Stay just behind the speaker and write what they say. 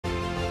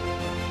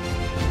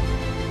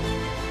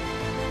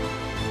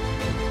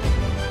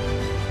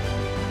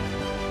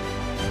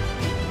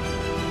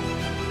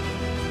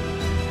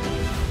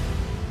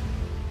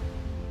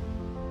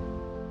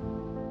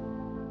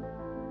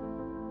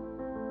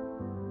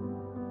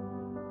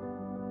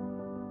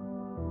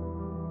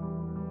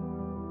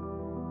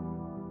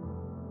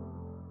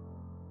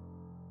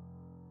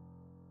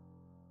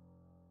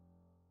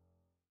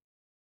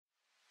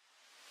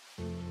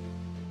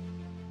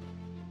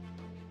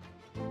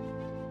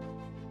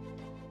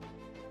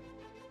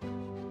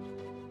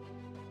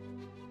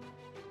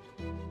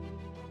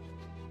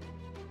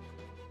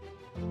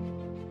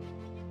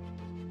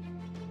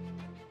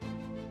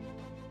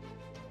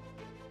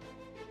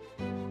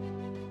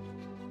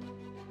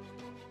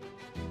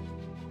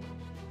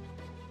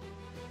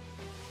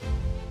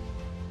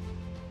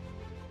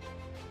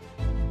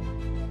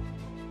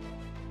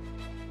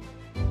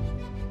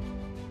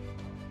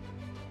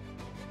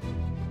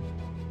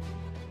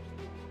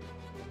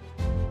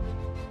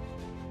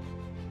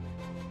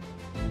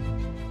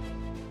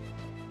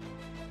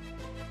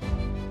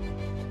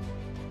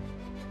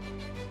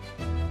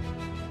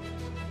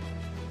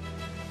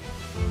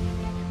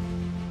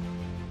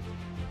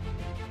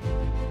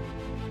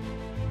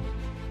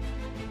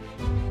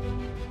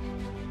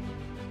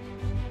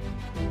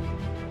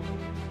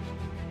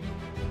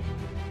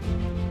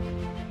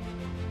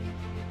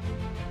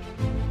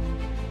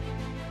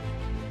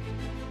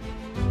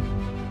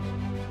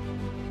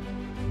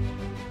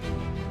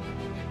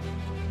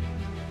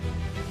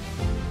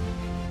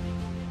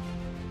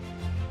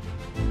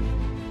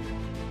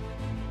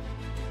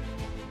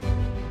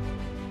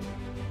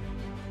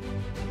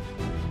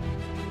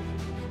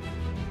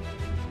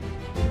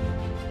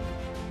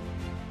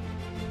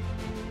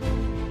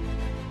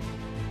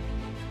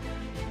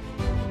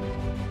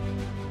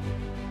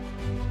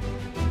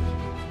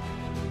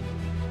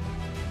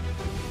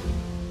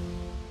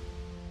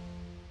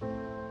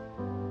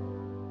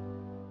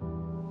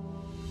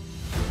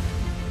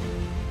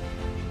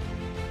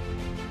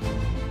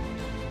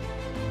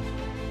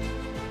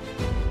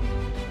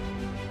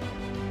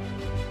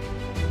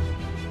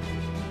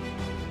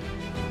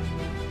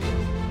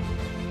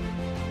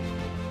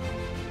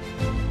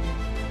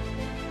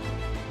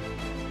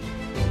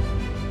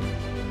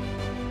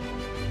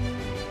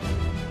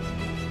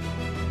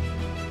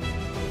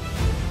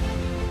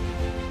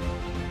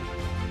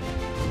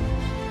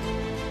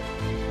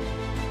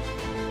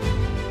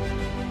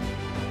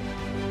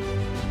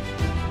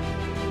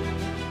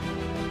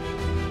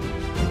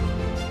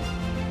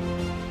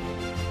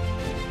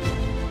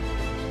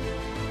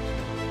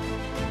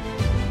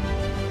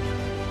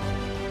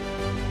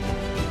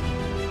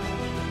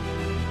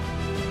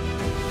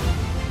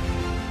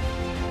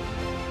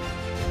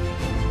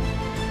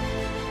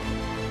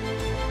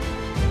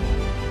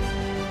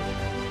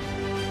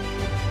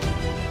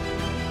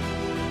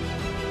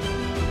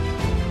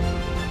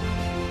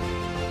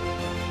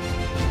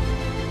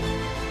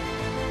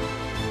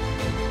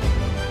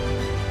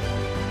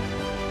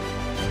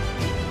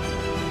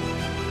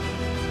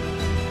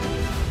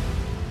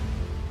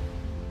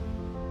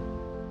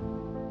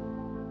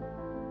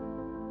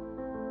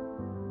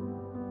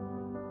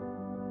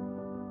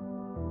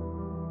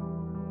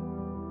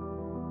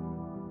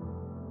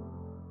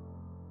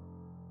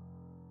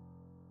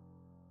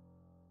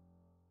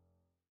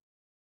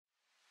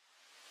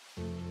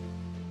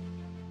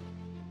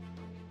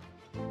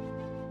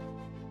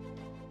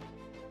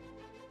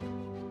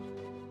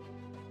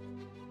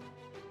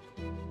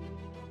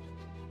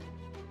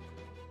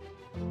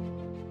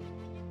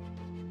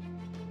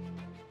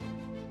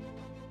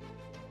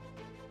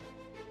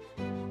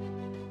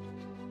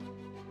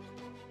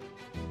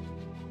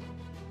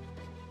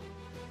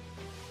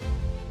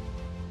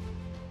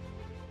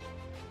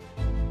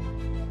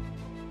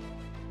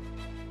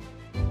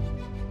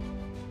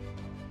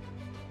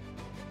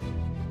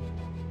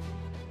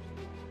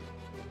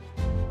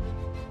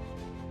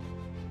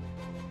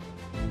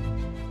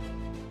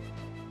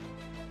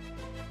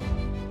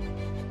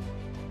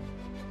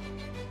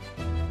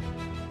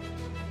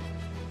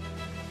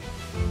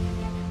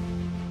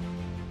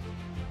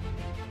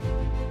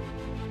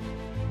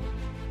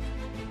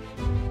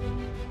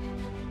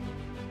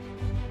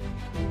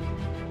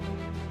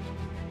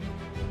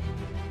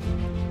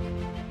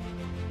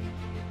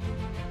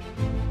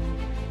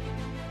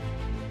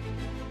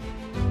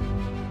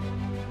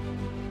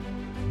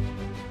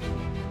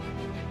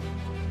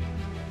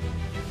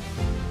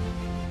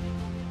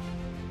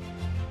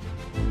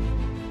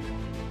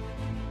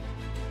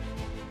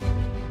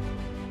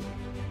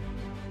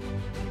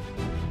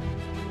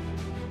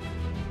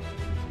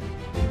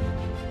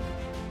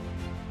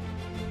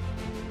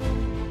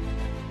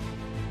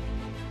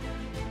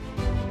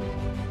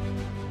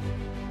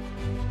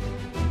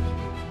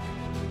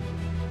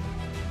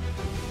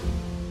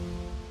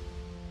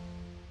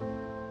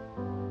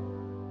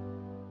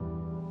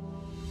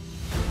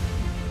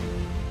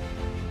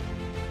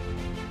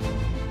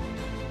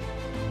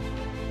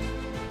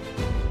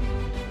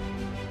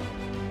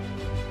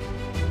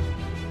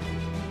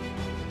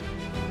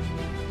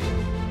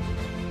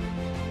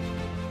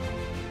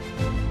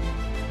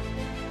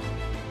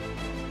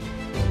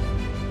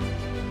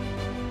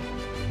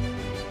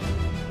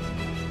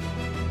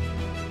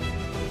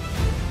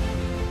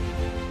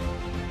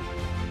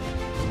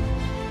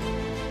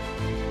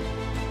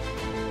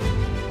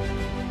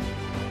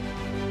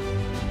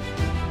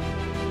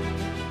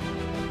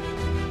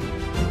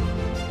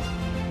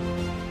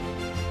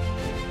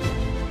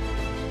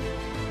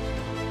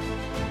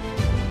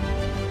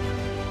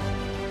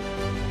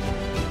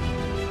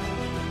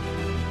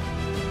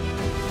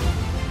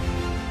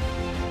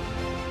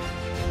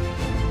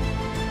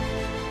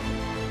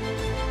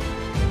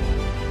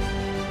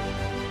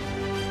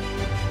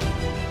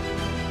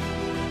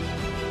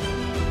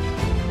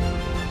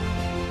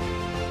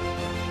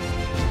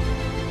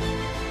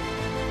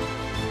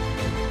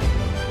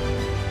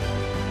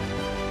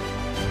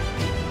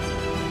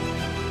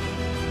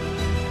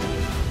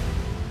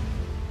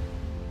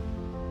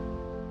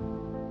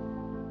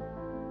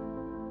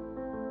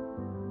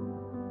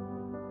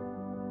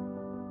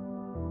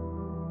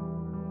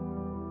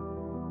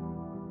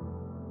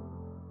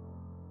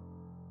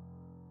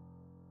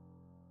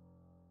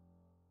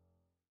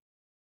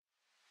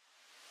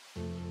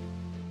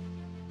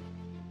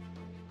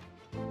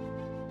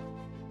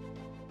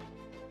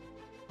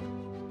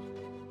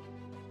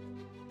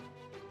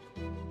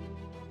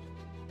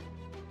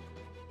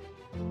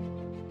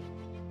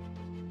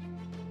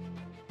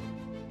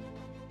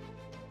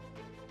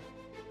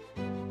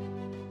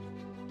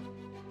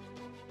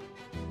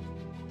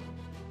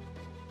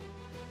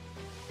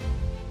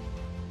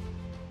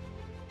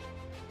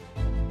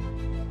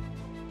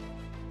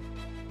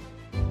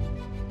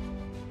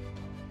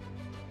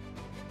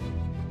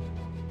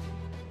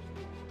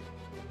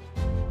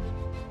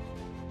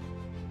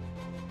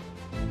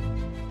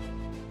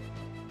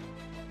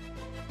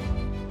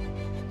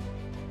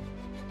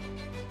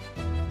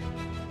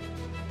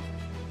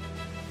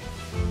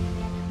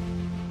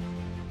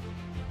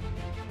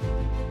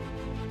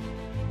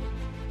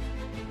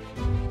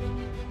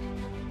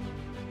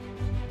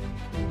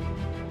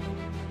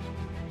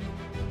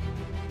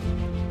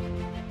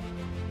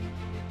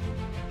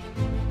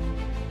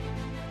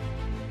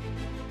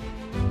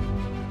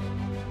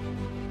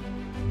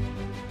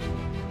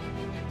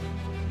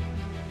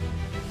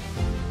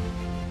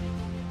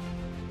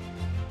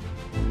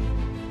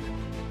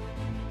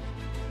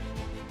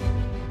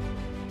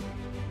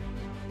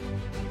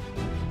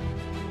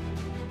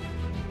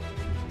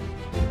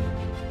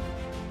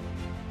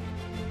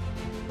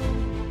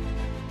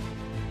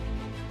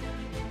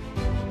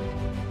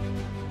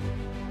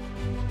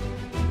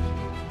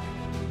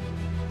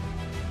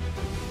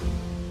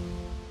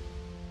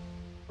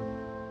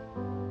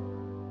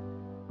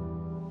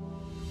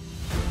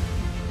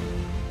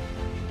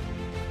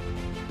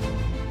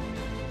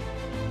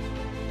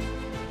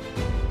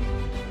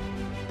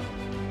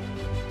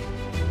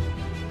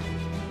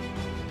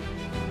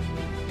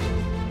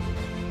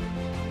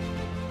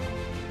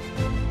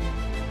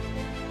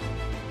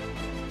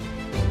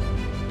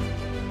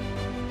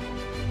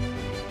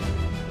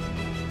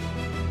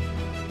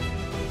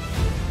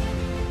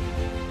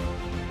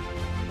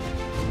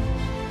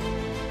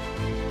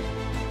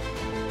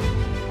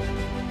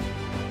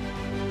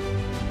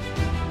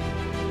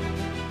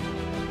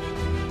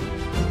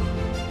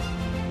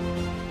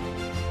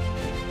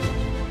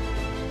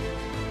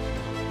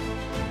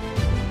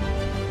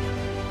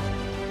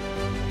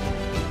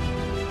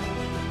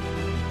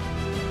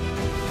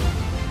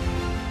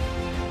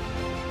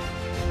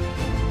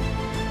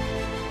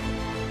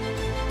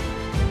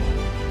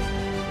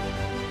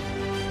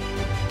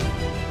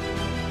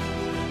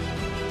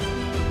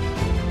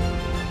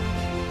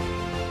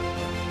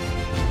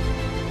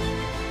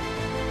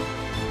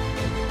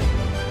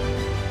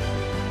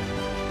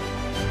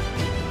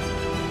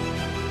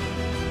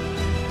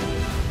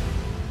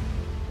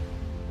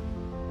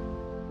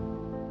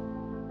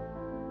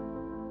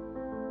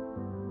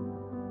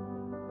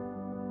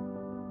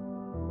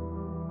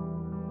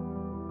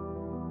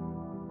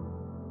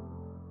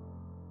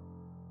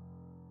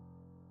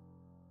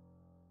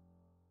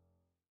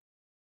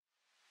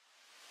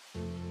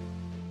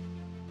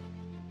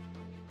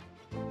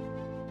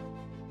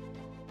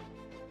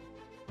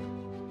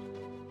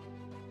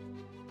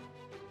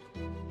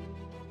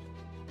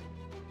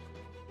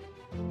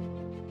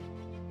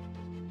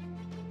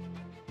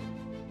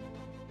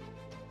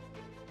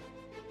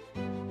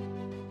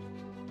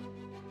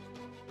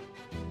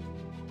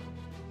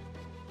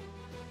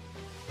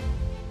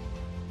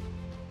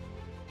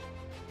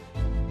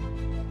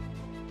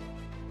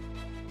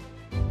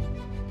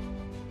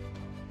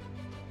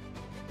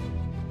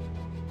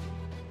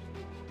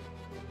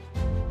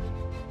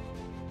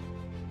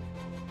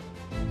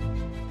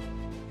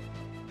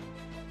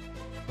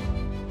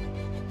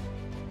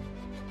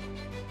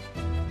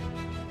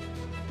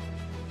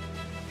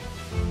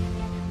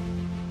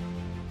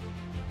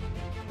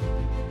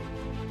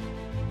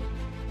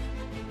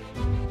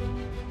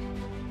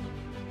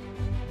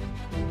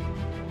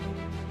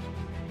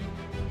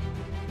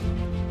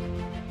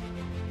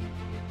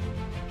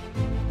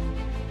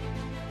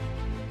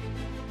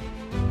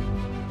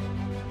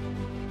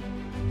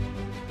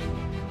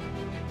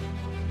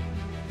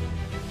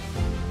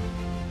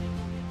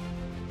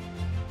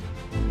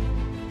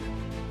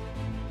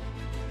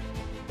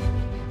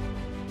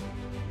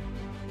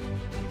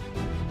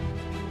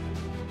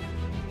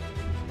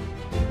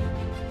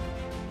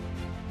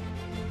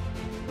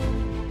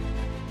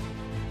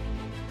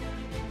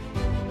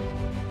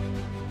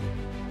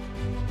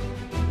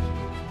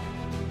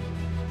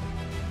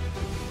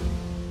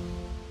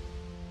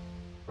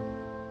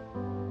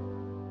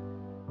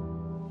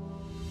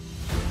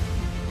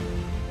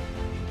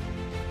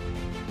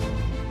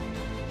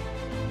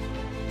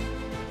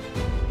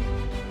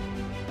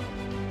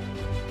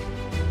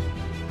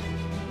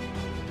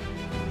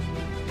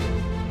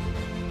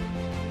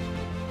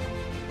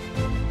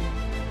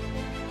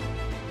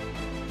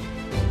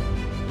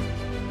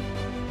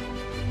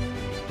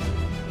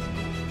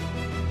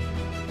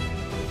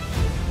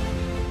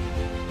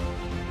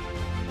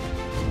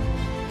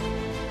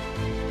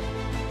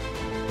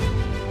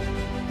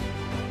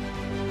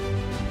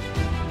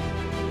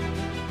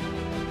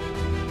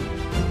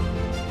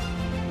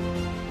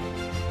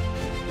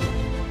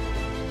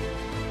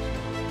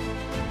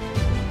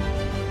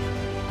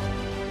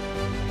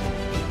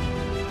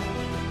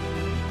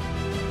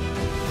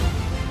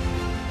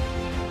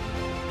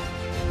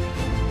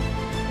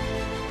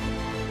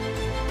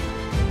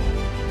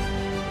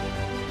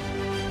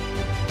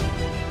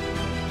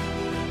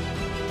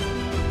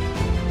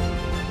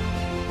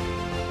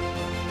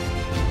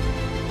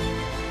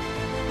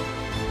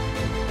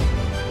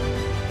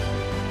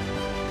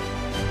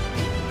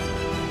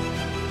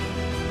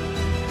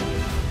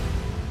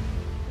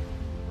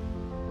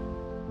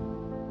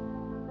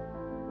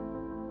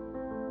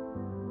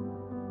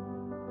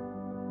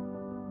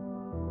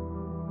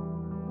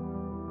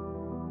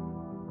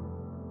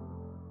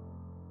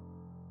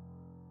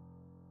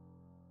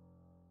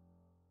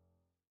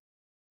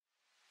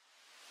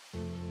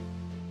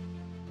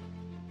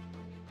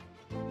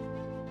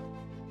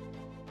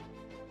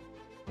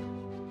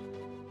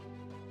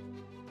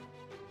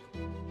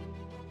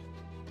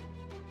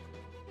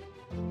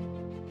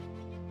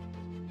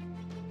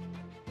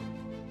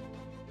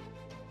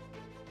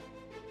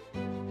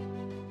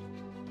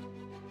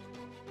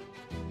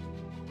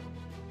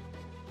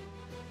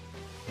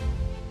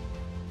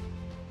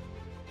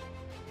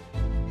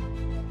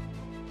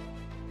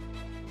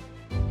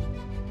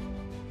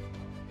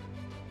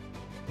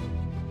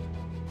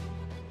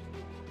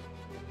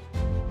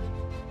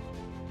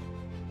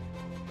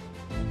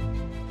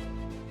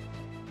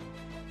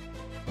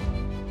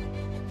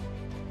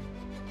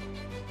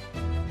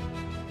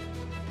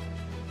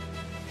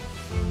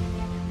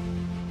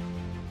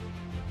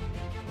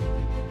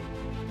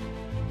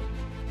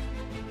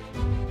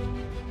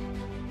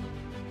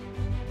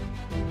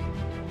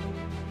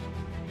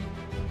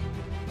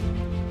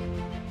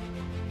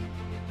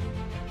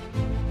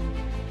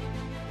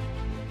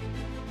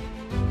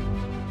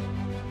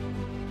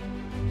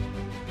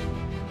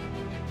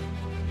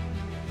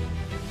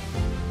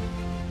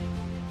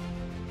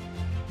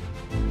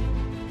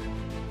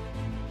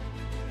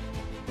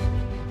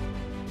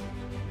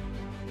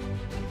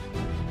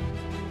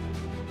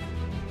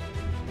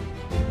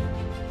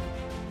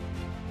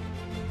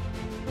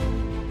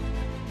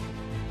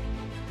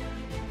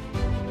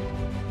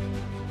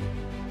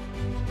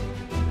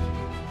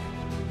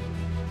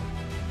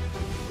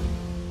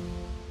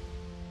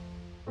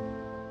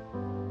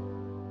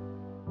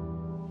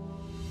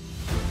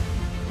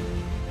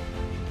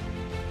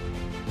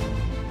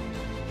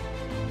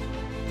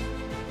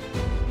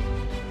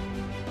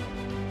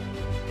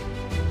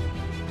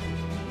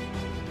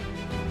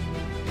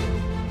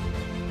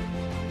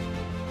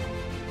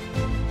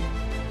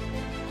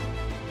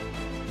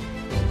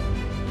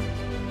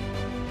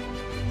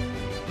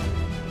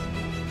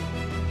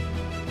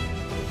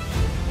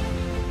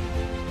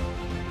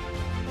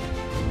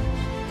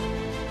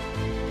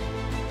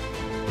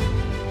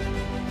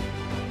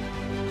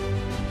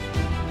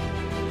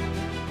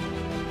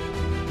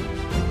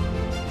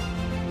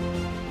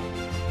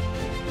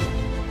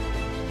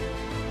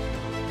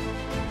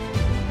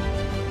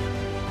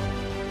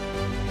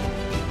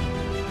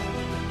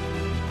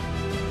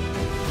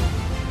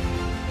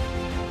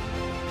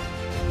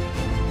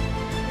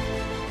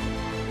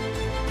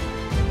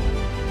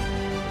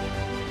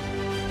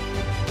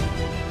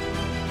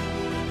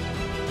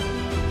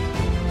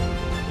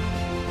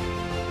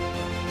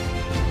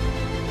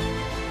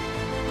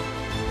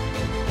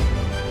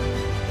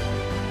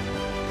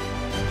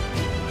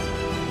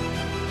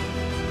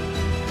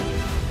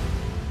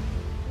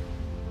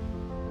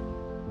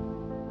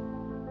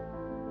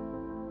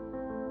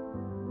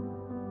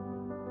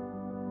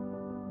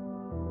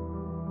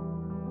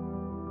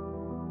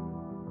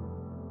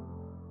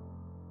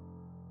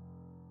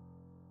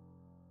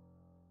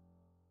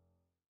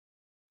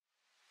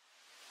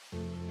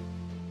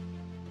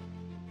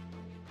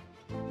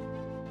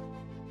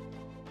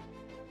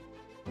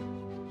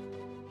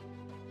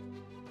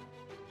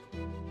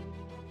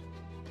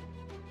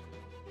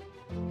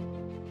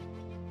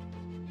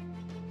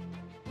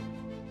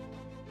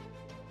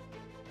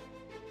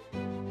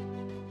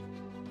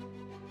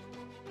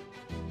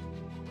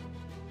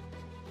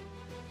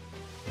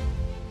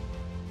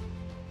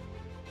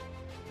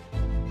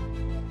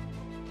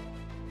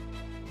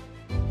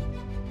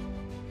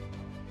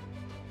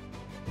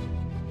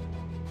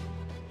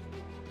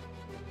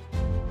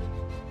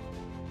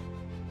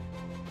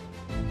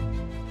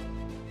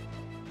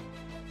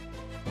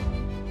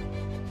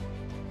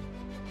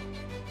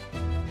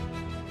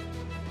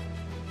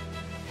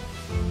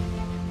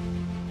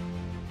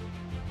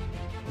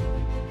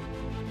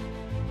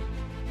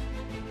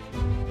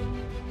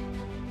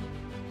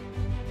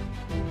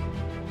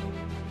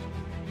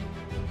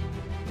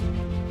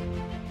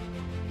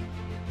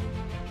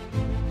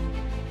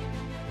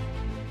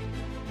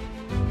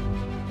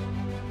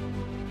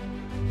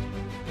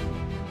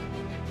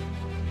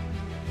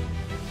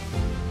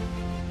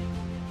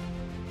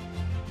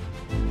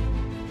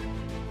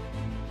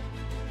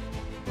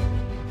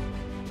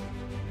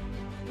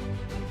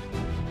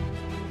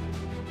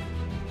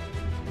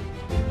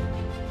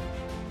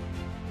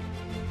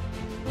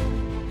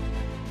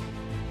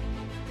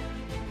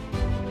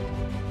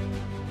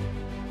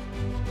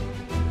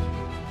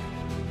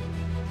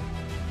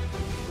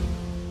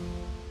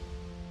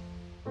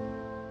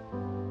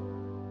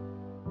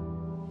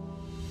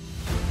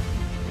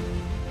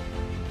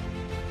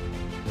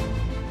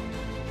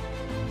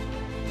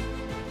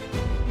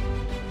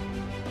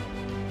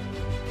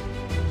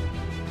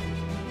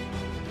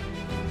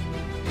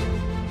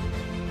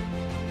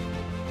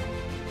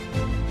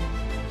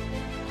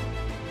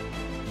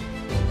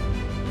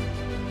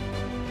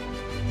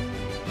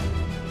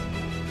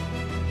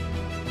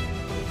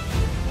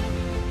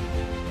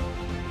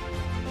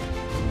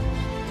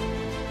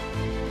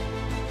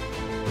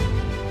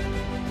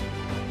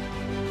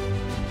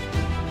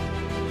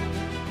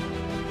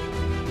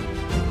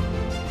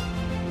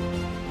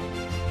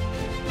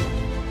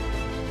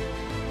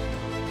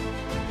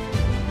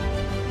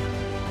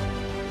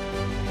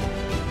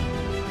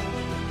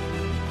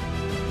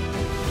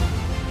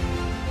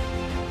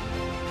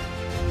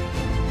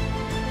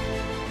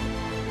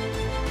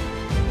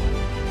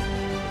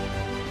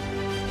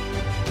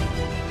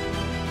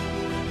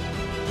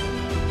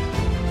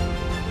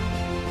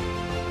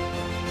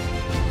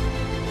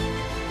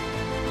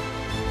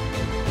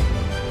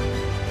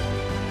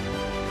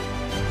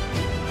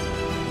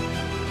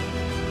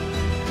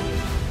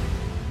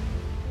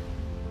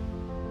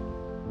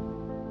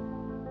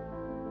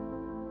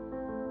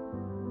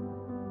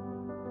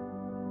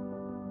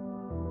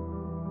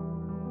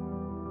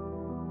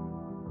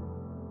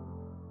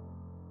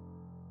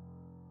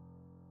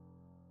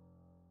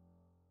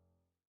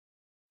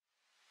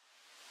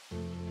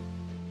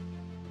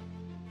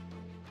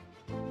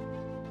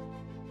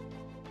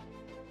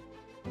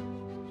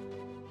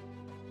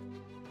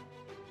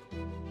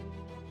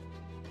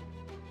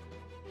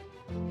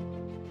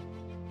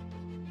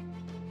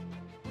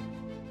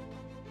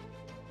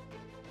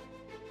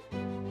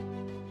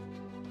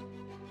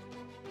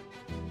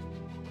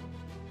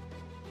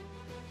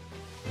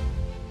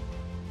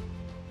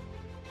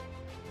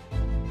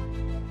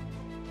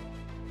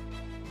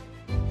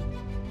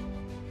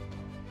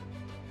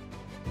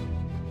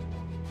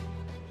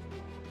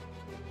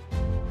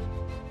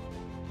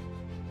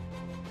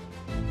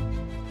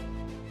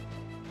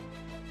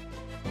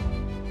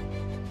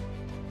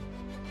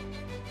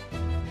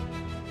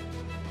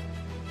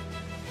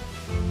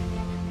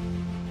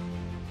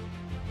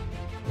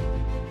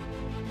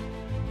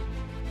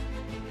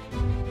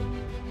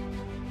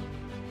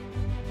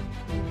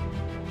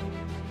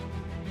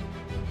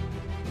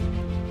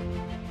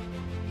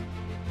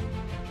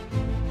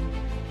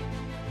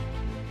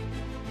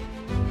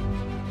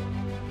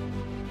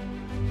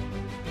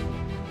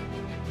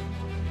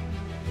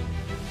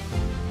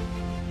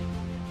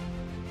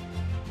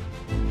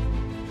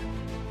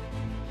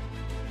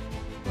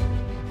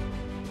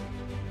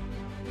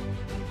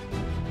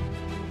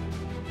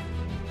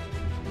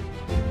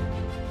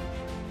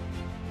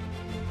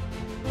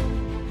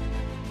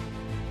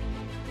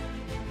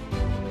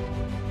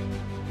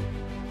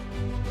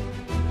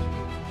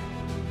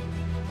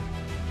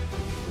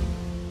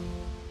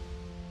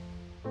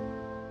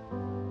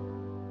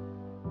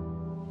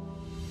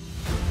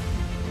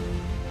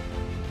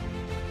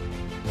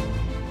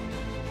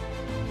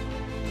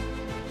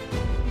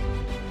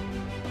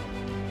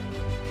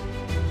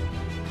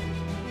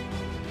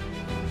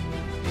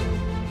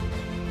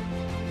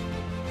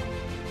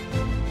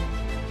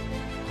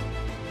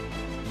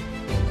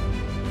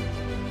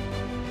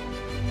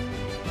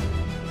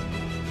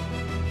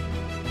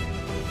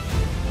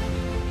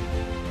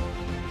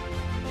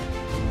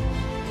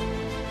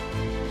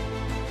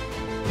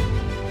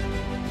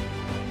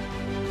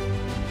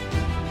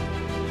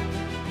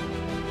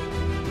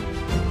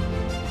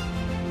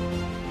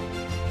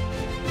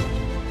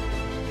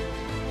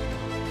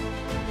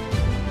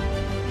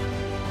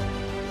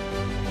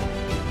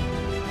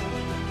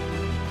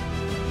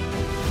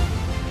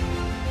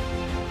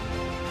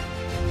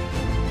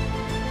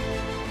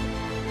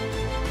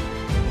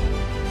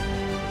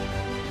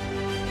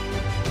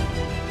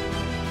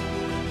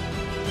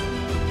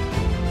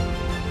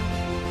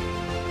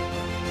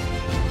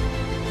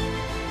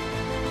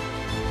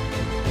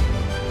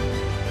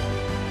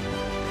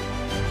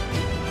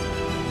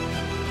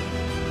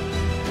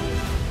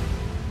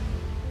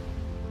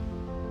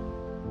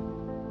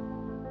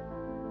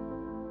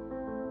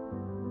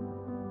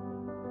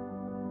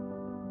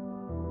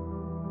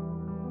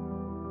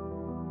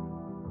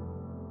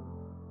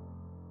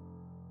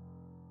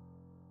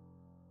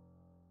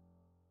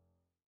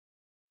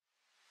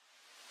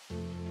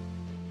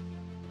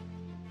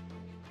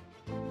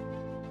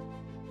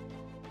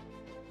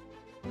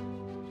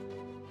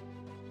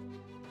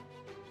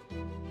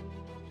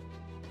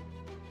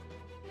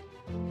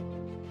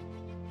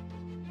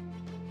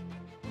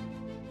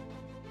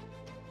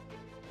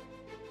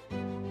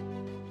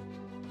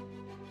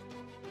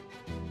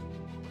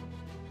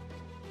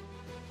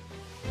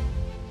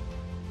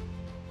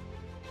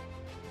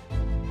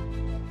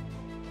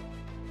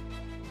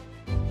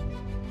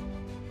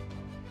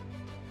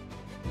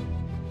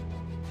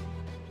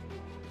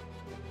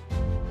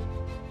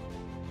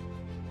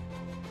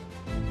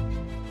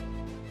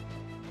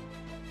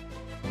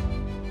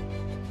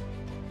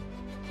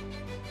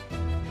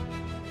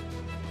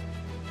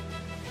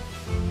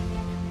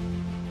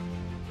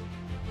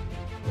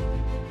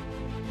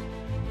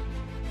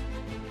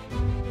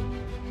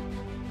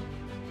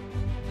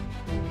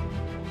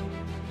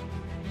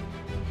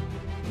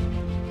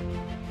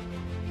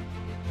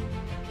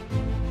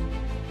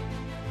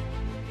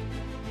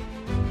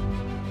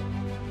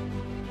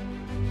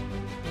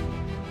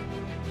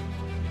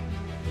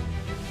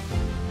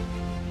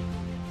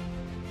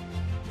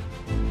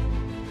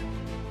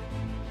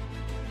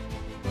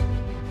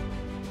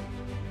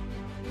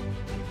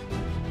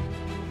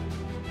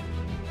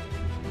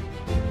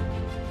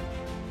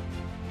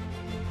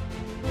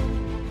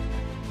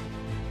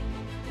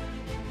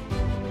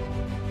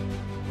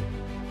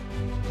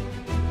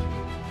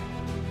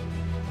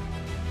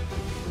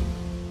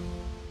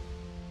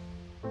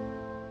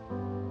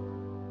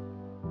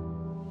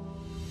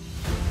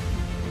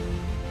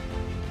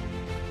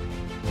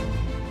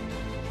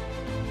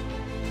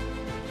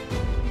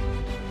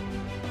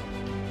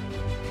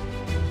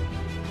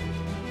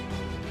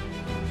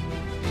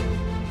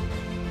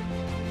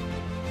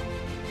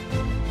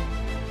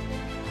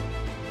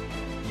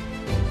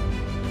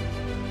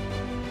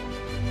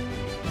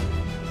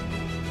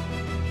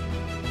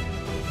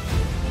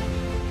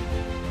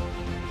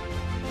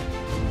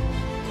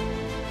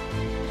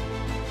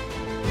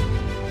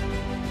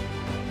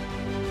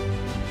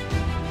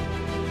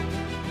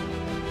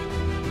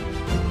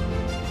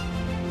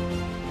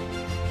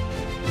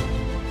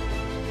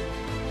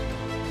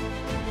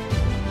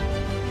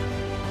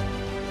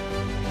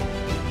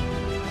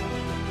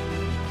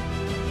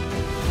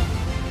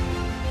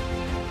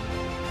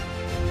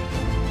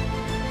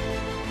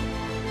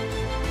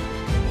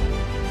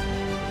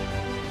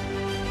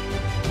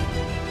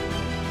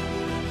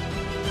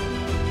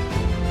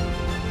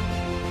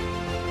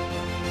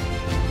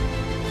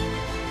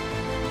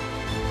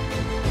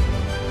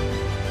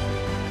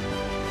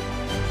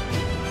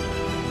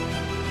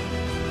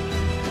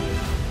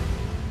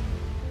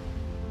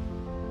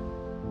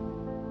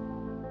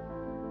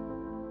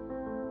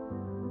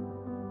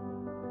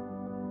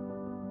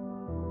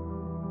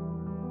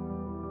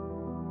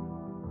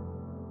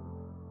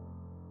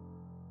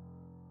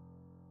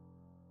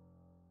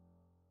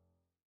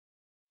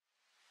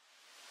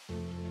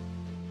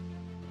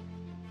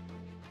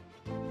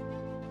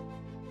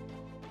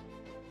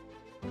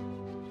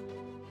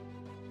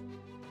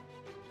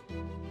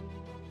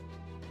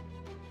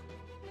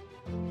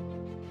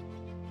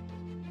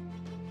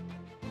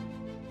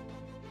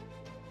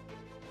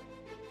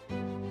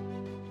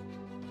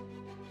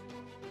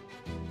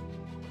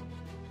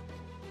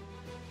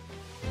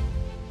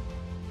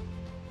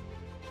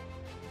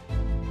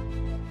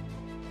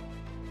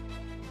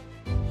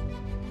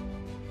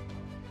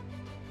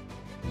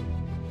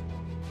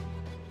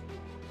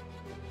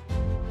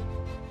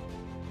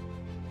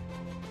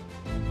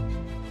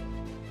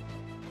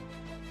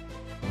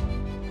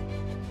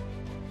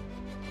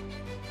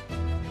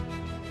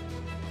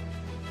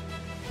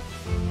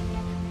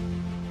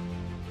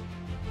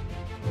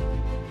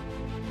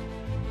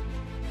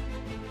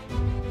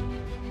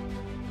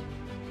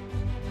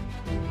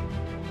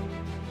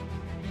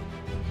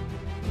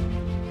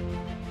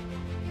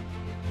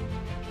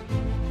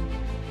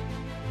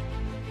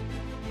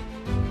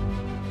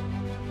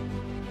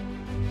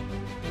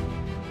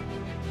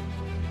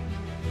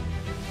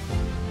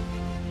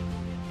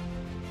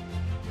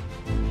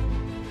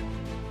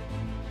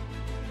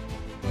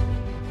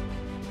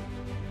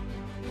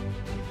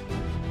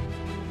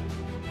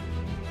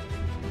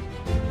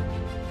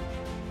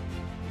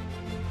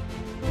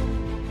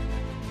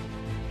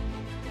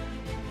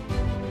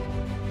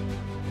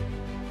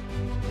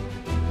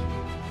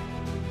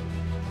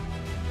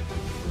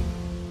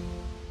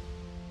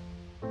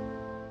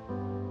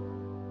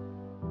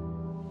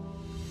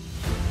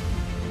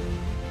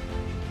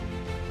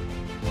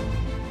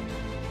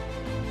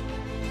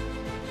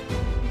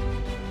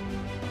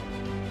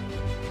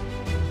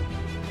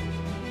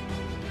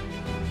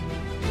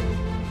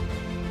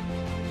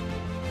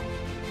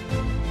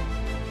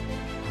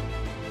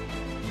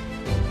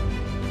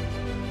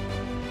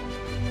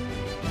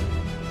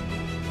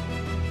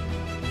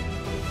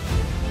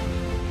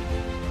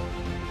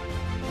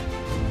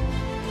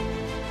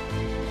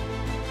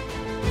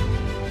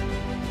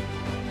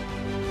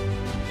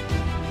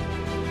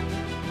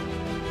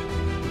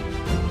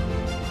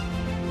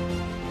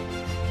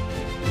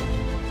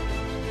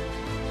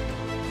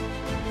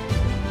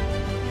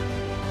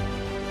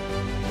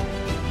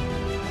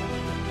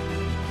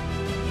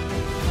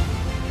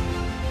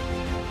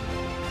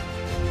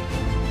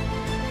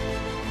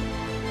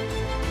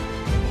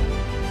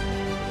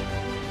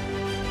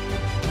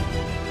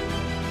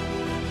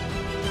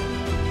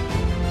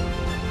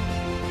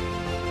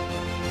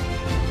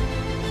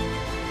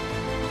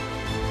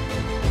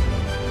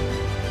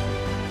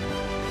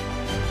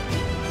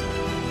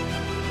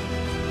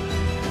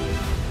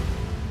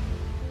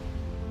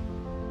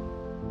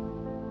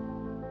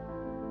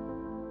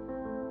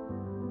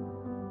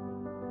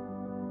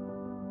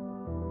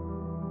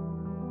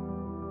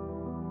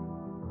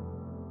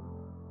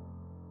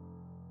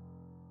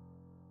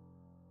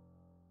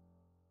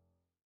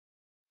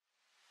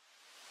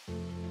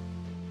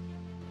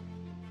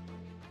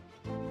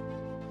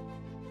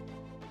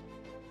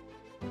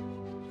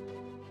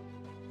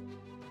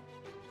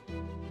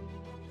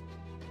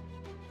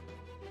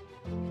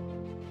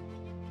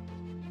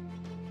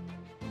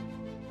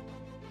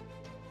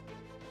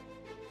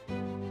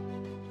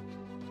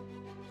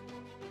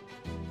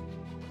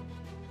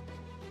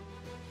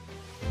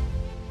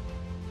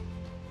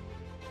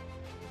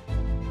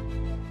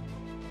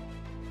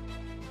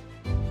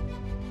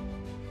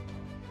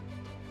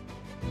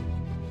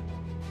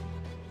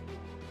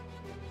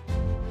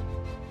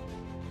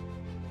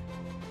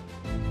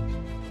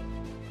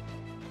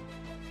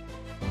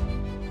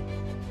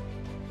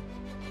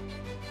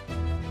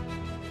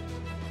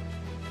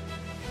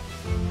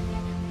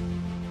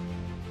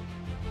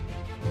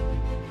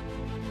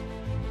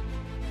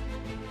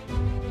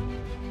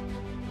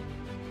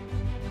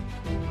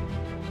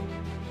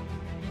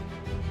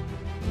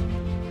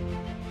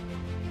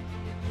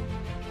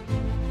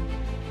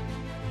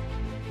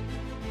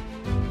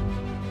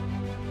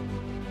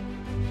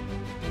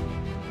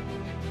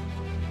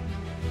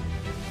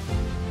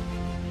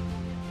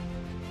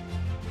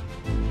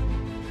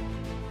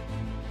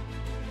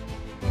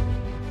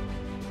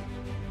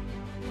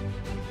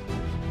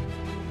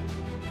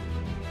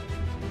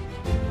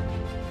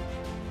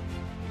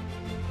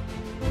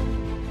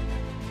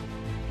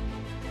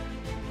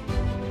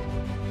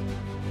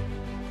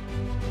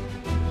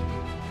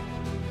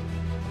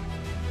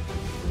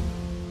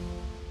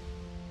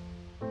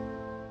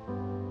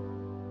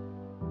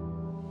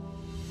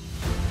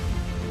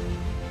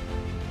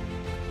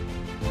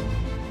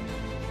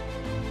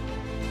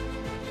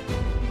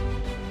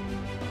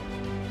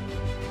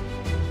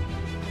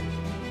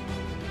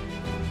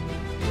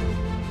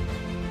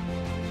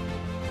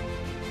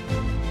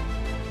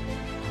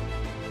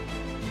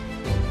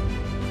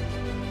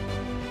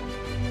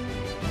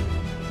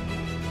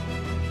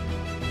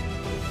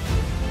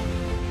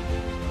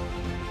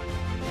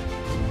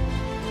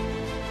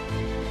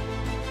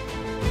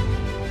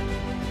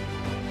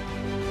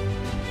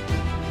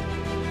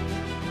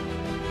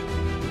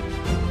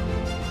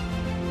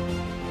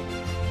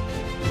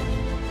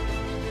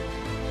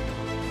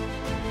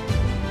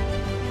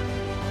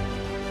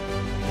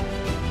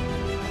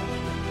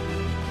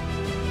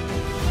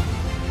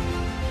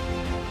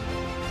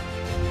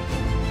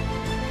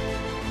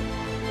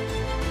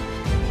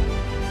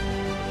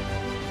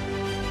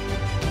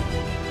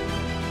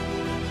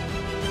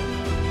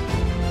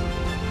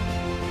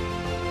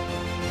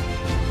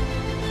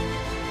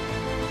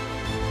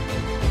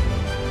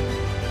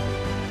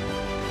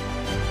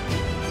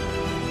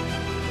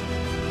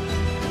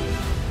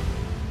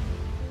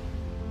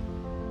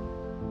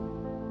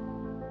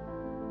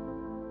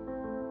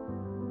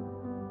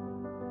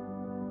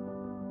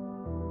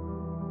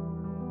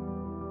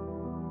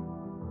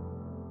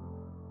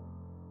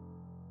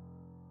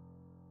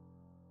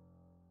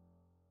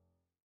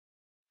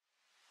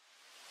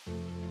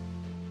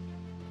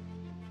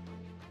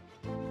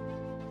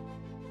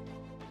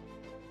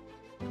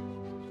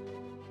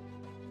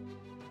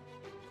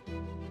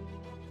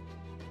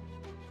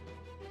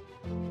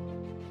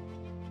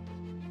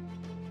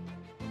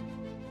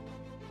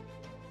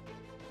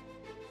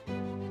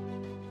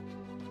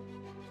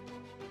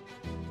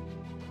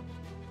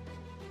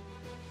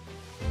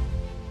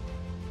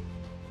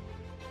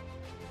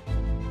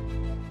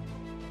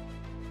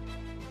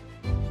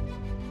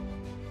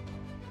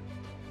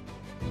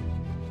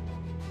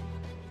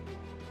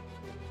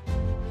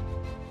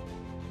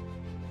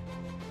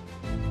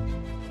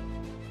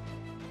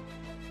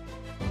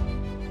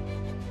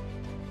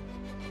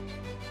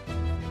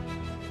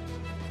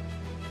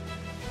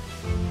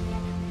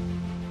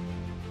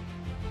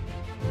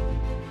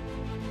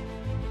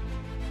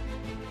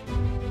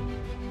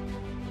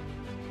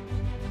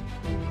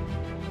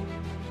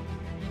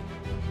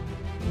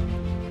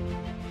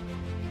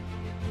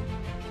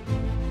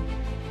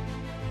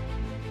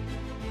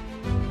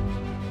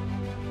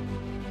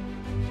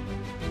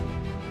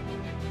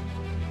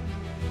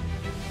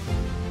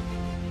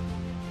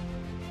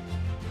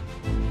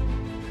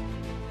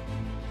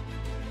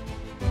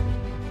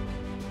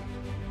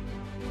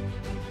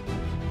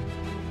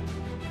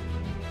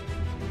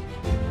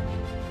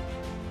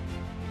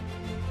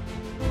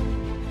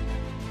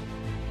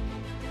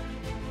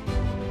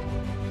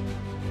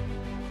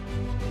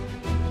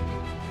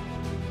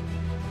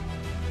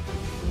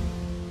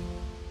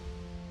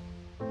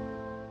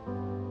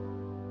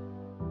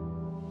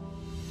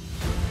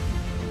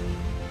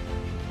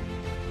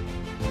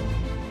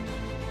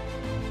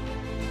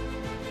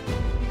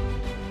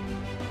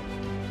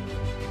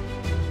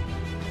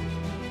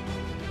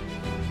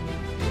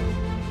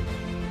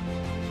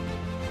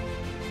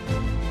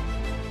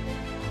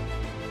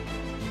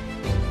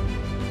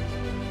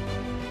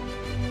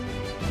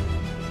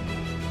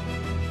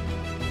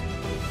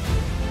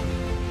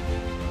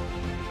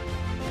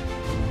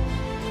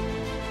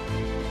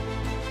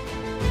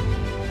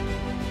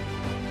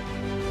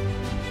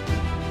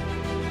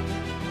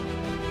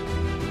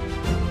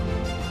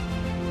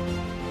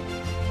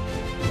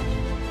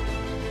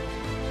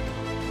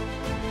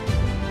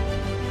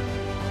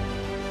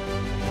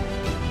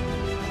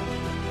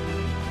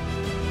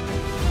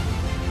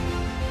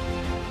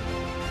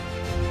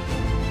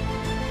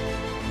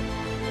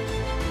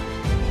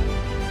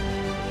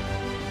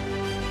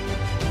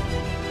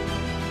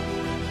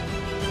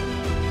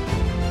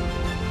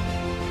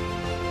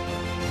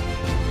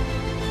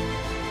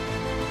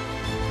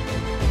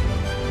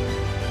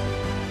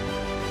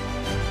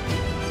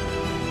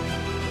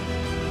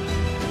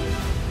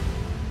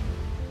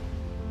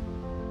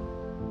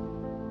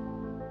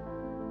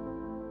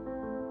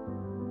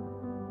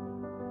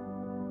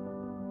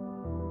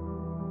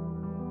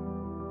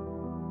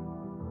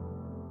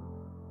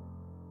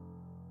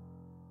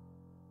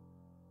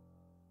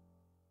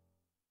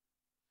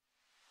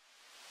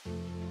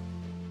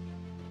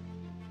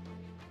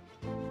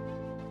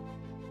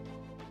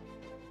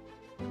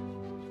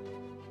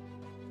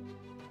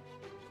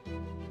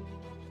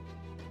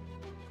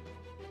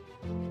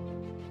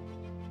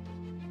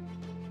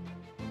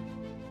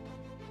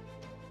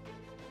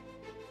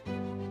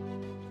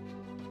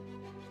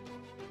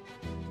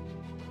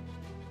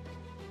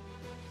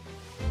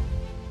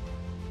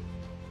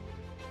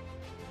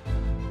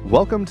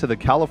Welcome to the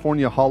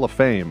California Hall of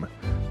Fame.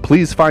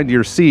 Please find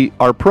your seat.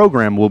 Our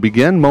program will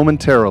begin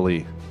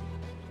momentarily.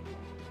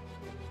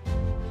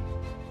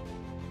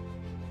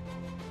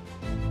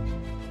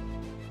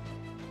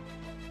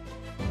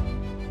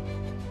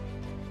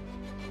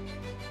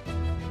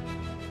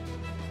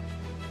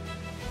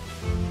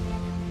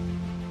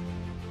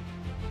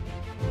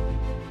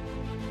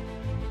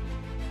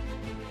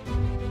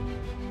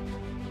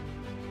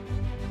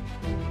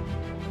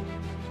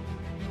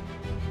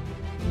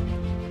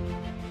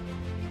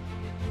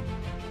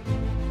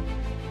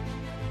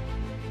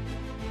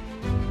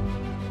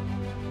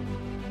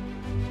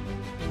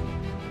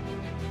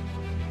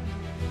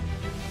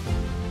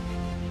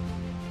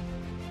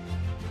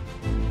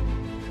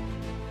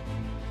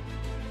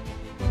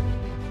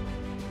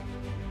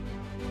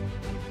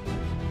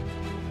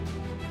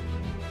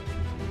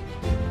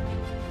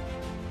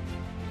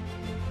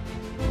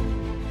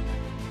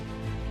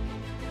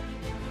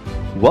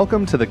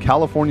 Welcome to the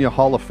California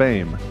Hall of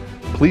Fame.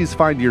 Please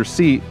find your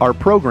seat. Our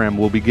program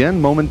will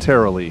begin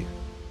momentarily.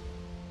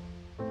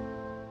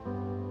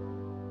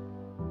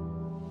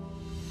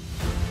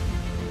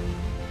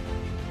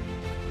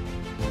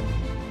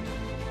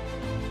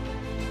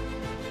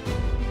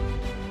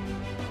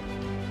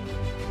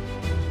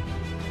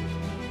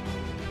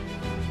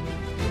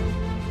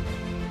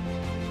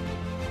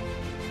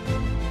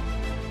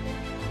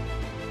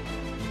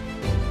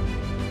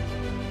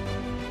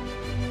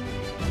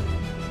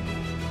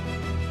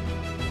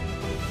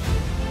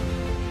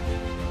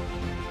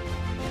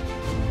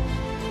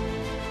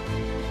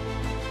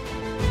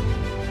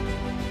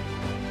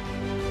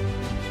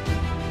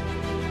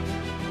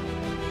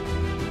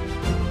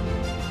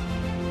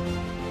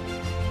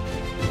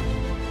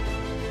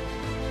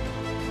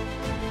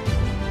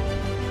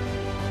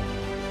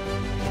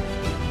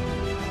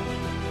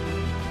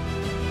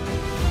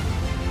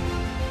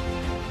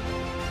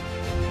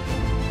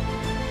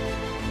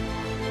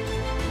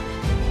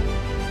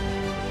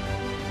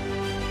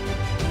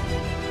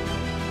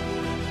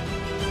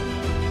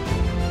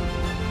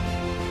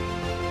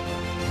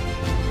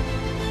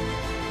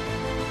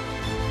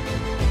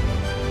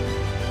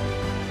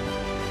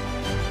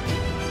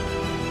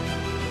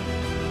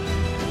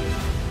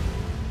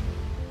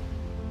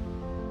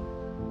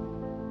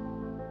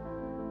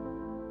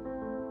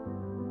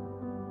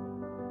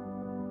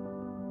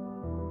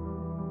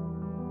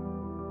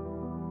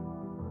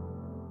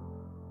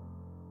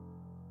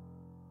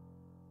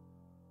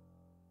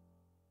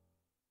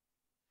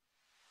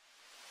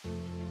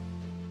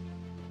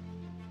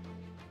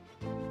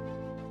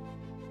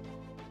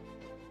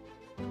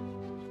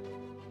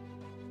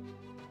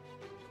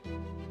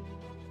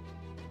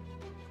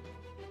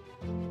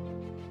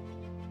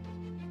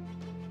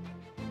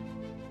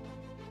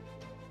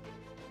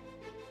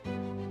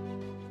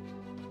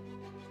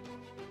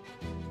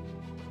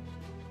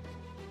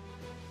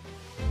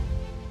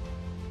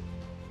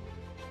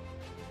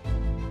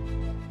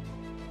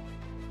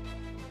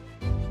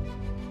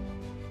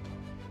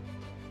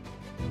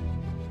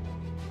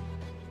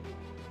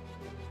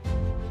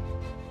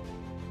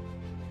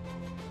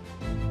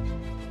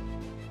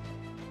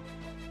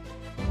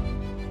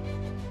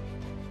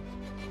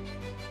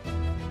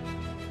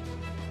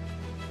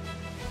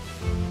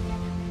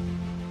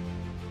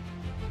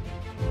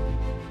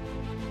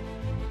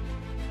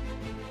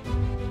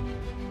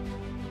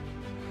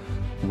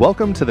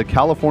 Welcome to the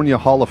California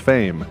Hall of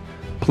Fame.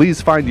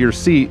 Please find your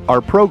seat. Our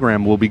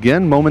program will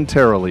begin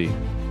momentarily.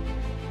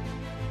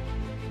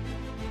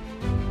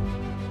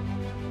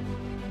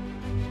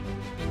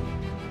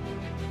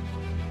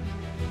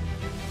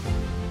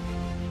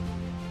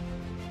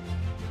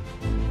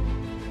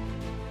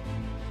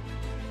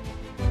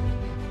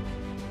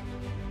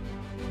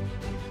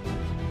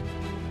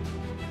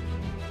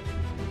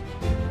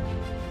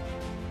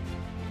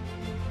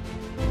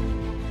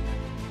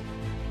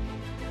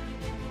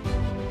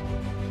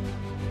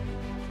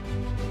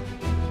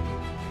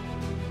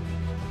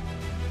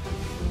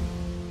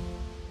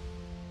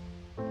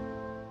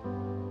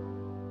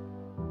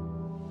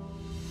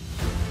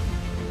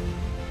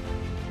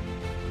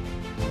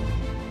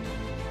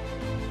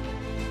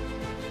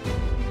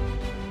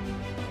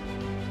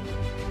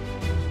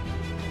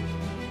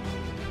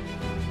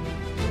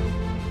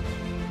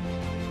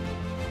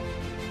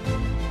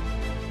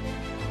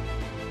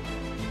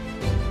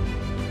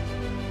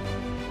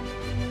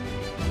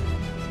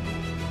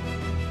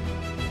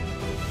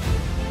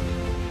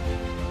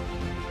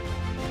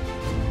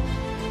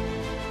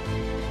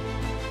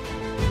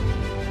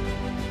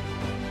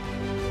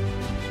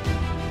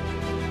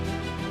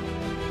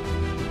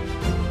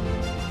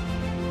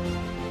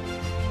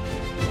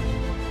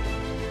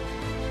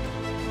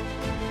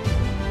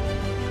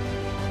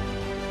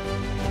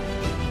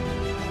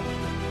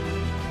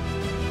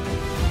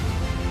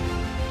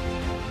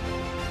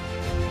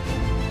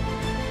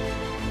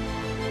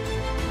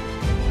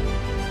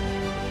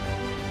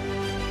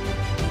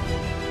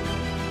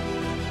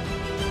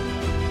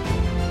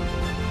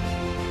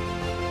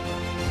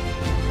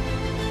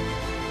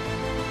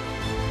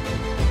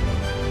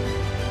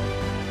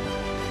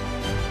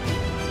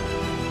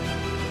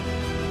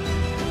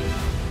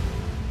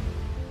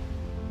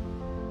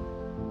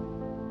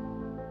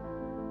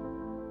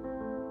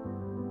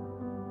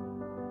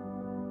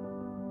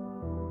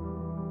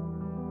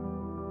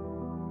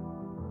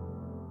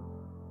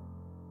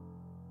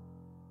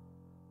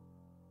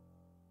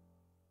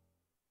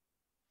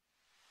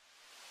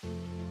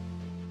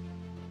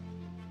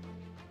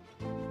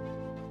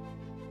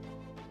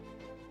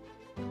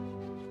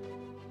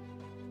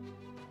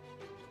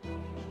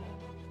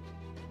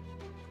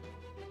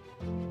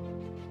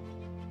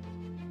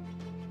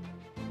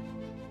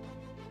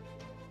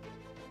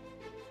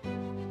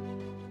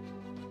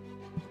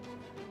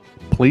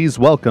 Please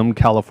welcome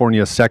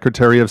California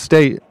Secretary of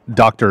State,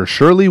 Dr.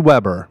 Shirley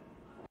Weber.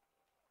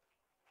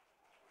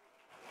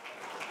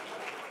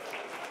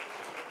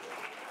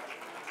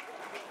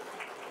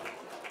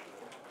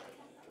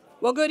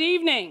 Well, good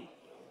evening.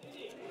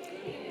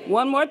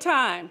 One more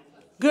time.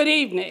 Good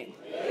evening.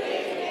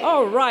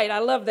 All right, I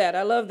love that.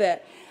 I love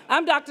that.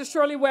 I'm Dr.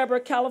 Shirley Weber,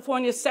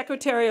 California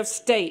Secretary of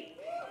State,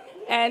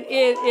 and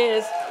it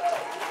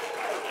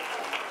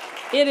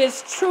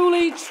is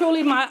truly,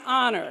 truly my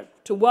honor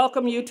to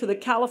welcome you to the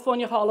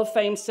California Hall of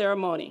Fame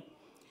ceremony.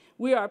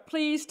 We are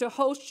pleased to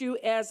host you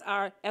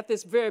at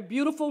this very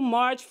beautiful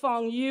March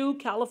Fong Yu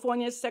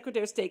California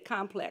Secretary of State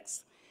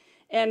complex.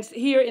 And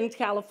here in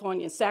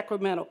California,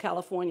 Sacramento,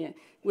 California.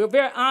 We're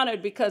very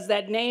honored because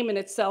that name in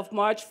itself,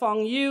 March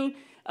Fong Yu,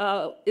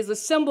 is a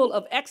symbol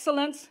of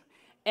excellence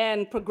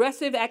and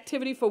progressive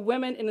activity for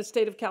women in the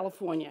state of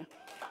California.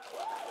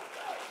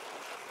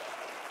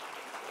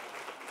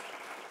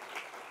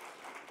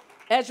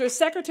 As your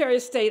Secretary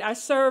of State, I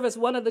serve as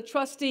one of the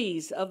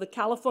trustees of the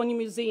California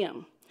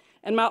Museum,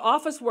 and my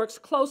office works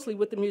closely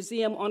with the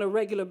museum on a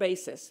regular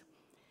basis.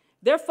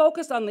 They're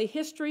focused on the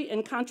history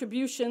and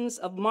contributions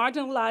of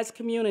marginalized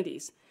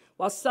communities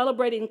while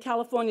celebrating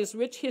California's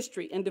rich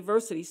history and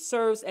diversity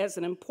serves as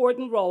an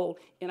important role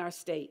in our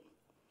state.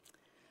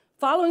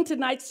 Following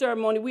tonight's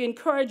ceremony, we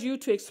encourage you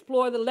to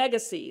explore the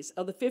legacies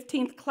of the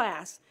 15th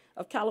class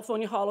of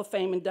California Hall of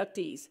Fame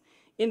inductees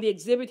in the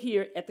exhibit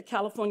here at the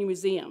California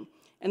Museum,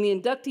 and the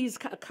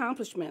inductees'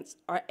 accomplishments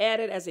are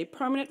added as a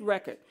permanent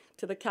record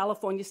to the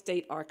California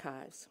State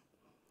Archives.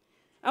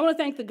 I want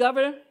to thank the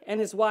governor and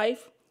his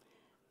wife,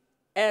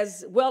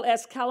 as well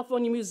as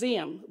California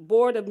Museum,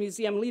 Board of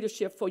Museum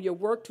Leadership, for your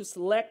work to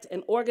select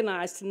and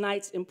organize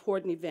tonight's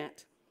important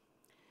event.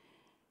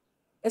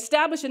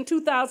 Established in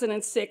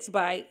 2006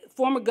 by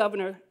former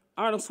Governor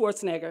Arnold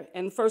Schwarzenegger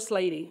and First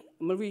Lady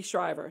Marie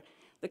Shriver,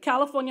 the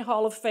California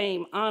Hall of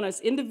Fame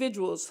honors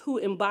individuals who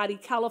embody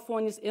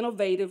California's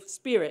innovative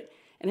spirit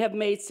and have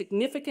made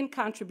significant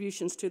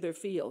contributions to their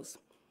fields.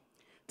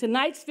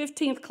 Tonight's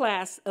 15th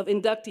class of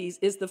inductees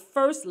is the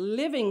first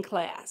living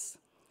class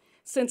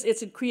since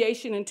its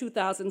creation in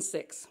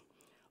 2006.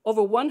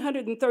 Over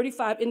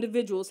 135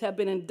 individuals have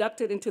been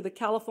inducted into the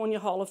California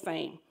Hall of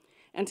Fame,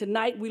 and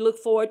tonight we look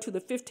forward to the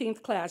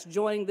 15th class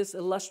joining this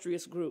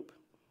illustrious group.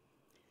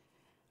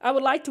 I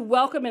would like to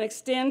welcome and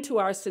extend to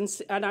our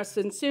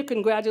sincere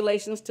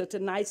congratulations to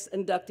tonight's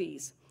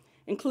inductees,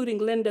 including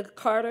Lynda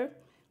Carter,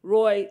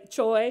 Roy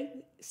Choi,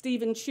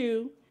 Steven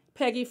Chu,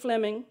 Peggy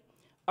Fleming,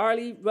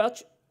 Arlie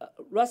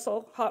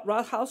Russell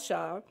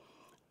Hochschild,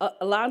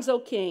 Alonzo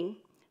King,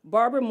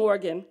 Barbara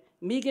Morgan,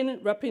 Megan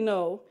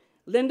Rapinoe,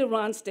 Linda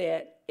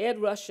Ronstadt, Ed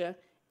Ruscha,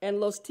 and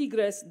Los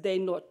Tigres del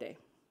Norte.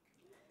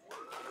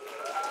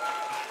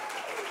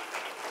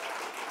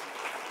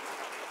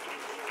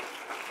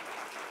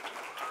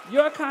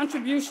 Your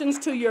contributions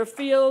to your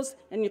fields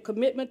and your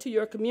commitment to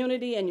your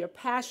community and your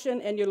passion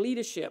and your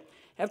leadership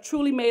have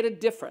truly made a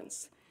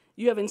difference.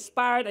 You have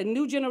inspired a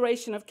new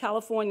generation of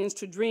Californians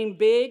to dream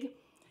big,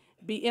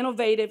 be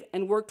innovative,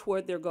 and work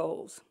toward their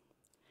goals.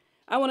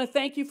 I want to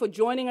thank you for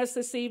joining us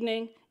this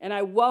evening, and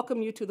I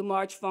welcome you to the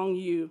March Fong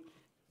Yu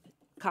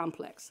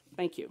complex.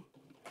 Thank you.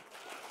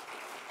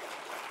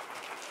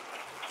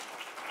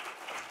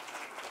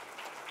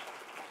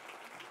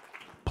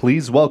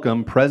 Please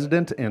welcome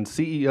President and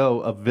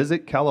CEO of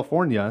Visit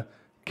California,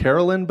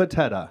 Carolyn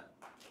Batetta.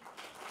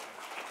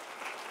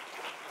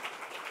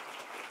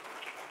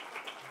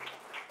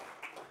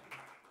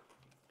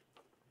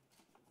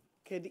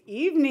 Good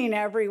evening,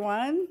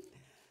 everyone.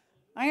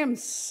 I am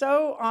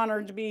so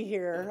honored to be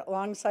here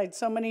alongside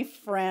so many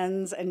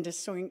friends and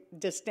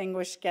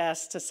distinguished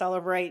guests to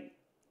celebrate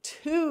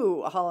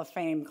 2 Hall of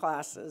Fame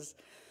classes.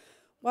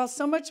 While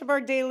so much of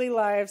our daily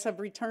lives have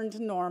returned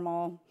to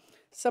normal,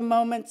 some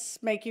moments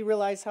make you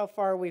realize how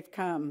far we've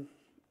come.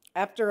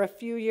 After a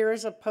few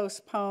years of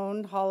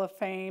postponed Hall of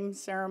Fame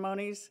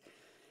ceremonies,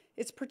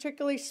 it's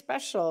particularly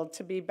special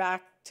to be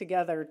back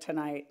together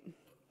tonight.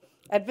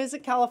 At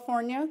Visit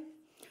California,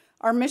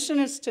 our mission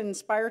is to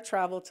inspire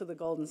travel to the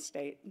Golden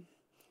State.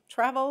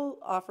 Travel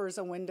offers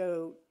a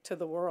window to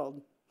the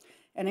world.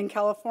 And in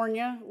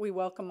California, we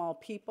welcome all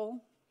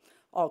people,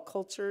 all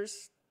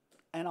cultures,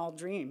 and all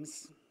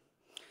dreams.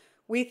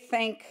 We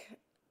thank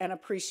and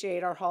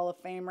appreciate our Hall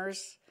of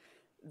Famers.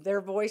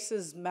 Their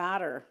voices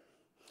matter.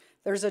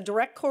 There's a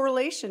direct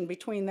correlation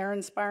between their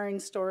inspiring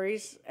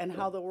stories and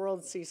how the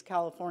world sees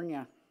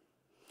California.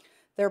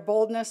 Their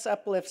boldness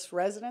uplifts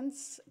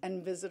residents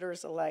and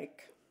visitors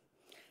alike.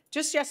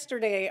 Just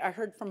yesterday, I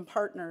heard from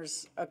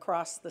partners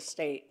across the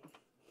state.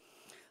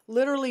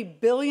 Literally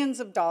billions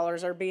of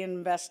dollars are being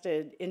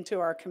invested into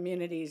our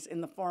communities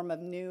in the form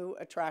of new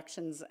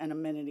attractions and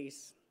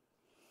amenities.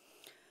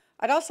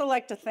 I'd also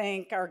like to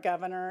thank our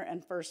governor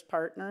and first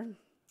partner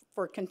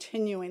for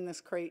continuing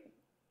this great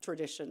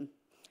tradition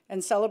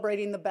and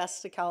celebrating the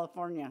best of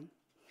California.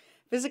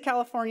 Visit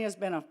California has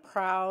been a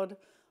proud,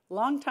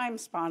 longtime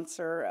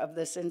sponsor of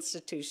this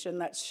institution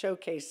that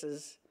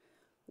showcases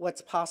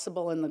what's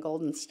possible in the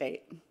Golden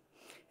State.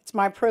 It's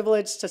my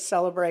privilege to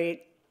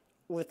celebrate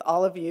with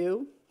all of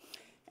you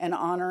and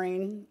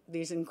honoring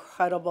these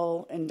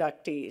incredible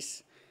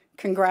inductees.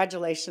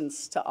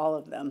 Congratulations to all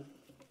of them.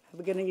 Have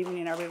a good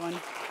evening, everyone.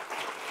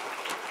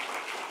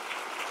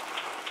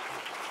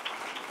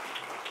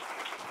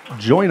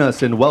 Join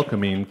us in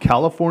welcoming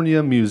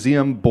California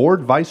Museum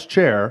Board Vice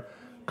Chair,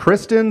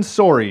 Kristen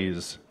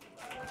Soares.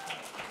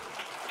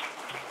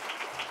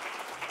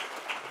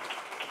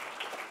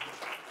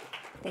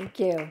 Thank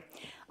you.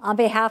 On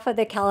behalf of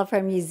the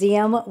California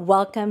Museum,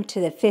 welcome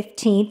to the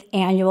 15th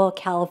Annual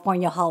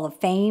California Hall of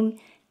Fame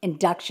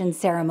induction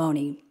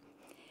ceremony.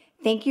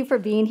 Thank you for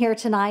being here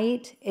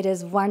tonight. It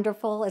is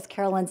wonderful, as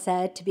Carolyn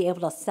said, to be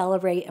able to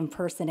celebrate in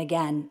person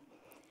again.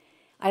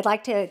 I'd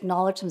like to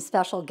acknowledge some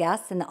special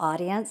guests in the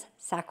audience: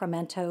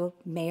 Sacramento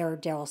Mayor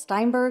Darrell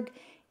Steinberg,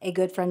 a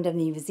good friend of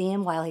the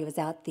museum while he was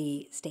at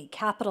the state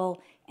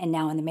capitol and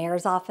now in the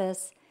mayor's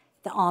office,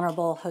 the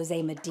Honorable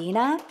Jose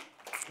Medina.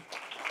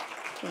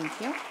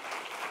 Thank you.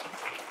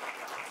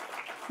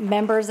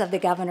 Members of the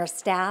governor's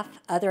staff,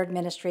 other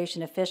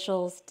administration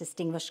officials,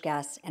 distinguished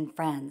guests, and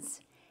friends,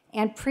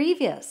 and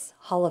previous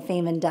Hall of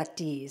Fame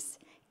inductees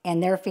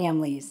and their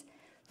families: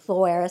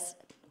 Flores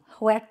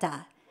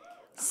Huerta,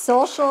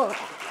 social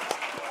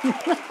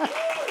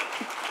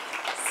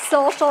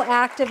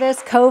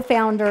activist,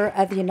 co-founder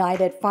of the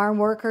United Farm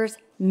Workers,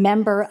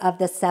 member of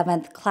the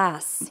 7th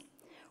class;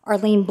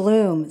 Arlene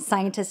Bloom,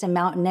 scientist and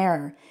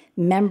mountaineer,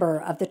 member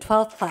of the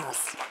 12th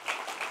class;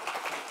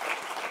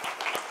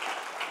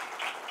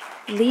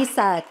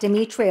 Lisa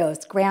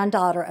Demetrios,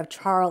 granddaughter of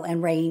Charles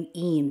and Rain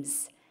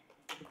Eames;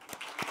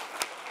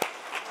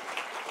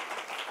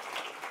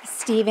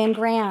 Stephen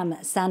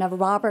Graham, son of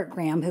Robert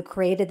Graham, who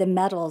created the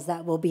medals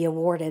that will be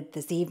awarded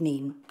this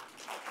evening;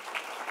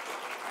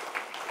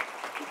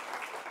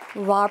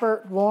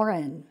 Robert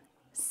Warren,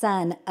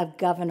 son of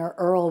Governor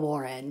Earl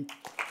Warren;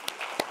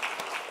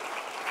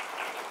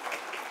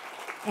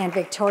 and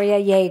Victoria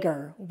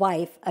Yeager,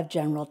 wife of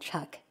General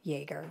Chuck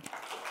Yeager.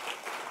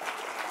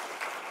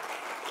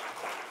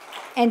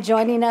 And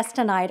joining us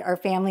tonight are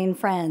family and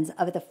friends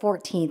of the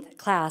 14th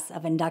class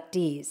of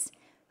inductees,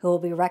 who will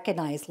be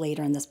recognized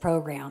later in this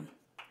program.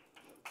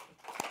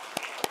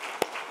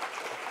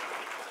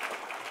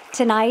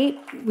 Tonight,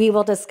 we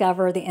will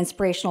discover the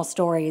inspirational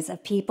stories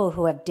of people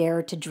who have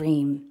dared to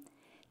dream.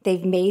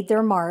 They've made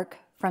their mark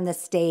from the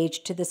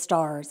stage to the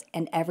stars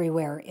and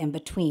everywhere in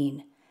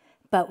between.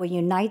 But what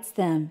unites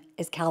them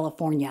is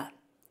California.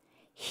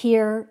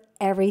 Here,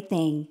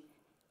 everything,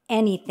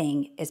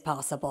 anything is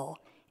possible,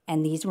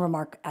 and these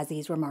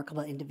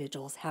remarkable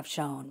individuals have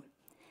shown.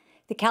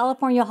 The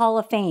California Hall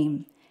of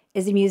Fame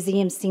is a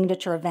museum's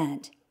signature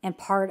event and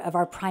part of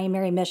our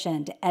primary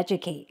mission to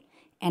educate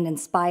and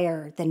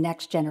inspire the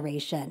next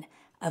generation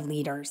of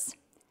leaders.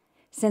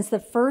 Since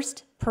the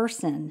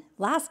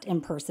last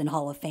in-person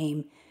Hall of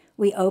Fame,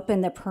 we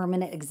opened the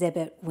permanent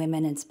exhibit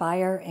Women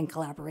Inspire in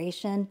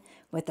collaboration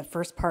with the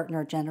first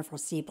partner, Jennifer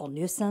Siebel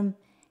Newsom,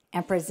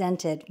 and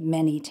presented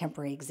many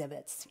temporary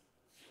exhibits.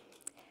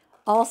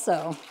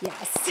 Also,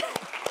 yes.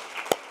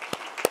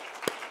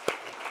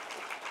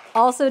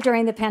 Also,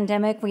 during the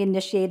pandemic, we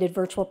initiated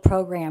virtual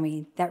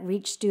programming that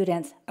reached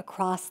students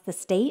across the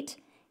state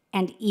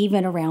and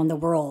even around the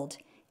world.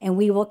 And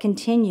we will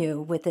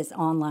continue with this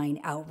online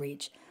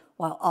outreach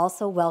while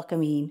also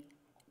welcoming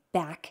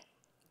back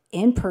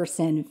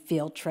in-person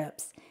field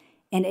trips.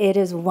 And it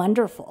is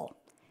wonderful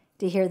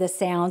to hear the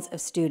sounds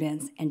of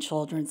students and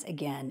children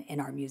again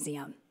in our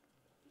museum.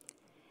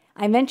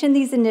 I mention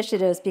these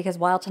initiatives because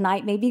while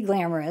tonight may be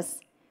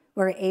glamorous,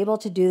 we're able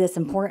to do this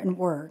important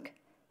work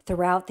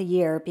throughout the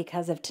year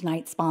because of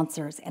tonight's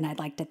sponsors, and I'd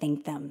like to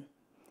thank them.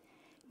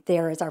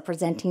 There is our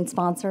presenting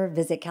sponsor,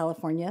 Visit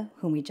California,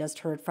 whom we just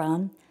heard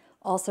from,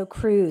 also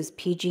Cruise,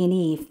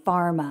 PG&E,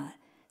 Pharma,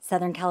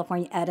 Southern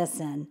California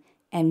Edison,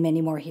 and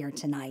many more here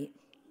tonight.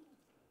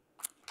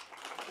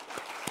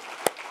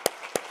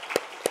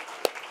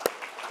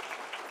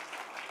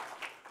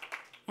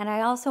 And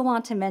I also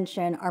want to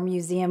mention our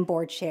museum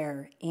board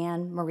chair,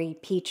 Anne Marie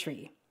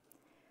Petrie,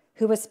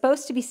 who was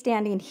supposed to be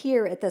standing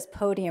here at this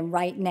podium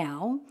right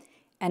now,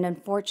 and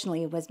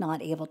unfortunately was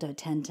not able to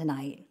attend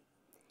tonight.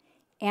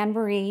 Anne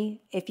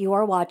Marie, if you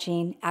are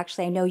watching,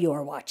 actually I know you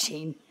are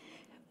watching,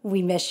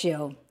 we miss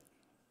you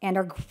and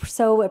are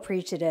so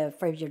appreciative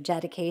for your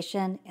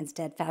dedication and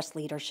steadfast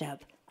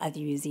leadership of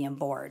the museum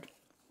board.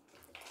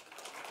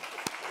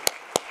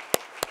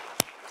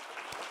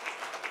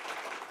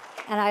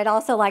 And I'd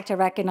also like to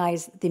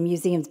recognize the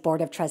museum's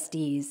board of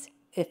trustees,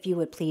 if you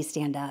would please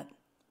stand up.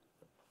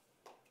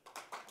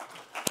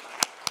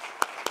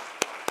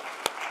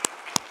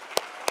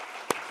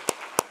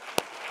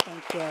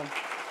 Thank you.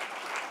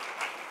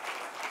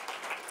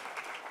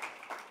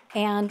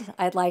 And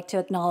I'd like to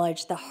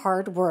acknowledge the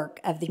hard work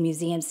of the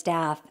museum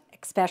staff,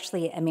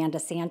 especially Amanda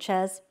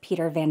Sanchez,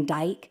 Peter Van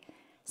Dyke,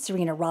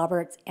 Serena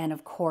Roberts, and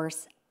of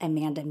course,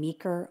 Amanda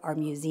Meeker, our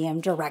museum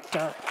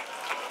director,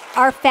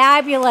 our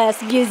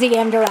fabulous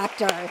museum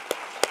director.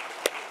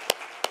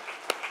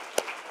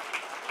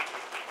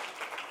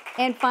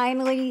 And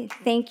finally,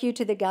 thank you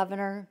to the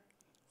governor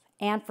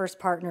and First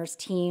Partners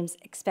teams,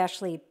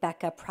 especially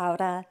Becca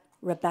Prouda,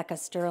 Becca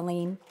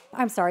Sterling,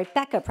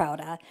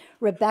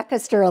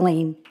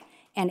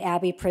 and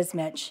Abby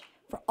Prismich,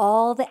 for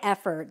all the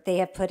effort they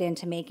have put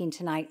into making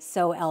tonight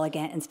so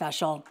elegant and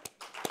special.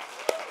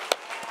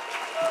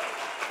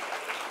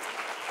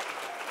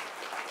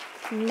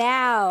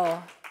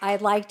 Now,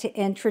 I'd like to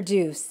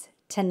introduce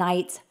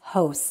tonight's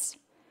hosts,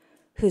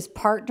 whose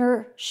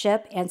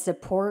partnership and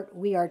support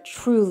we are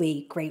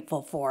truly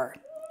grateful for,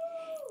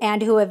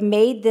 and who have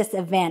made this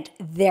event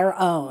their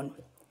own.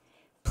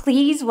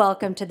 Please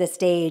welcome to the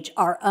stage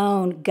our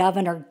own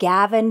Governor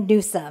Gavin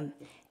Newsom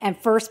and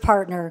First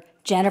Partner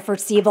Jennifer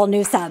Siebel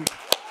Newsom.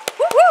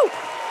 Woo-hoo!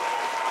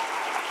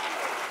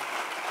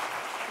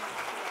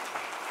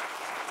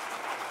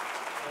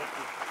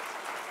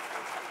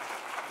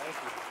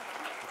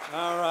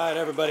 All right,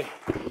 everybody.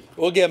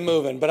 We'll get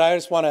moving, but I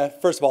just want to,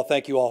 first of all,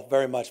 thank you all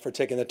very much for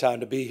taking the time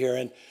to be here.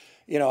 And,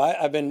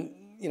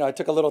 I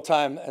took a little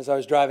time as I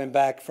was driving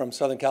back from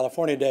Southern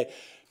California today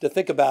to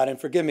think about, and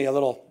forgive me, a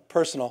little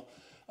personal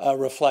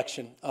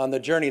reflection on the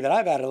journey that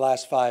I've had in the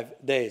last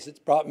 5 days. It's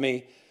brought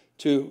me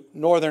to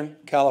Northern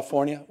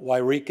California,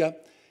 Wairika,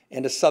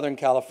 and to Southern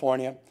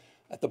California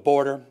at the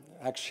border.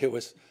 Actually, it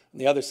was on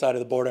the other side of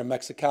the border in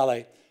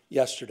Mexicali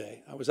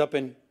yesterday. I was up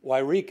in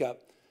Wairika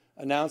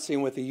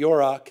announcing with the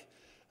Yurok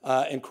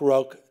and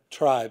Kurok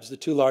tribes, the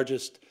two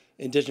largest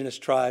indigenous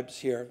tribes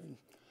here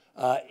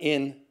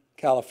in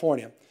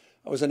California.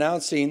 I was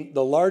announcing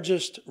the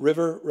largest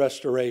river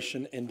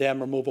restoration and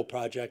dam removal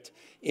project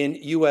in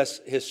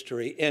U.S.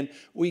 history. And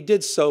we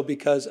did so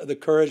because of the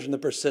courage and the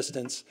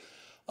persistence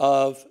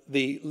of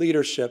the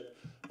leadership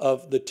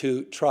of the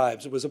two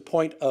tribes. It was a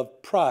point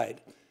of pride.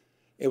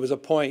 It was a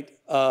point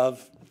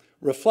of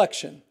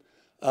reflection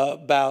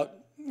about,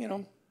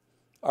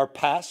 our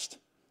past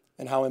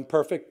and how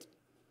imperfect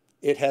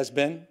it has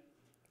been.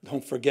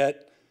 Don't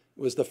forget,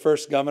 it was the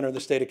first governor of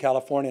the state of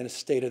California in a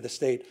State of the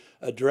State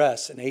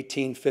address in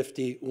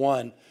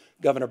 1851,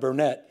 Governor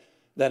Burnett,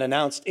 that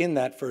announced in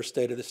that first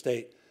State of the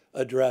State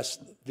address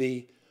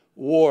the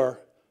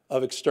war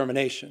of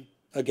extermination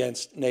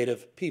against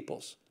Native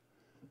peoples.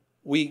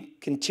 We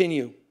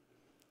continue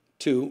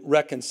to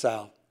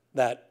reconcile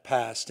that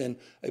past, and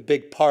a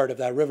big part of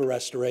that river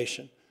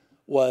restoration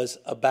was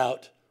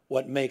about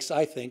what makes,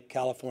 I think,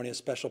 California a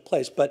special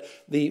place. But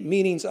the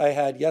meetings I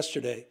had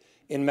yesterday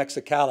in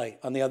Mexicali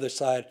on the other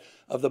side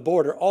of the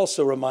border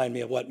also remind me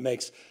of what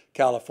makes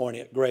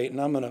California great. And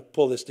I'm going to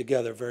pull this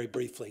together very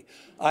briefly.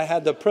 I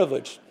had the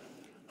privilege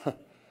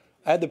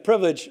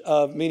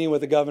of meeting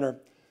with the governor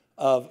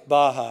of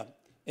Baja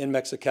in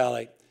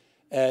Mexicali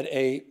at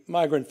a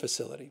migrant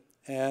facility.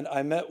 And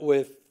I met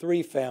with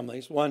 3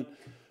 families, one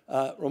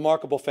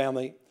remarkable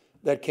family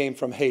that came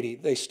from Haiti.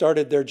 They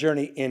started their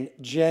journey in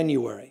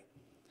January.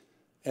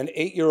 An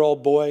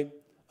 8-year-old boy,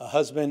 a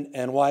husband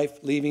and wife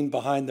leaving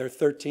behind their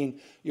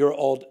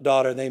 13-year-old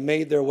daughter. They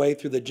made their way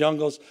through the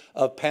jungles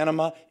of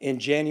Panama in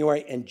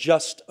January and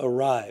just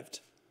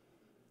arrived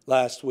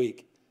last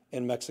week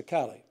in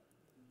Mexicali,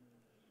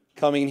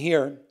 coming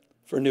here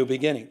for new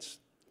beginnings.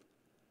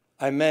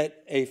 I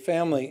met a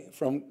family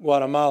from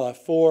Guatemala,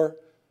 4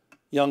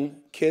 young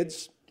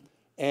kids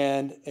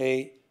and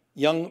a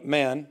young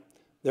man,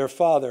 their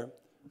father,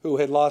 who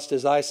had lost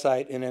his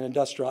eyesight in an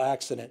industrial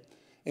accident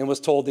and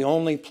was told the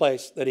only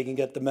place that he can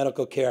get the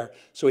medical care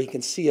so he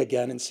can see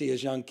again and see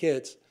his young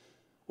kids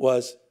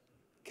was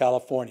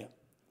California.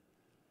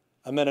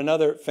 I met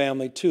another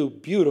family, 2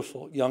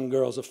 beautiful young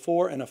girls, a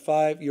 4- and a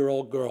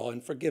 5-year-old girl,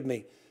 and forgive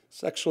me,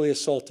 sexually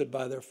assaulted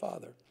by their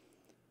father,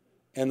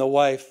 and the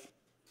wife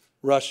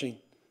rushing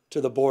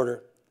to the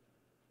border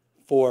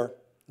for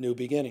new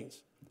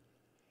beginnings.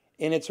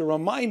 And it's a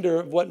reminder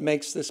of what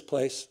makes this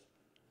place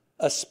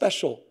a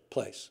special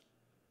place.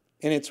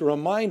 And it's a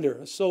reminder,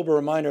 a sober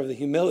reminder of the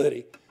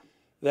humility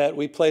that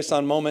we place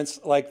on moments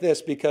like this,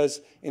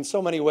 because in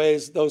so many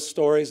ways, those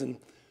stories and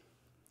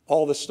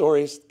all the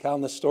stories,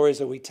 countless stories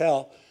that we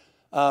tell,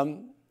 are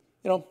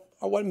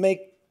what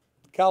make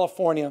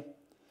California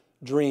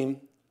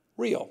dream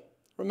real.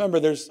 Remember,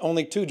 there's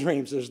only 2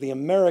 dreams. There's the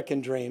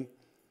American dream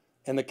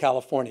and the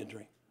California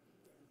dream.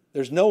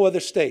 There's no other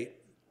state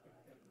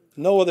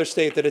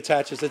that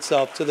attaches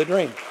itself to the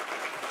dream.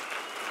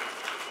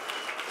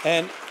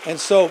 And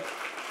so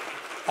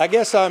I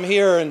guess I'm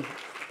here, and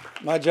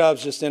my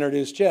job's just to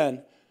introduce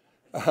Jen.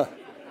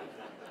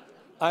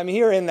 I'm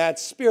here in that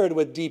spirit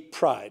with deep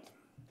pride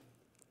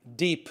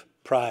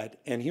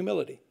and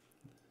humility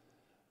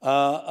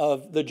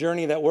of the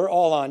journey that we're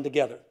all on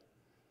together,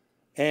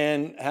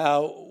 and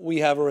how we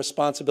have a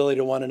responsibility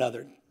to one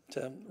another,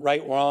 to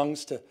right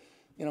wrongs, to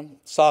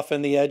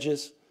soften the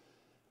edges,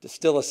 to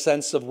still a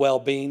sense of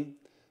well-being,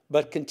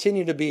 but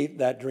continue to be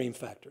that dream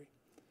factory.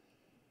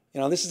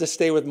 This is a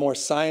state with more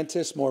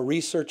scientists, more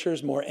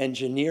researchers, more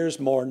engineers,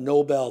 more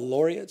Nobel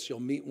laureates.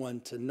 You'll meet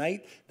one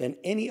tonight than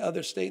any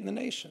other state in the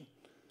nation.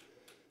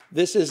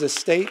 This is a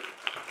state,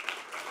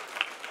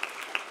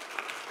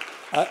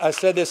 I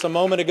said this a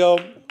moment ago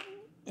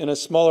in a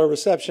smaller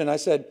reception. I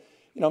said,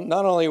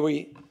 not only are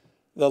we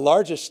the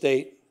largest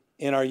state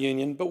in our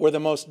union, but we're the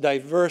most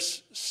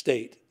diverse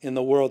state in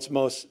the world's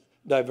most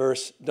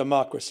diverse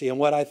democracy. And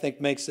what I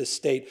think makes this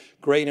state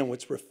great, and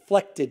what's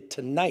reflected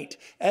tonight,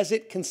 as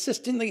it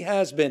consistently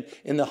has been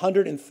in the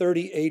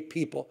 138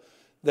 people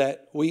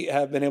that we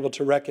have been able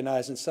to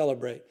recognize and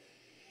celebrate,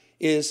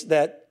 is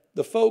that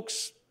the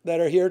folks that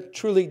are here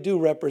truly do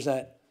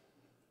represent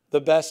the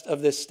best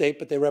of this state,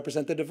 but they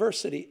represent the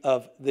diversity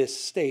of this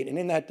state. And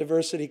in that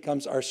diversity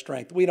comes our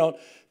strength. We don't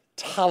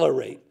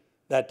tolerate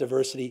that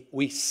diversity,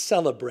 we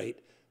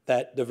celebrate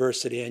that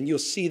diversity. And you'll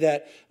see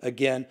that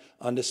again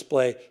on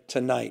display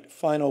tonight.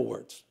 Final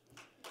words.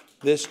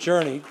 This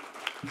journey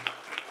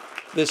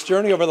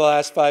over the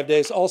last 5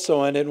 days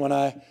also ended when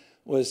I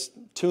was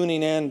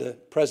tuning in to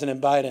President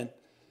Biden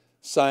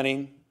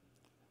signing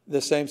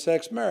the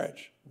same-sex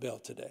marriage bill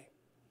today.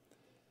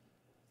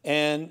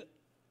 And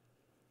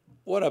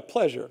what a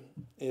pleasure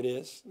it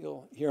is.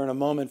 You'll hear in a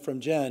moment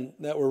from Jen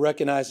that we're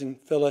recognizing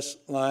Phyllis,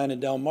 Lyon,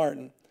 and Del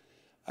Martin.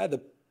 I had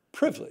the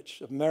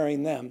privilege of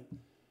marrying them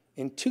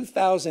in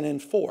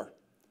 2004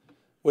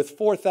 with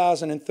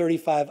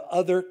 4,035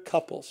 other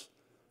couples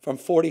from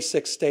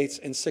 46 states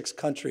and 6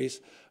 countries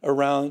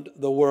around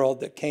the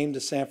world that came to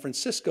San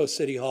Francisco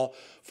City Hall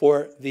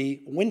for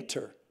the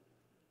winter,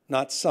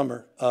 not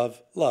summer,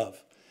 of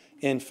love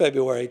in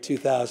February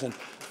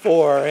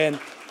 2004. And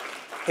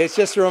it's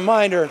just a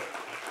reminder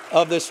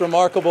of this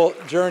remarkable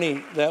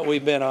journey that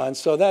we've been on.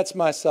 So that's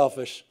my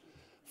selfish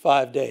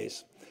 5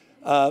 days.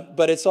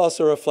 But it's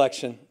also a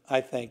reflection,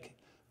 I think,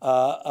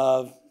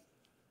 of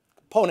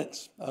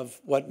components of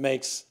what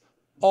makes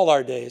all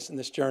our days in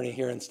this journey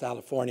here in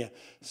California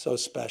so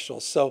special.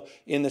 So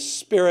in the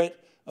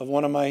spirit of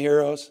one of my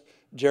heroes,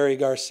 Jerry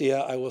Garcia,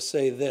 I will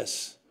say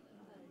this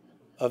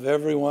of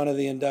every one of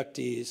the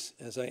inductees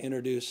as I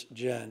introduce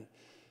Jen.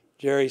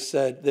 Jerry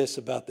said this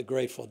about the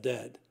Grateful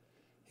Dead.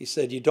 He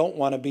said, you don't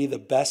want to be the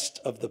best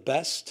of the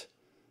best.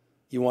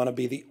 You want to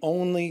be the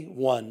only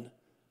one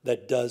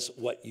that does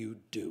what you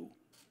do.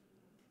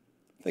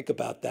 Think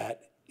about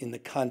that in the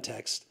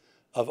context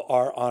of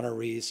our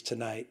honorees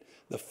tonight,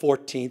 the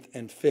 14th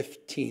and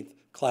 15th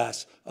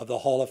class of the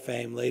Hall of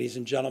Fame. Ladies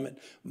and gentlemen,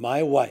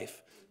 my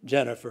wife,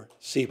 Jennifer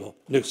Siebel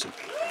Newsom.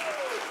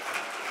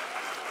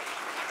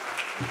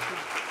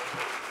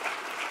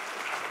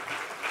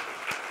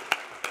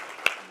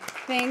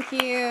 Thank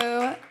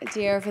you,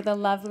 dear, for the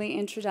lovely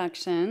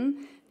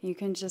introduction. You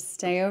can just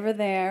stay over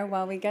there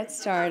while we get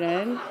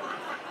started.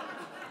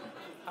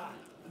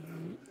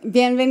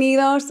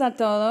 Bienvenidos a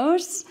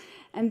todos,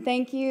 and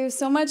thank you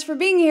so much for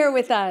being here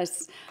with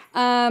us.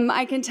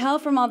 I can tell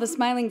from all the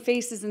smiling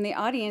faces in the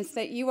audience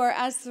that you are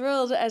as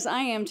thrilled as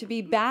I am to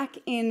be back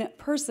in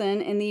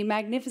person in the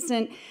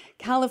magnificent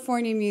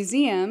California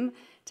Museum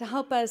to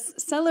help us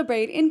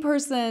celebrate in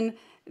person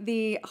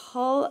the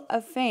Hall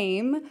of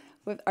Fame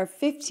with our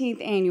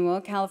 15th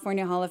annual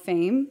California Hall of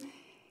Fame.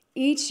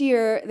 Each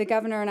year, the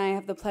governor and I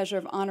have the pleasure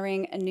of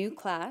honoring a new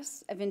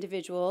class of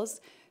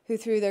individuals who,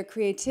 through their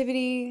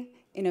creativity,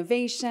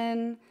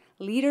 innovation,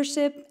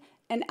 leadership,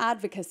 and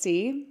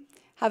advocacy,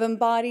 have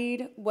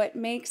embodied what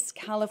makes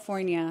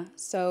California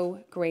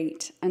so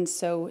great and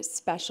so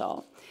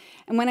special.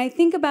 And when I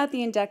think about the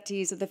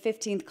inductees of the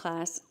 15th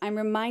class, I'm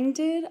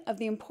reminded of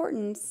the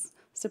importance,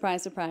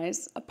 surprise,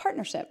 surprise, of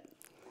partnership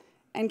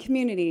and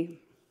community.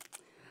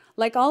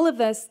 Like all of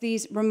us,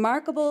 these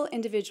remarkable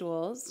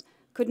individuals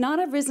could not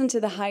have risen to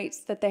the heights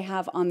that they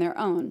have on their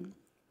own.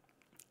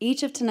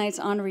 Each of tonight's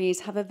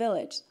honorees have a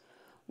village,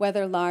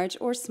 whether large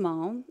or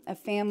small, of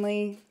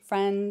family,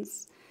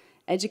 friends,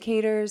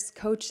 educators,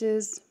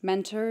 coaches,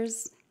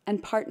 mentors,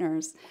 and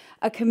partners,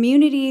 a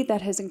community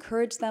that has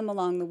encouraged them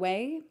along the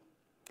way,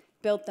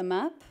 built them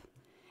up,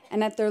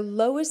 and at their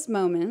lowest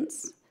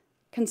moments,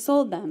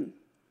 consoled them,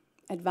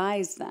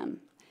 advised them,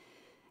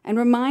 and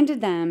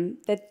reminded them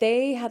that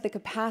they had the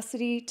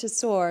capacity to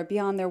soar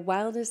beyond their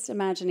wildest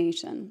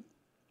imagination.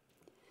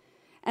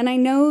 And I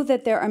know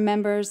that there are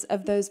members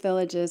of those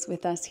villages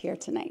with us here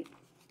tonight.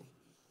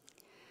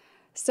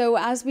 So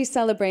as we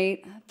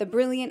celebrate the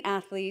brilliant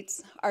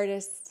athletes,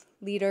 artists,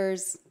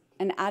 leaders,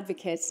 and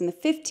advocates in the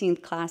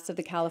 15th class of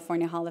the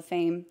California Hall of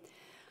Fame,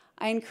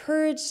 I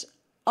encourage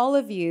all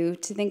of you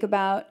to think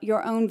about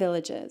your own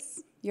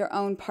villages, your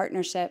own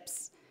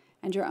partnerships,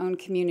 and your own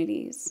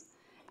communities.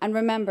 And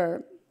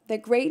remember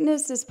that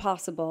greatness is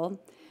possible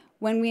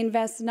when we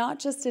invest not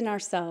just in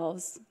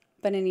ourselves,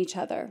 but in each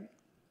other.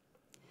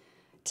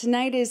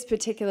 Tonight is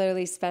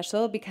particularly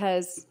special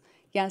because,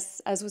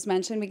 yes, as was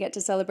mentioned, we get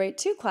to celebrate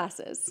 2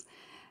 classes.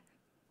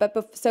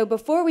 So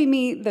before we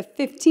meet the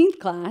 15th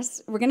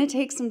class, we're going to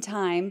take some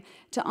time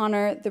to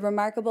honor the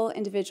remarkable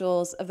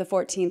individuals of the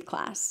 14th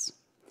class.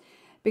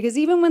 Because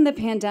even when the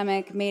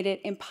pandemic made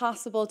it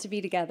impossible to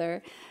be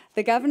together,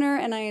 the governor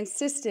and I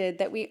insisted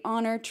that we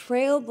honor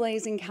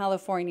trailblazing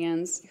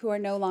Californians who are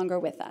no longer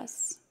with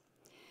us.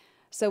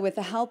 So with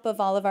the help of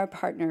all of our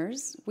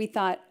partners, we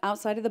thought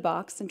outside of the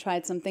box and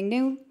tried something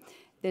new,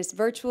 this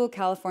virtual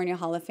California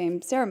Hall of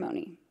Fame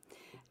ceremony.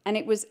 And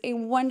it was a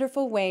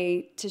wonderful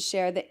way to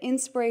share the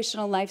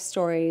inspirational life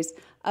stories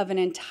of an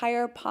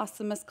entire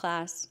posthumous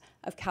class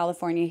of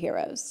California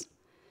heroes.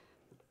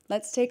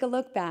 Let's take a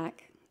look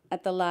back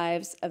at the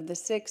lives of the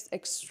 6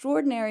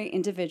 extraordinary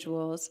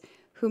individuals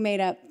who made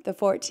up the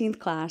 14th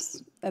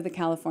class of the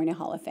California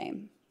Hall of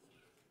Fame.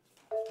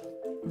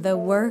 The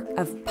work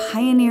of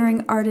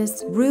pioneering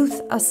artist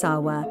Ruth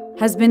Asawa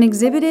has been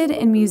exhibited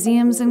in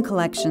museums and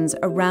collections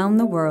around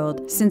the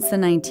world since the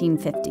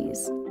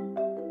 1950s.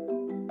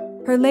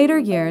 Her later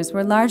years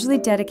were largely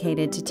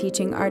dedicated to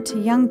teaching art to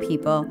young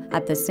people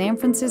at the San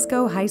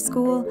Francisco high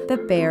school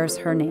that bears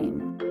her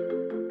name.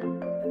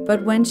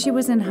 But when she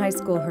was in high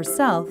school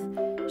herself,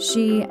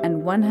 she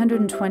and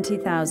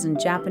 120,000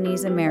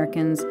 Japanese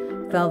Americans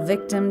fell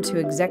victim to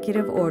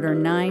Executive Order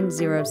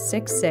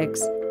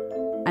 9066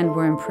 and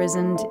were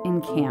imprisoned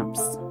in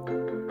camps.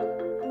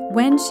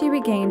 When she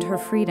regained her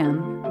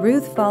freedom,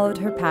 Ruth followed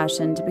her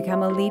passion to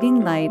become a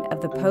leading light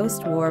of the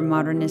post-war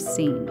modernist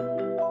scene.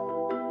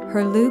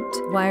 Her looped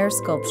wire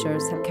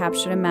sculptures have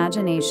captured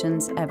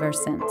imaginations ever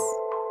since.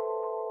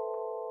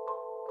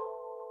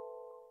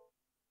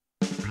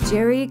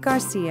 Jerry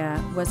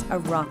Garcia was a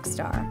rock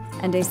star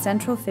and a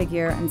central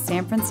figure in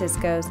San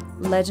Francisco's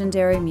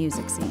legendary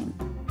music scene.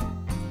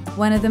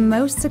 One of the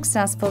most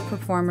successful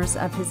performers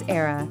of his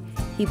era,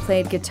 he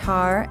played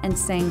guitar and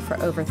sang for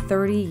over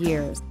 30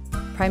 years,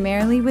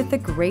 primarily with the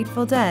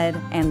Grateful Dead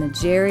and the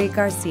Jerry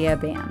Garcia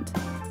Band.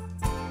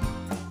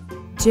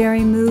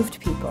 Jerry moved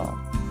people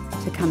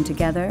to come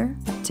together,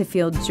 to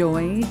feel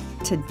joy,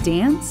 to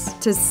dance,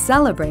 to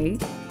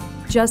celebrate,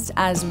 just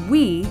as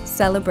we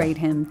celebrate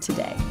him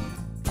today.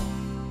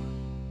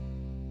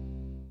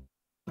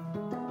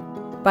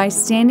 By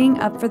standing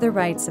up for the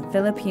rights of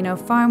Filipino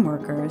farm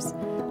workers,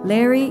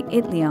 Larry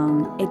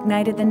Itliong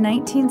ignited the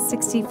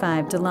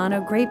 1965 Delano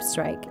grape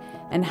strike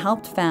and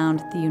helped found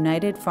the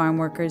United Farm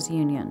Workers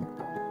Union.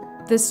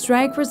 The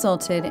strike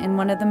resulted in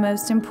one of the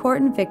most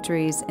important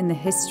victories in the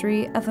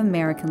history of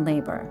American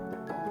labor.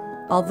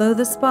 Although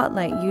the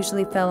spotlight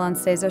usually fell on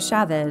Cesar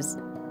Chavez,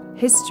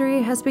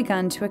 history has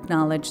begun to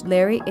acknowledge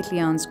Larry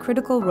Itliong's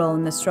critical role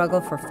in the struggle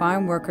for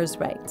farm workers'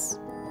 rights.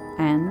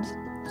 And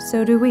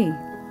so do we.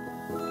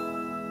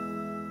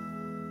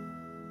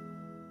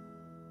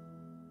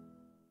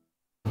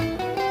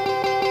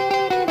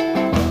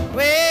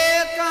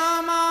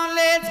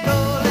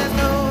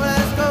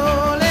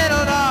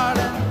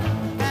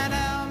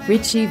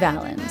 Ritchie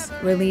Valens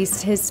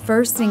released his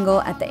first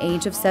single at the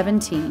age of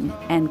 17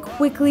 and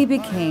quickly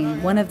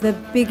became one of the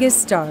biggest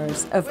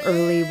stars of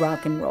early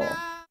rock and roll.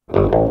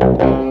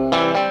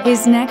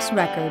 His next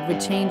record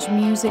would change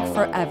music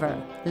forever.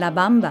 La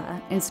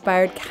Bamba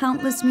inspired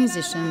countless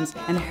musicians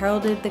and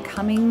heralded the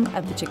coming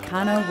of the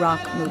Chicano rock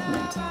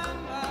movement.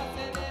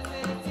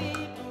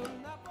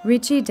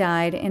 Ritchie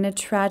died in a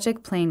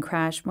tragic plane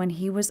crash when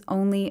he was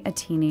only a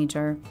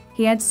teenager.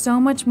 He had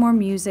so much more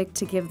music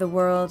to give the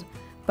world,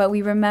 but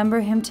we remember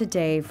him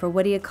today for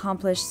what he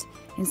accomplished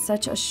in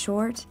such a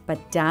short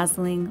but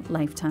dazzling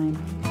lifetime.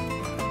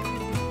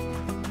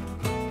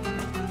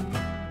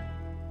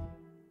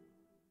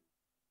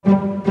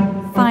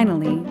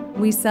 Finally,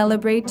 we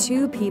celebrate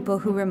 2 people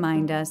who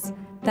remind us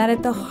that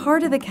at the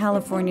heart of the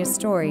California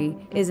story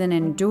is an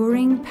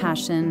enduring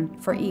passion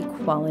for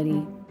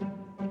equality.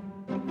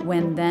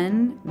 When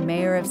then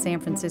Mayor of San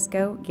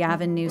Francisco,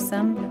 Gavin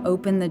Newsom,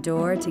 opened the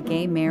door to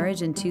gay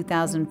marriage in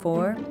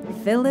 2004,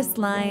 Phyllis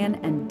Lyon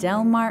and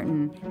Del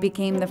Martin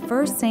became the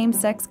first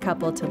same-sex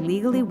couple to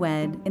legally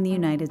wed in the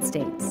United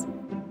States.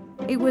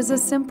 It was a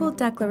simple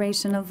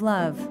declaration of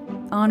love,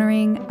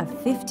 honoring a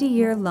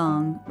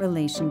 50-year-long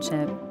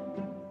relationship.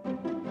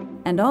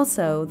 And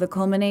also the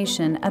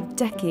culmination of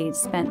decades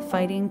spent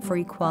fighting for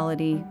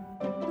equality.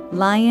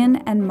 Lyon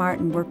and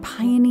Martin were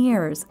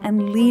pioneers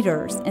and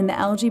leaders in the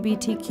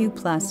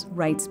LGBTQ+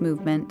 rights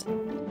movement.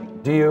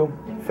 Do you,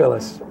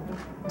 Phyllis,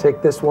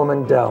 take this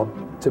woman, Del,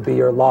 to be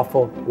your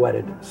lawful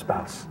wedded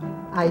spouse?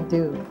 I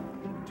do.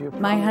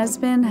 My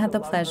husband had the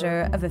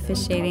pleasure of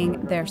officiating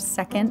their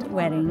second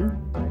wedding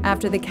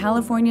after the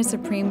California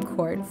Supreme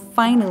Court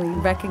finally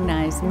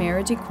recognized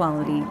marriage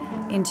equality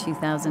in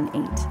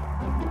 2008.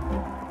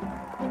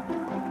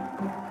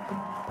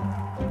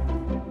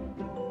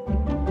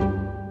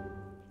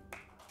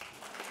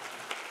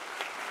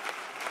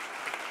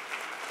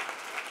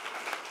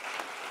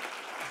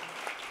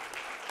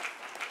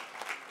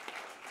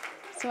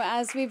 So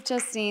as we've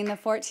just seen, the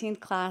 14th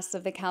class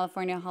of the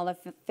California Hall of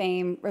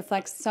Fame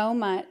reflects so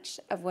much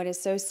of what is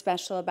so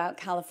special about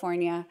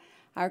California: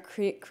 our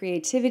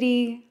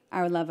creativity,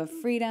 our love of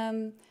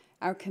freedom,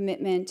 our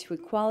commitment to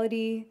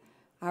equality,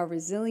 our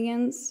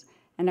resilience,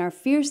 and our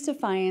fierce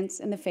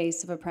defiance in the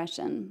face of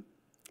oppression.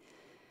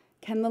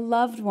 Can the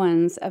loved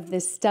ones of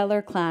this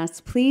stellar class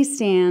please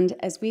stand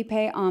as we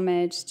pay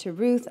homage to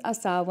Ruth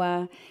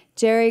Asawa,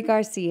 Jerry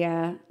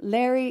Garcia,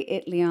 Larry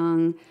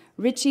Itliong,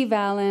 Ritchie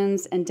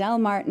Valens, and Del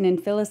Martin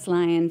and Phyllis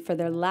Lyon for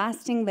their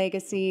lasting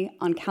legacy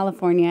on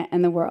California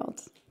and the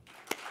world.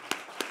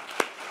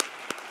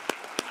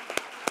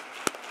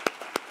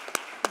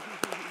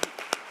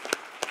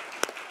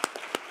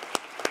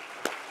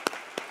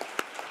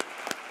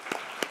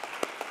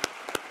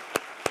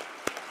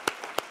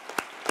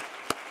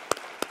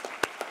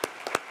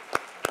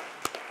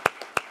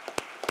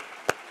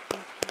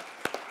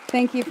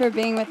 Thank you for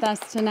being with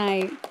us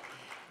tonight.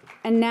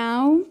 And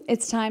now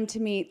it's time to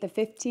meet the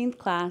 15th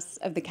class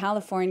of the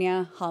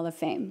California Hall of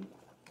Fame.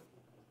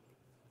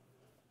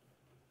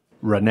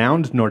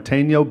 Renowned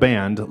norteño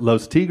band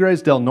Los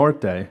Tigres del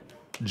Norte.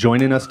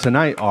 Joining us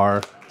tonight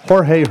are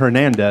Jorge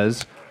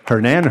Hernandez,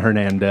 Hernan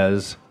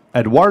Hernandez,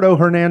 Eduardo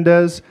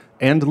Hernandez,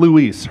 and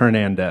Luis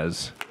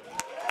Hernandez.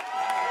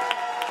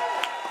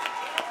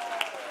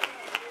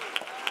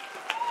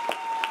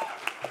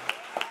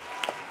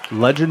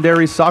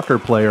 Legendary soccer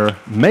player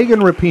Megan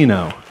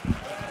Rapinoe.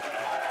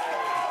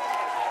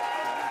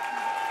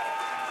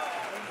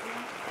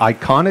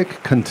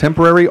 Iconic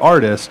contemporary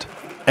artist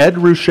Ed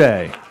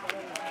Ruscha.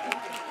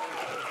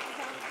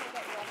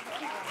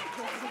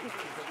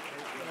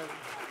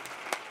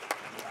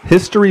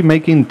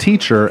 History-making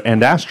teacher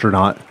and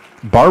astronaut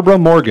Barbara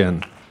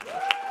Morgan.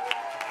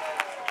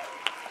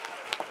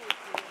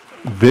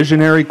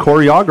 Visionary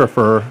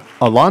choreographer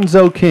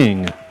Alonzo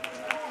King.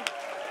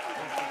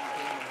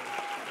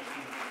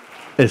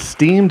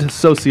 Esteemed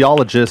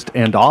sociologist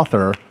and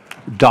author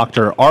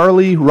Dr.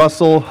 Arlie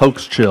Russell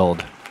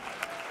Hochschild.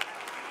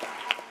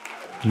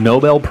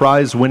 Nobel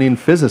Prize-winning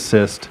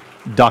physicist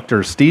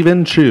Dr.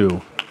 Steven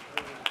Chu.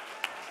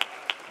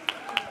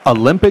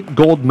 Olympic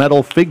gold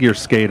medal figure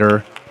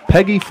skater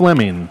Peggy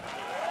Fleming.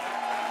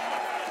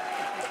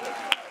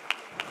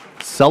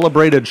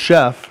 Celebrated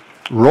chef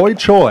Roy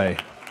Choi.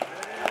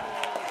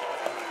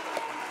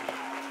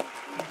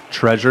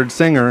 Treasured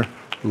singer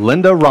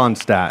Linda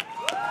Ronstadt.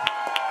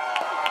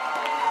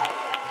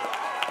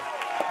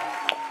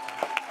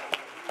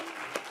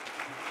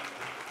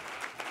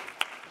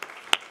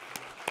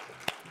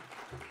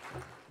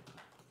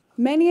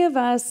 Many of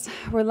us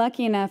were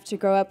lucky enough to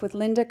grow up with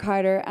Lynda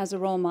Carter as a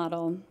role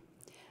model.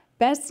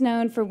 Best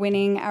known for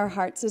winning our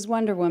hearts as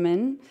Wonder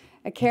Woman,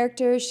 a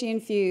character she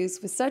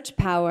infused with such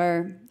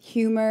power,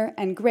 humor,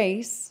 and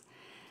grace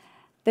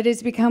that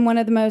has become one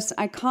of the most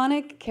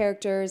iconic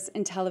characters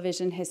in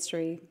television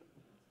history.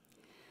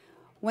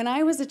 When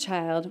I was a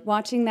child,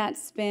 watching that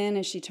spin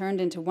as she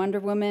turned into Wonder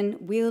Woman,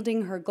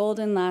 wielding her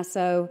golden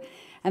lasso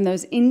and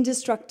those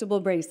indestructible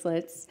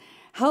bracelets,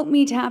 helped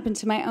me tap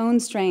into my own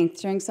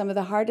strength during some of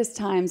the hardest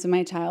times in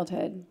my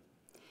childhood.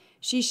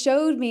 She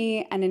showed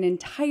me and an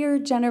entire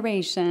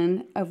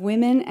generation of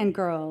women and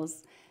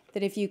girls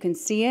that if you can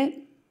see it,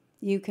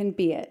 you can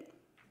be it.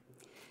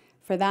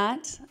 For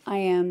that, I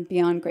am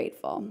beyond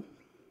grateful.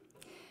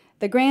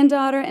 The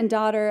granddaughter and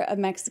daughter of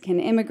Mexican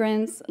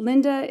immigrants,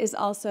 Lynda is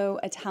also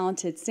a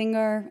talented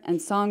singer and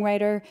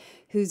songwriter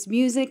whose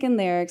music and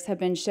lyrics have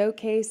been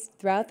showcased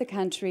throughout the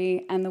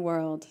country and the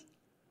world.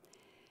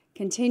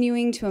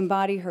 Continuing to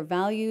embody her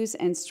values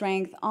and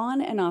strength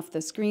on and off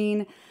the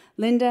screen,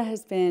 Lynda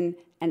has been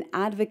an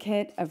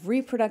advocate of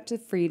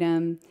reproductive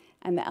freedom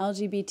and the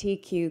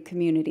LGBTQ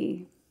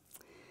community.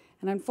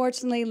 And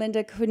unfortunately,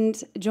 Lynda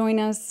couldn't join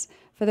us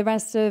for the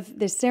rest of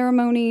this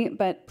ceremony,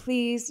 but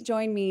please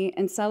join me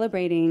in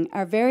celebrating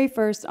our very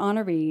first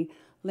honoree,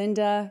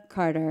 Lynda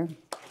Carter.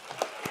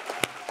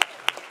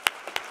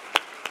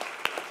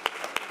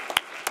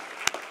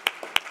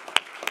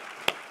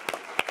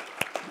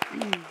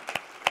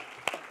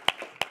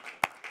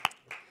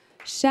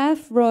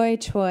 Chef Roy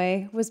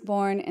Choi was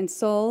born in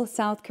Seoul,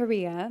 South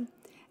Korea,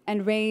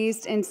 and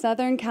raised in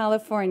Southern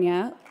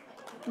California,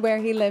 where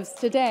he lives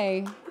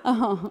today.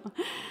 Oh.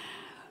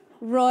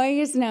 Roy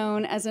is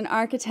known as an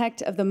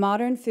architect of the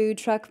modern food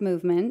truck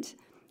movement,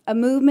 a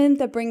movement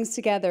that brings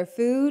together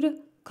food,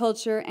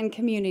 culture, and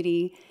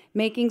community,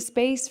 making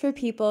space for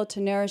people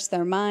to nourish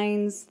their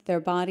minds, their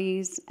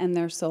bodies, and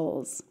their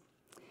souls.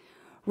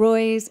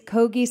 Roy's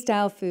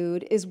Kogi-style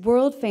food is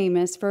world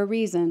famous for a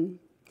reason.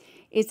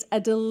 It's a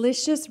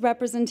delicious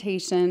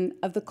representation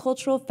of the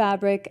cultural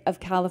fabric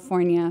of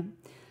California,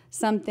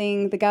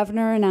 something the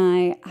governor and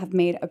I have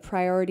made a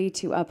priority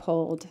to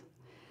uphold.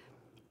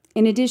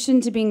 In addition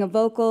to being a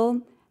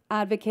vocal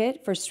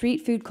advocate for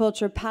street food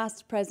culture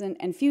past, present,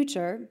 and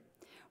future,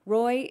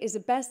 Roy is a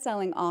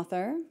best-selling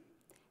author,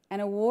 an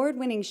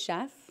award-winning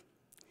chef,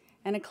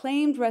 an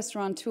acclaimed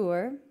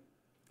restaurateur,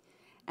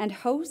 and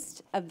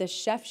host of The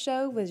Chef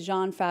Show with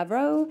Jon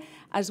Favreau,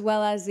 as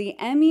well as the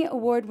Emmy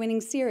Award-winning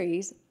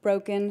series,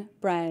 Broken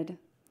Bread.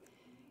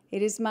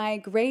 It is my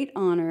great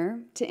honor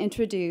to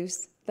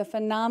introduce the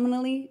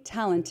phenomenally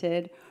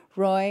talented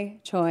Roy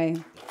Choi.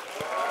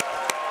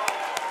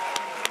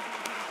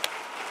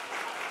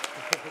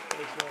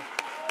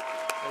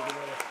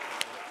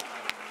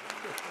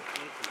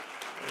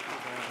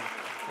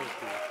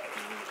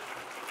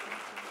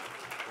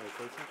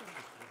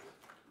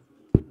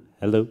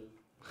 Hello.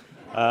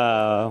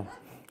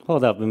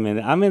 Hold up a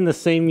minute. I'm in the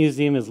same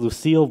museum as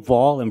Lucille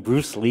Ball and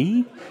Bruce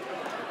Lee?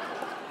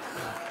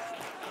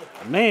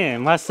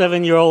 Man, my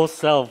 7-year-old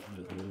self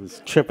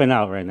is tripping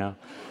out right now.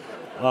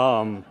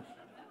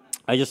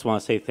 I just want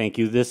to say thank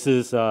you. This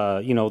is,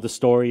 the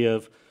story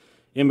of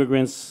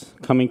immigrants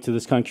coming to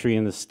this country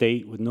and the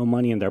state with no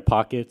money in their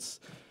pockets.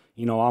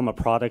 I'm a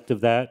product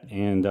of that,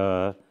 and,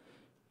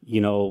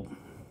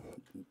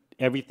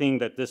 everything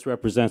that this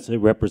represents, it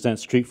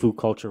represents street food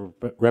culture,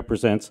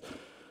 represents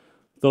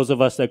those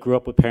of us that grew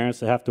up with parents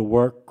that have to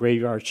work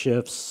graveyard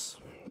shifts,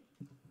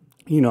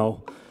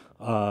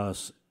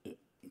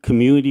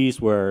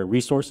 communities where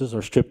resources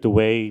are stripped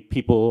away,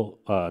 people,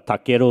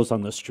 taqueros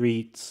on the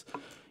streets,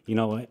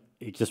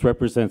 it just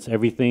represents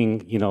everything,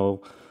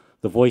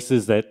 the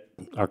voices that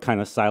are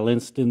kind of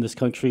silenced in this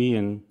country,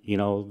 and,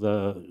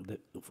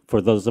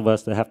 for those of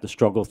us that have to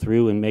struggle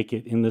through and make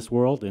it in this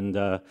world. And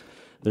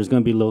there's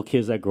going to be little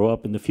kids that grow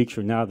up in the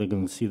future now, they're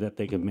going to see that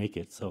they can make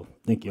it. So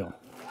thank you all.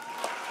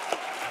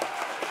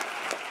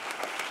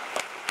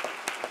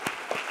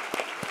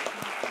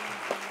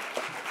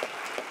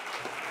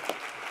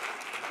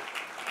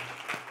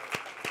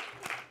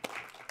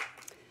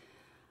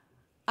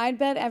 I'd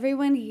bet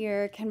everyone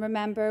here can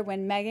remember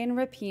when Megan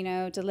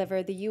Rapinoe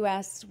delivered the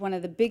U.S. one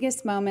of the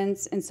biggest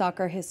moments in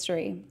soccer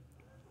history.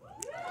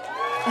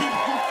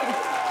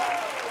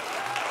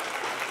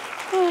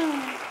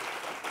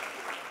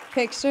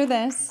 Picture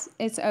this.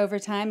 It's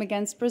overtime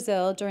against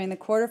Brazil during the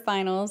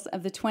quarterfinals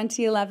of the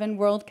 2011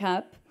 World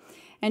Cup,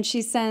 and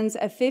she sends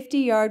a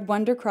 50-yard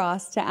wonder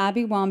cross to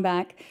Abby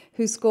Wambach,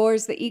 who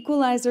scores the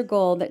equalizer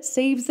goal that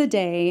saves the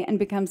day and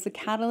becomes the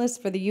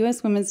catalyst for the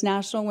U.S. women's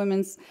national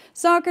women's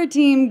soccer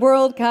team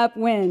World Cup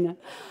win.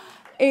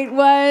 It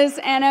was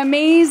an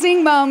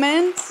amazing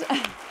moment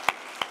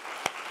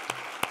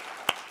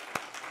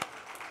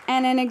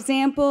and an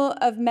example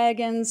of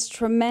Megan's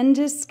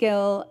tremendous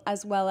skill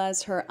as well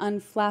as her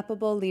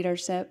unflappable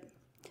leadership.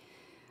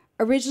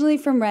 Originally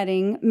from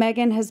Reading,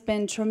 Megan has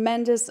been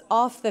tremendous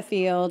off the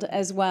field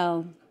as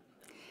well.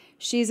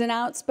 She's an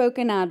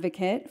outspoken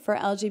advocate for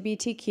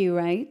LGBTQ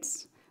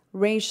rights,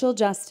 racial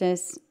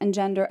justice, and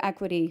gender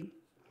equity,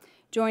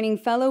 joining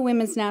fellow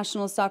women's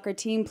national soccer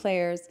team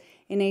players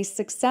in a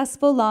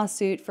successful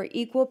lawsuit for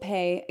equal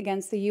pay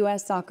against the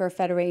U.S. Soccer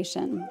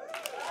Federation.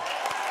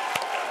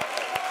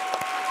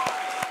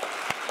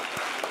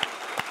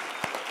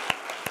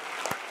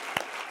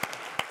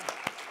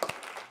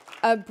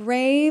 A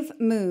brave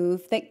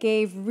move that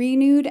gave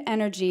renewed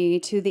energy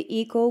to the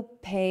equal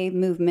pay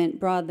movement,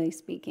 broadly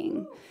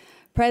speaking.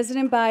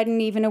 President Biden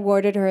even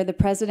awarded her the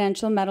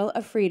Presidential Medal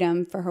of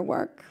Freedom for her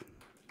work.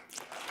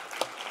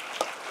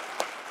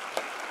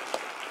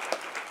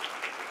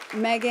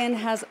 Megan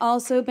has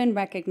also been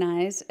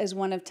recognized as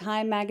one of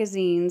Time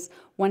Magazine's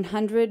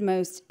 100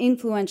 most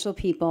influential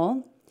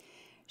people.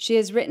 She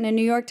has written a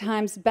New York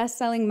Times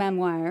best-selling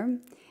memoir,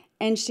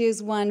 and she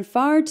has won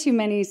far too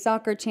many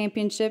soccer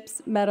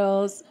championships,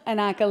 medals, and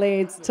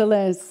accolades to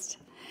list.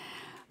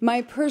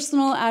 My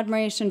personal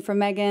admiration for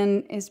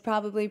Megan is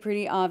probably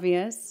pretty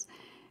obvious.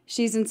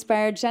 She's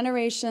inspired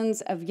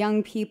generations of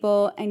young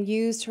people and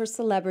used her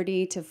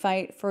celebrity to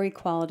fight for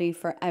equality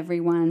for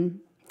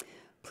everyone.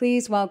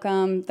 Please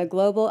welcome the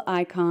global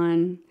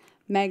icon,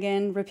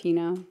 Megan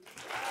Rapinoe.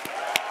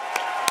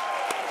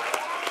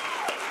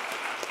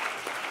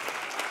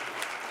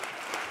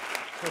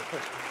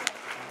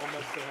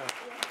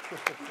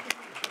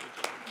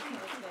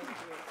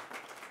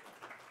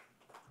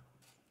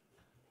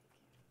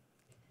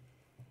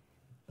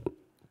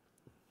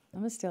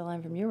 I'm gonna steal a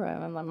line from you, Roy.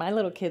 I'm like, my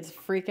little kid's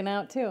freaking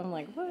out too. I'm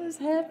like, what is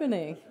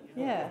happening?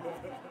 Yeah,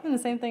 doing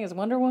the same thing as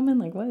Wonder Woman.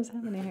 Like, what is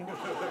happening here?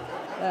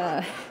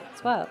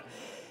 It's wild.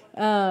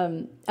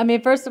 I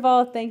mean, first of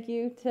all, thank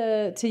you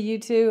to you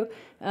two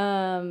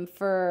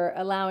for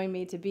allowing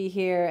me to be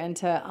here and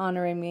to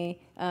honoring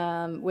me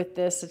with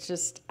this. It's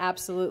just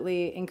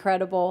absolutely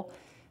incredible.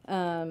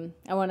 I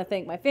want to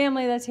thank my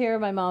family that's here,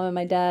 my mom and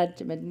my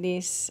dad, my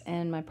niece,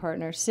 and my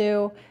partner,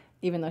 Sue,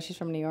 even though she's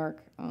from New York.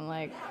 I'm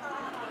like,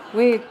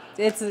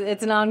 it's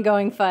an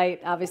ongoing fight.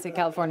 Obviously,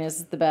 Californians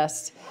is the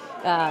best.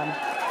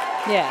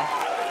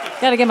 Yeah,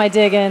 got to get my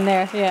dig in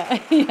there. Yeah,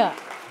 yeah.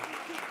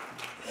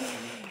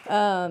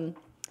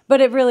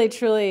 But it really,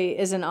 truly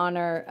is an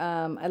honor.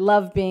 I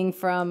love being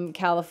from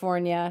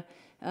California,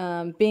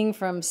 being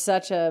from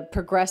such a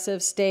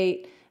progressive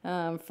state,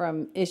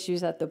 from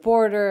issues at the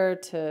border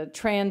to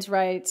trans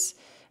rights,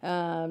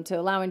 to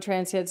allowing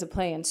trans kids to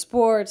play in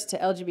sports, to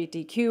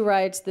LGBTQ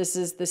rights. This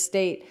is the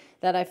state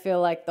that I feel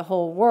like the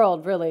whole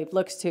world really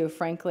looks to,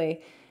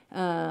 frankly,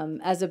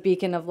 as a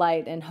beacon of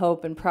light and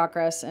hope and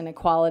progress and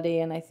equality.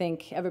 And I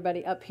think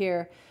everybody up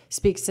here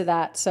speaks to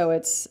that. So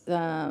it's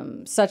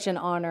such an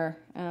honor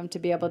to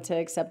be able to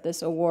accept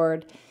this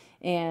award.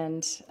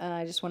 And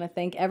I just want to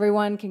thank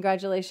everyone.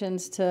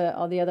 Congratulations to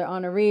all the other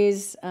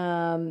honorees.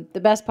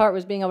 The best part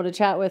was being able to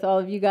chat with all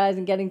of you guys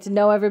and getting to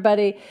know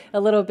everybody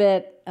a little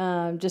bit.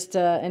 Just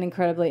an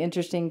incredibly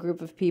interesting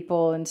group of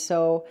people and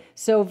so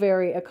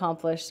very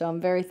accomplished. So I'm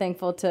very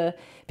thankful to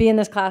be in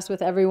this class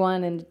with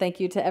everyone, and thank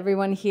you to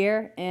everyone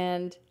here.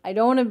 And I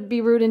don't want to be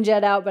rude and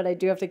jet out, but I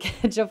do have to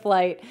catch a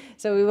flight,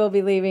 so we will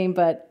be leaving.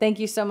 But thank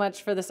you so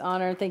much for this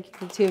honor. Thank you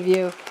to the two of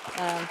you.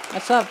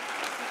 Much love.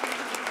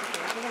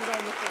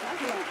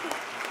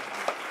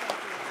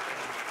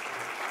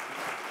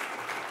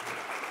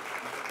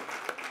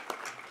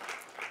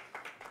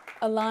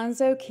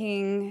 Alonzo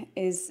King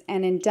is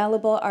an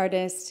indelible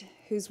artist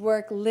whose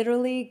work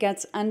literally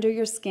gets under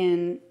your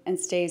skin and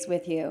stays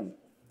with you.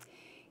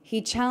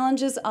 He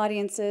challenges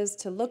audiences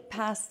to look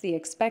past the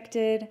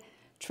expected,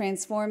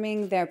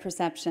 transforming their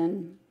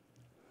perception.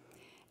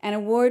 An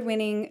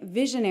award-winning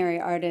visionary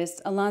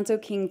artist, Alonzo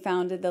King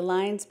founded the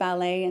Lions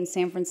Ballet in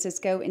San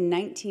Francisco in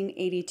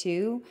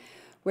 1982,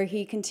 where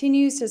he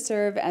continues to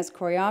serve as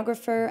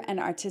choreographer and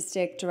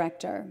artistic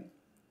director.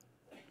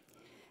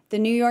 The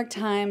New York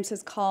Times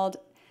has called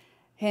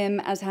him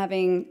as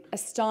having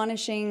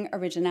astonishing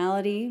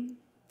originality.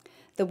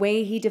 The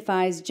way he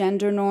defies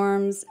gender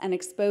norms and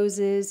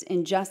exposes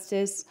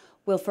injustice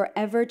will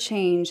forever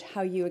change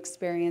how you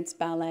experience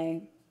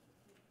ballet.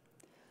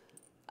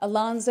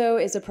 Alonzo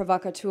is a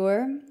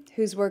provocateur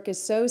whose work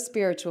is so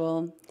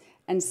spiritual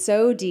and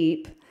so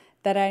deep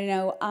that I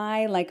know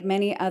I, like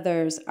many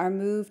others, are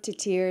moved to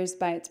tears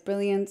by its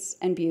brilliance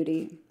and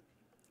beauty.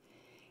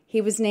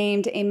 He was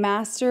named a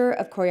Master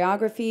of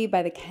Choreography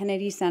by the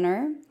Kennedy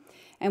Center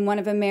and one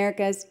of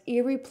America's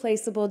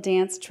irreplaceable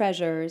dance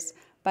treasures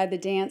by the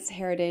Dance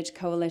Heritage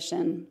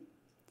Coalition.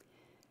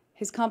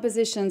 His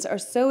compositions are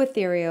so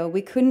ethereal,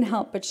 we couldn't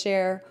help but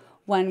share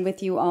one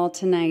with you all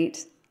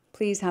tonight.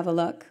 Please have a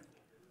look.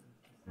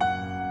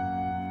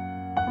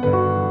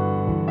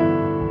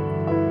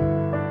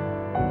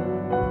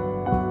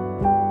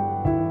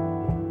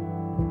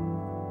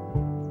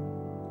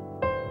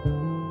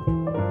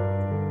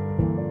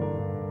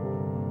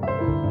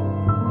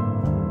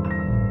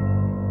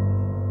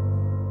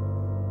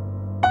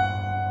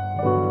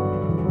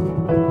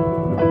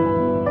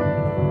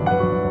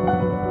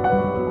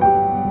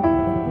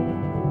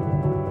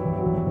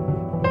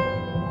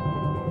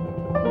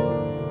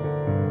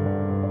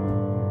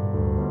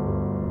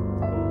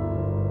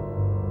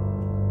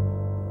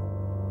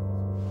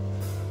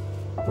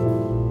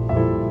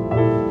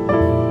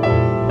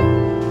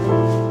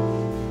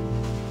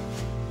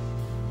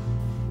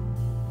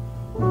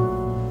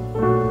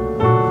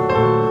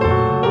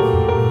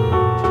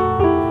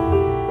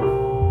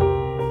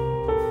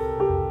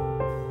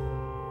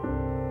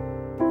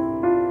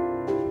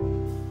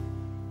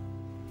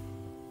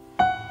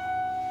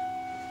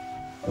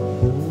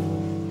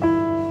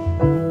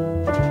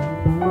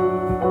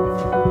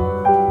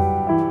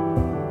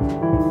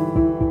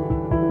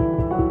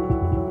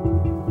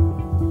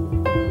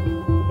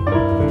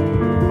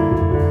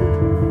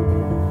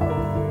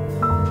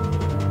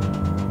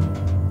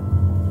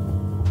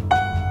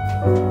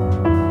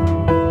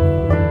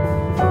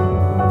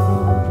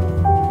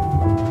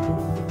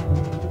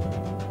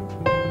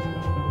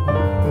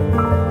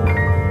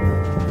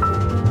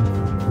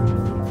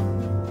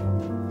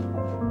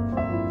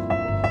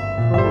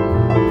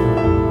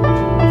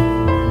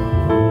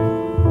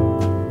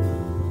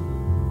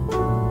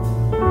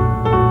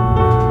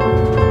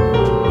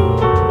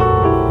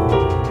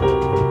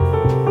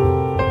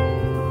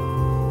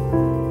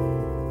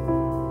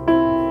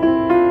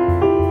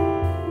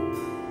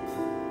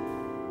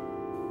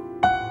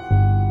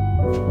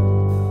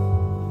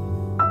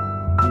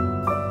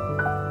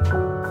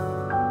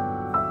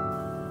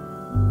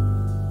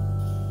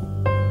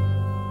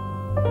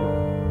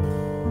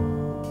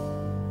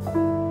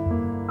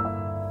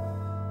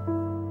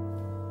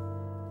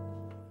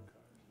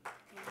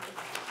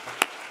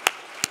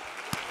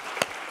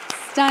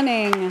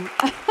 Stunning.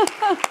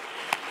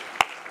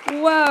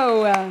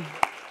 Whoa.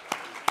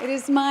 It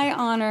is my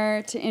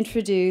honor to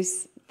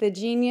introduce the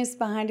genius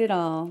behind it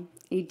all,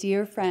 a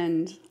dear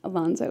friend,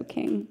 Alonzo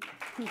King.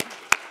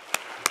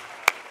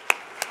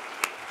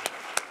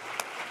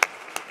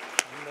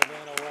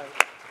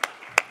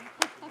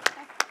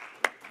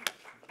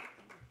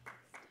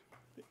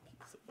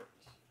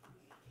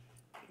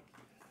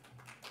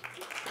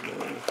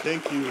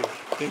 Thank you.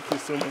 Thank you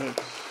so much.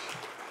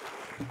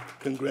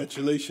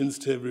 Congratulations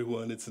to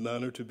everyone. It's an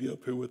honor to be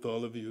up here with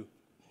all of you.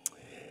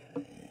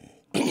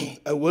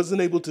 I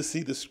wasn't able to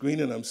see the screen,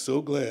 and I'm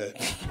so glad.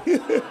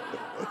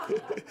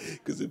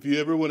 Because if you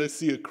ever want to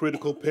see a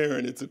critical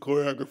parent, it's a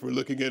choreographer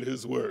looking at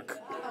his work.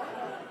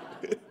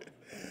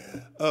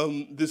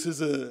 This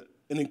is an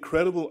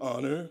incredible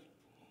honor,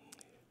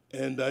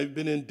 and I've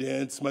been in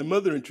dance. My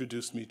mother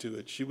introduced me to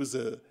it. She was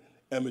an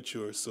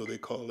amateur, so they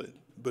call it,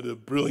 but a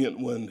brilliant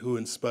one who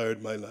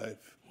inspired my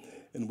life.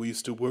 And we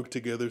used to work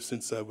together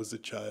since I was a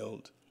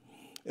child,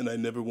 and I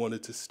never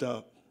wanted to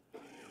stop.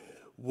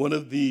 One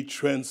of the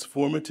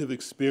transformative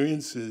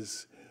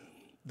experiences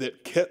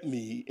that kept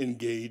me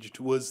engaged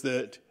was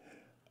that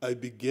I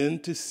began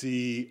to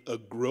see a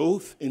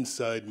growth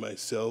inside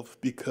myself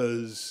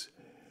because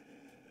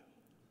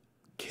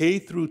K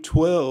through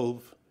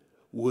 12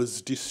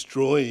 was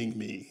destroying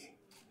me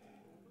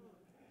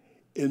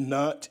and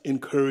not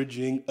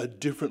encouraging a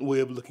different way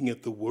of looking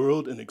at the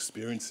world and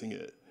experiencing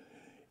it.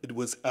 It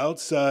was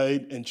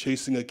outside and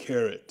chasing a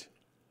carrot.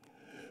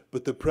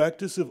 But the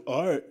practice of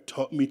art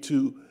taught me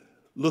to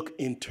look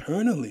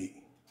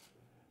internally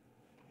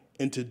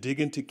and to dig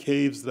into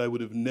caves that I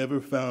would have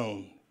never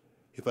found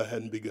if I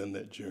hadn't begun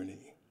that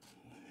journey.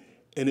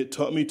 And it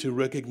taught me to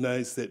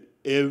recognize that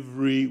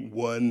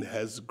everyone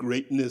has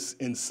greatness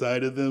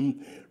inside of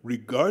them,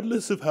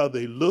 regardless of how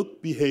they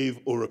look, behave,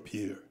 or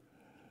appear.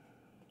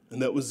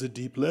 And that was a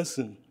deep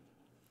lesson.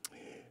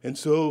 And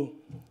so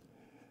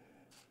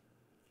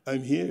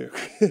I'm here.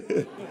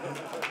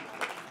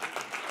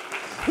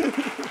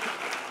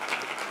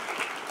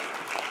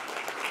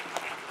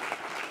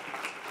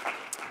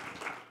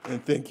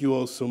 And thank you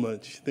all so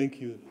much.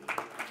 Thank you.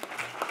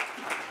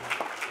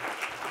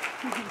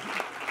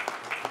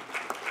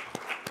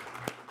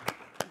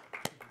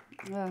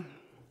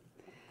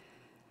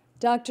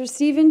 Dr.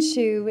 Steven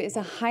Chu is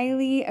a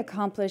highly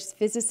accomplished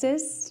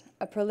physicist,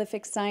 a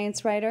prolific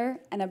science writer,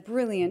 and a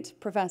brilliant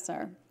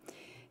professor.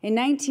 In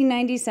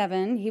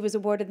 1997, he was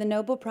awarded the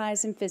Nobel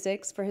Prize in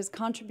Physics for his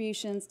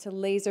contributions to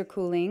laser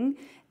cooling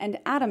and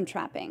atom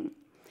trapping,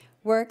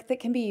 work that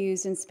can be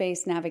used in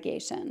space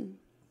navigation.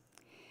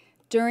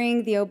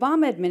 During the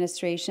Obama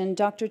administration,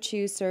 Dr.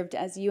 Chu served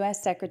as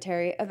U.S.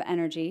 Secretary of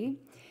Energy,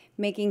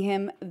 making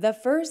him the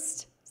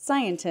first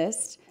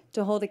scientist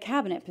to hold a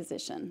cabinet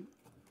position.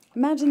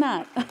 Imagine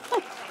that.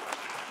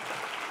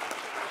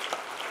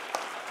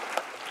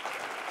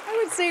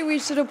 I would say we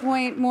should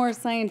appoint more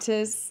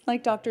scientists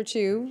like Dr.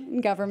 Chu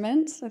in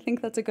government. I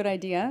think that's a good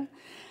idea.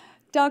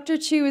 Dr.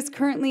 Chu is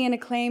currently an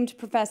acclaimed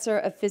professor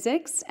of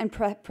physics and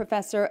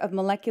professor of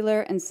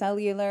molecular and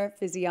cellular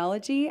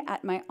physiology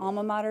at my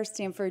alma mater,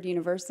 Stanford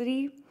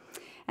University.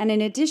 And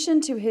in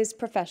addition to his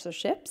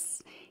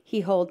professorships,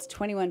 he holds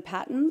 21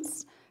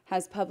 patents,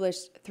 has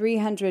published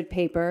 300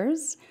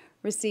 papers,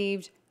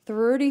 received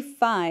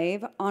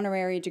 35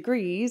 honorary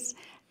degrees,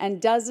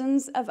 and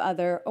dozens of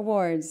other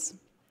awards.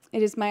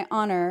 It is my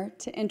honor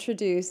to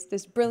introduce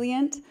this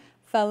brilliant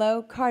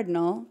fellow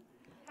cardinal,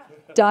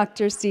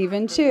 Dr.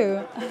 Steven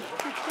Chu.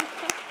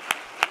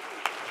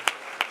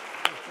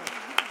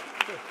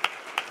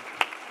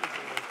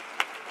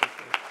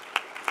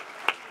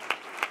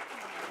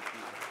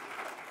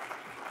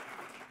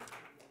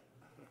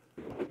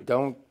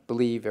 Don't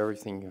believe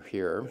everything you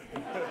hear.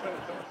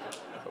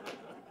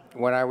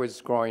 When I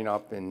was growing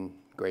up in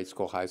grade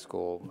school, high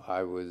school,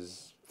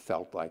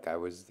 felt like I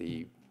was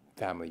the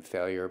family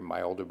failure.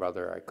 My older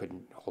brother, I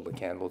couldn't hold a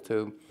candle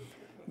to.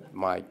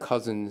 My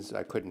cousins,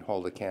 I couldn't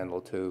hold a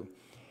candle to.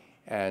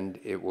 And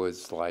it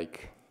was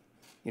like,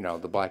 you know,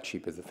 the black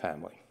sheep of the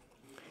family.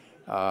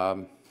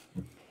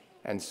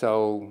 And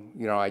so,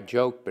 you know, I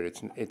joke, but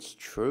it's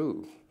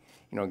true.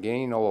 You know,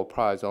 getting a Nobel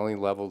Prize only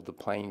leveled the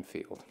playing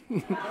field.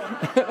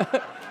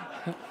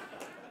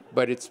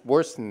 But it's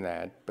worse than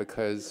that,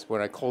 because when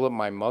I called up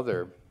my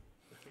mother,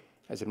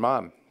 I said,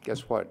 Mom,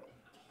 guess what?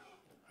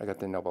 I got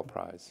the Nobel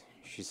Prize.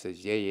 She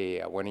says,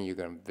 yeah. When are you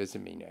going to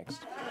visit me next?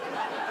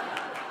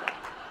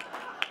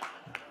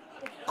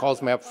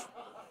 Calls me up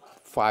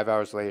 5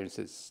 hours later and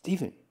says,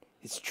 Steven,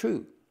 it's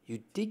true. You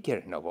did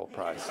get a Nobel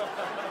Prize.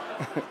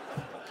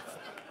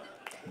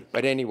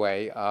 But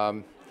anyway,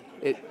 I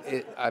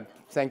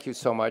thank you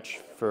so much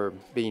for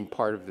being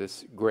part of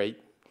this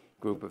great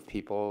group of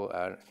people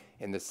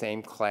in the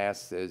same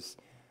class as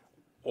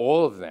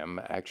all of them,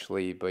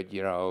 actually, but,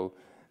 you know,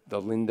 the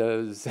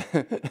Lindas,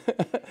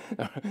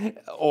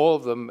 all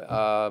of them.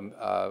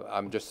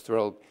 I'm just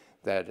thrilled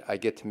that I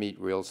get to meet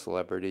real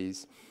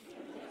celebrities.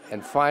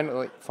 And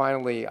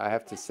finally, I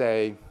have to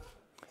say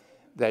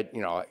that,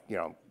 you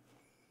know,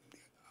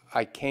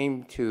 I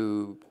came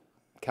to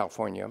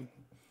California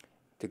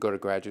to go to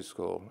graduate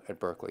school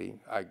at Berkeley.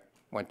 I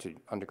went to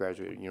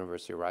undergraduate at the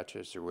University of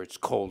Rochester, where it's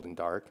cold and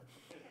dark.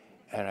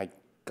 And I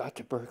got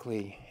to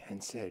Berkeley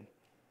and said,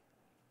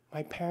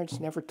 my parents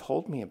never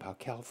told me about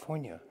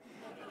California.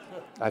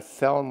 I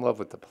fell in love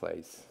with the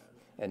place.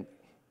 And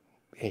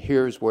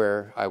here's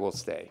where I will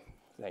stay.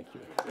 Thank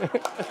you.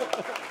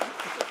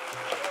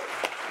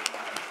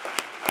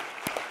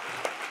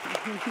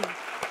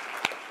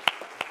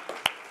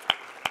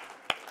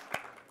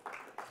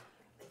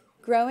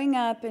 Growing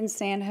up in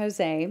San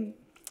Jose,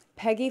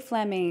 Peggy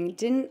Fleming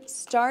didn't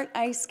start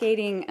ice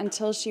skating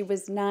until she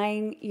was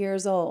 9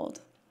 years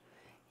old.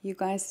 You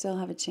guys still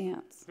have a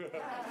chance.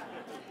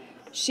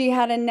 She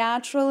had a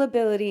natural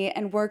ability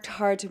and worked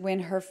hard to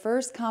win her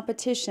first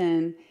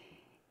competition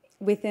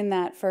within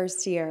that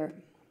first year.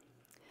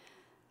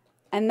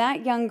 And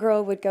that young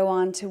girl would go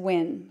on to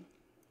win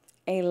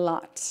a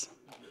lot.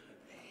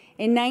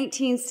 In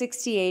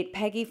 1968,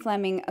 Peggy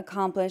Fleming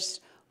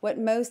accomplished what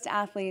most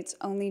athletes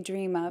only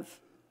dream of.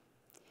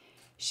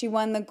 She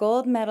won the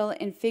gold medal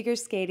in figure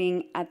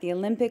skating at the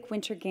Olympic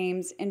Winter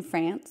Games in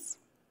France.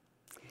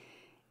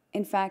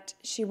 In fact,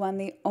 she won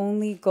the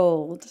only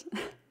gold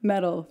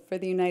medal for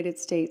the United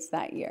States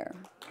that year.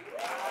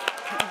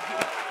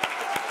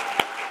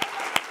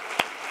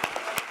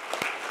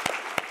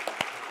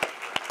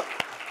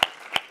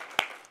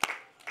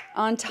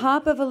 On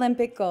top of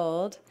Olympic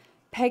gold,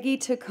 Peggy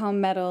took home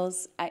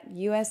medals at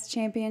US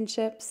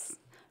Championships,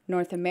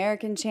 North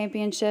American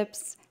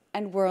Championships,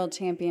 and World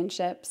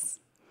Championships.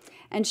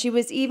 And she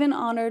was even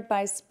honored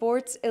by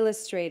Sports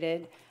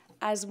Illustrated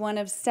as one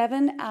of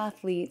 7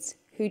 athletes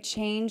who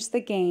changed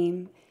the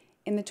game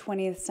in the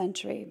 20th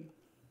century.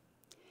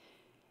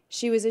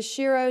 She was a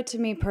hero to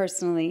me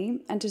personally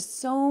and to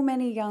so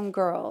many young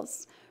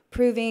girls,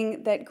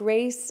 proving that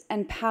grace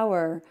and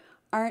power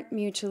aren't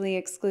mutually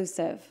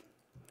exclusive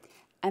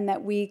and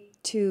that we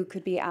too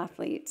could be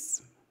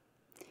athletes.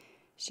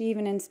 She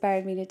even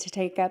inspired me to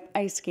take up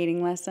ice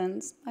skating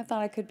lessons. I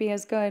thought I could be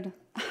as good.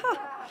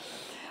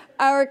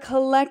 Our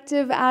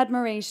collective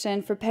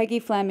admiration for Peggy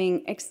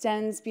Fleming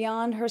extends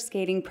beyond her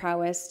skating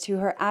prowess to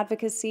her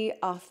advocacy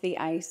off the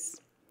ice.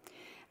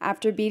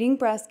 After beating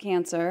breast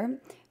cancer,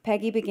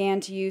 Peggy began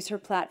to use her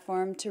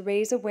platform to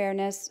raise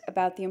awareness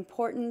about the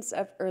importance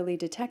of early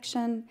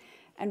detection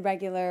and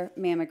regular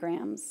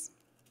mammograms.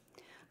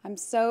 I'm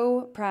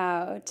so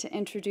proud to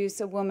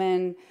introduce a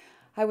woman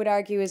I would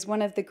argue is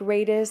one of the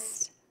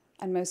greatest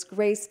and most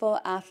graceful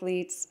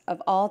athletes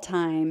of all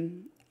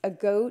time, a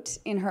goat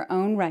in her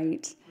own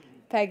right,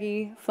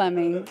 Peggy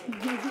Fleming. The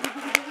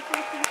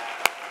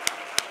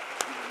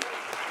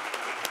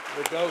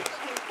goat.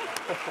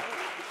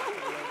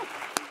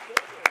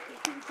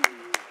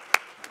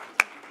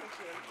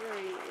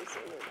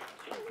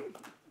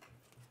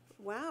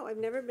 Wow, I've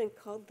never been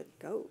called the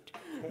goat.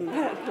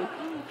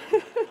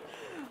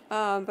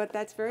 But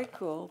that's very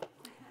cool.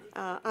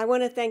 I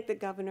want to thank the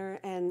governor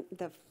and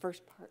the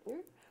first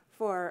partner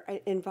for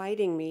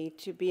inviting me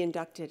to be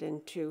inducted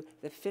into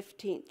the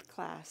 15th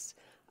class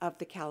of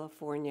the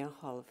California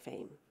Hall of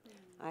Fame.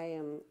 I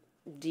am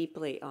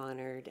deeply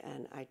honored,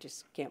 and I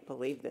just can't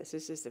believe this.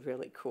 This is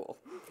really cool.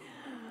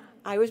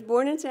 I was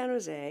born in San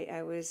Jose.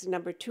 I was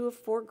number 2 of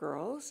 4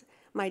 girls.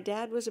 My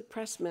dad was a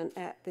pressman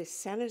at the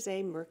San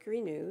Jose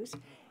Mercury News,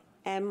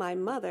 and my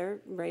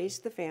mother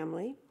raised the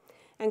family.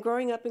 And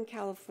growing up in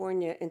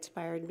California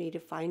inspired me to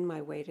find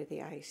my way to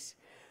the ice.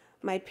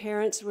 My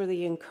parents were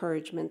the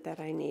encouragement that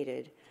I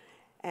needed.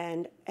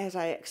 And as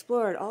I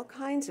explored all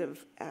kinds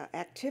of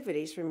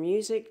activities, from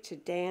music to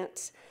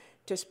dance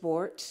to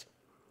sports,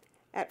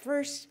 at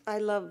first I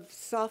loved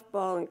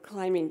softball and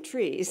climbing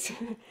trees.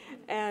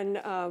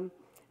 And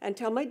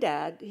until my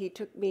dad, he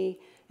took me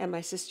and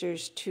my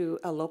sisters to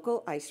a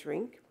local ice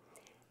rink.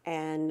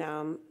 And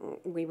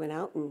we went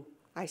out and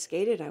I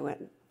skated. I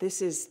went,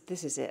 this is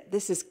it.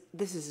 This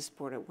is a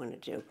sport I want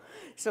to do.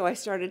 So I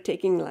started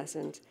taking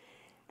lessons.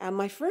 And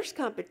my first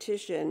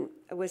competition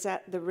was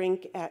at the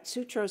rink at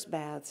Sutros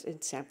Baths in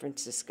San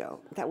Francisco.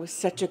 That was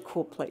such a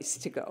cool place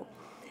to go.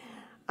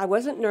 I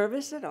wasn't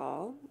nervous at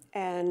all,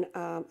 and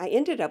I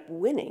ended up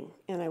winning.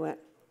 And I went,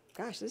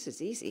 gosh, this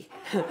is easy.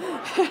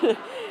 And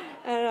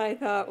I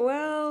thought,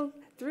 well,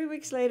 3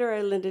 weeks later,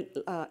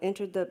 I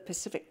entered the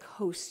Pacific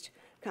Coast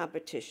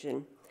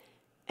competition,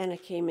 and I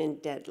came in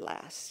dead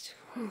last.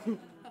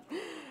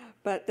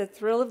 But the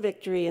thrill of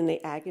victory and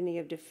the agony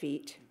of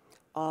defeat,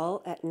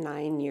 all at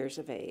 9 years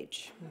of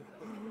age.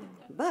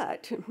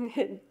 But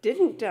it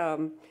didn't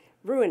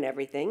ruin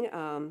everything.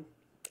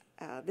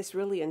 This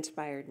really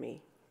inspired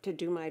me to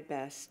do my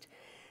best.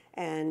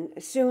 And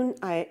soon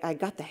I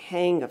got the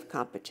hang of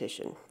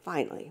competition,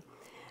 finally.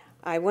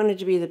 I wanted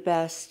to be the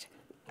best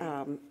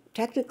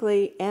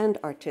technically and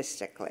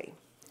artistically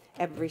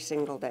every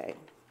single day.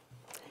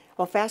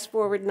 Well, fast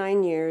forward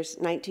 9 years,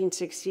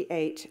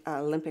 1968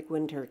 Olympic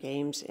Winter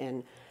Games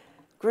in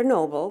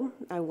Grenoble.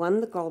 I won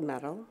the gold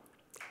medal.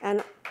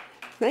 And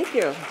thank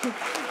you.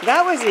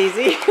 That was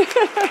easy.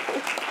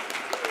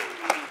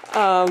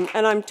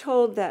 And I'm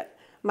told that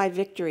my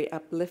victory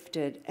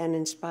uplifted and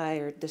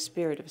inspired the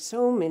spirit of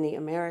so many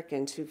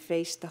Americans who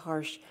faced the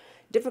harsh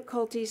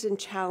difficulties and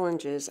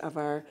challenges of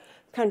our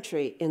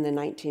country in the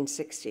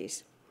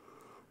 1960s.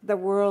 The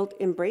world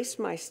embraced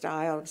my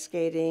style of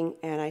skating,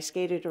 and I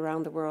skated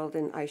around the world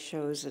in ice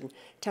shows and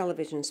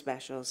television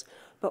specials.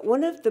 But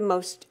one of the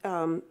most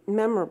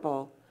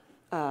memorable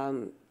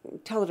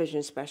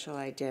television special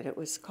I did, it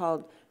was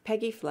called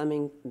Peggy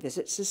Fleming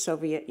Visits the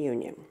Soviet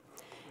Union.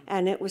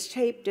 And it was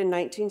taped in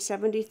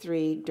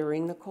 1973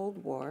 during the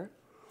Cold War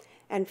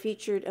and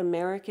featured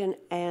American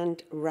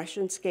and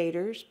Russian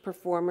skaters,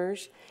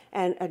 performers,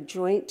 and a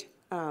joint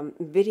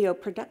video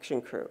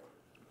production crew.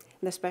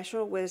 The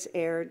special was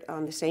aired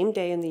on the same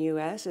day in the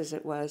US as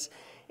it was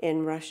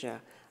in Russia,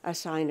 a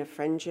sign of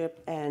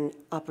friendship and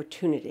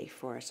opportunity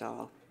for us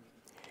all.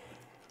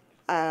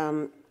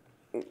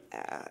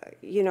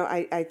 You know,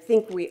 I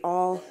think we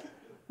all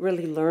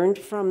really learned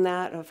from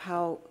that of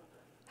how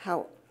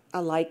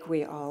alike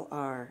we all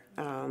are,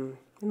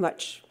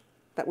 much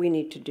that we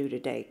need to do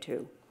today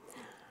too.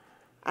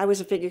 I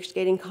was a figure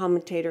skating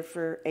commentator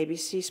for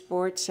ABC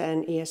Sports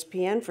and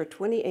ESPN for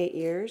 28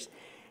 years,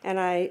 and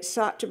I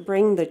sought to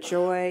bring the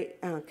joy,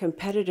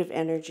 competitive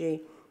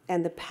energy,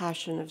 and the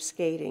passion of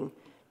skating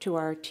to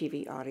our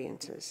TV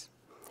audiences.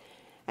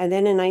 And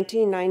then in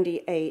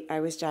 1998, I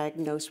was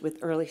diagnosed with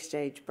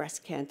early-stage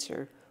breast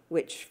cancer,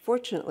 which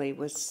fortunately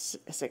was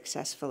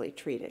successfully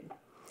treated.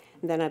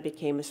 And then I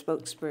became a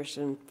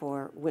spokesperson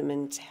for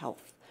women's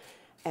health.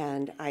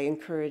 And I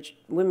encourage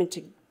women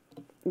to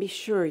be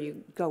sure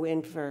you go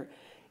in for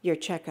your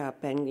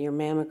checkup and your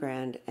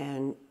mammogram,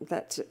 and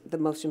that's the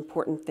most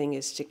important thing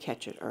is to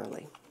catch it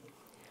early.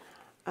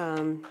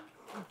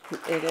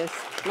 It is.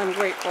 I'm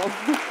grateful.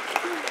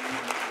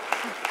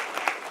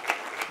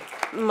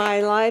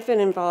 My life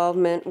and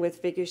involvement with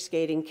figure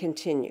skating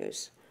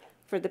continues.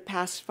 For the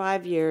past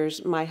 5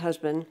 years, my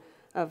husband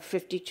of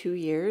 52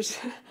 years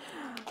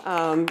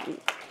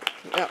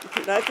Yeah,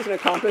 that's an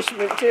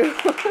accomplishment too.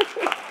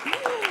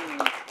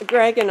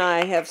 Greg and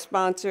I have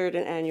sponsored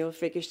an annual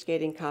figure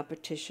skating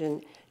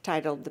competition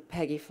titled the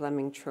Peggy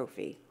Fleming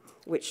Trophy,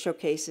 which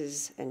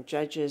showcases and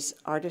judges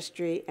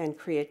artistry and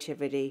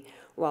creativity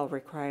while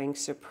requiring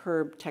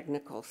superb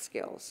technical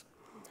skills.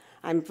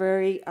 I'm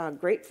very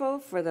grateful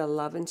for the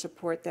love and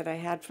support that I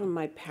had from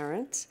my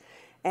parents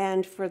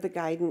and for the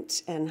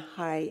guidance and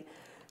high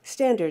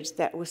standards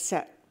that was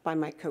set by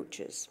my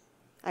coaches.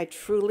 I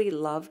truly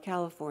love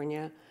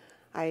California.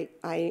 I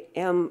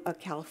am a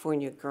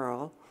California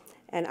girl,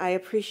 and I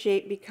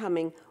appreciate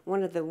becoming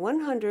one of the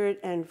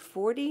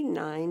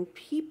 149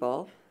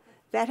 people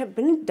that have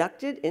been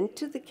inducted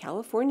into the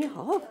California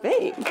Hall of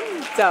Fame.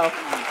 So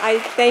I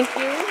thank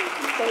you.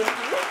 Thank you.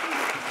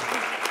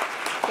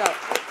 So,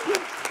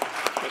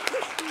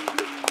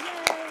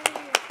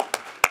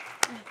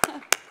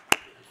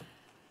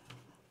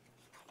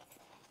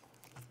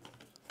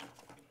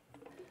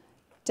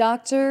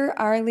 Dr.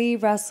 Arlie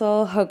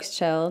Russell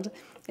Hochschild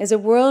is a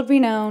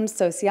world-renowned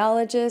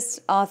sociologist,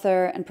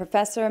 author, and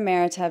professor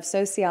emerita of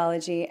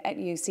sociology at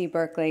UC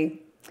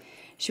Berkeley.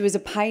 She was a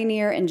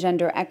pioneer in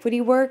gender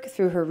equity work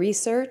through her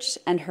research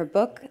and her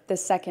book, The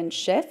Second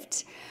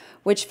Shift,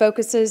 which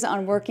focuses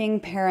on working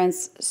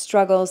parents'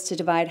 struggles to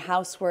divide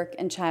housework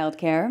and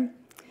childcare.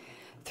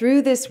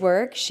 Through this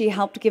work, she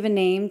helped give a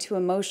name to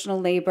emotional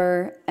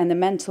labor and the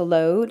mental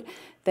load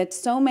that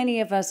so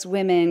many of us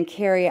women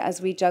carry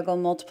as we juggle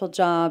multiple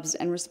jobs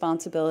and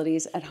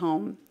responsibilities at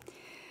home.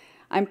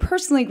 I'm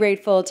personally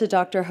grateful to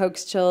Dr.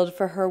 Hochschild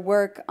for her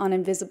work on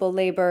invisible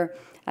labor,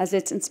 as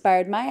it's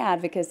inspired my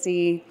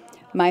advocacy,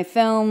 my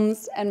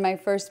films, and my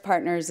first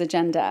partner's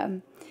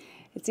agenda.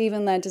 It's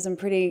even led to some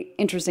pretty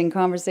interesting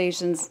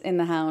conversations in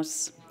the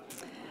House.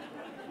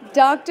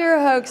 Dr.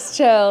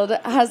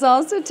 Hochschild has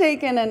also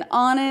taken an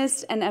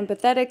honest and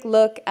empathetic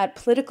look at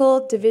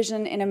political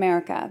division in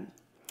America.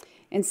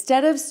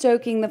 Instead of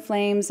stoking the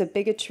flames of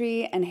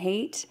bigotry and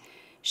hate,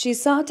 she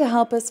sought to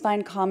help us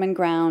find common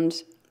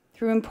ground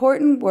through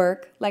important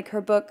work like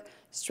her book,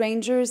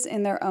 Strangers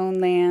in Their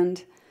Own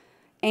Land,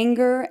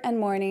 Anger and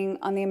Mourning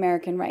on the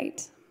American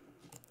Right.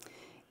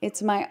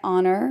 It's my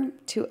honor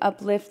to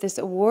uplift this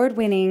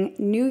award-winning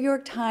New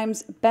York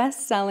Times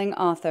best-selling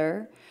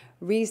author,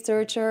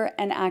 researcher,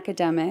 and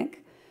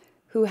academic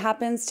who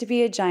happens to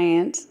be a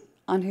giant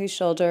on whose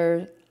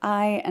shoulder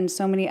I and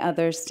so many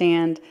others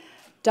stand,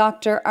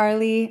 Dr.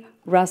 Arlie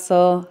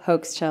Russell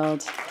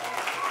Hochschild.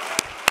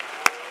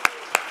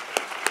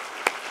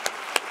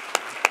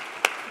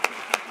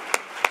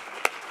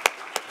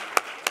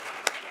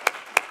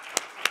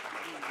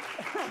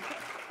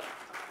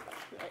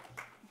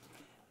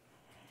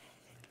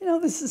 You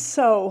know, this is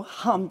so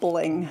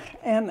humbling,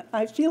 and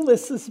I feel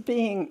this is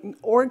being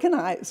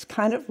organized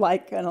kind of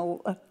like an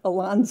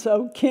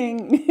Alonzo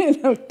King,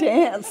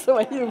 dance. The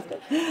way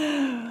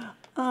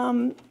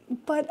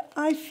but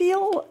I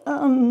feel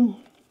in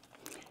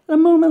a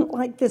moment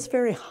like this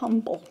very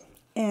humble,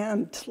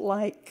 and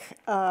like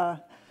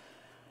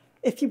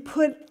if you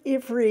put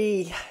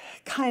every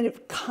kind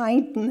of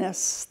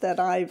kindness that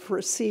I've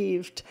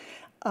received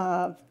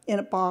in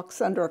a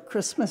box under a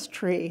Christmas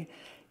tree,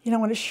 in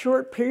a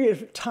short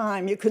period of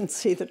time, you can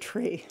see the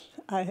tree.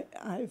 And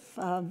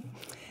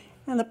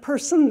the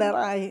person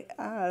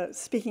that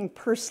speaking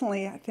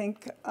personally, I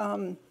think,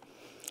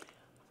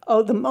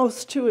 owe the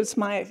most to is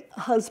my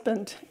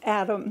husband,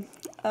 Adam,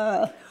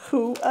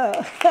 who is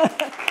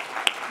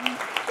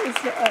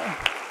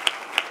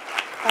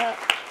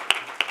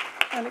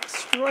an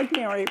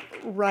extraordinary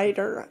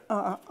writer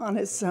on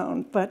his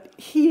own, but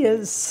he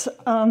is,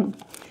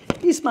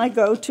 he's my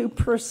go-to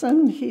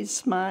person.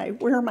 He's my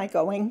where am I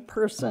going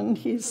person.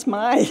 He's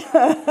my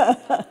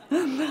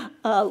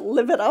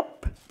live it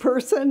up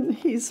person.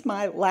 He's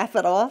my laugh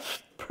it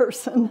off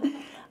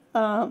person.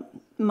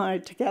 My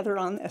together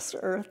on this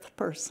earth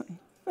person.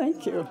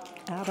 Thank you,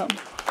 Adam.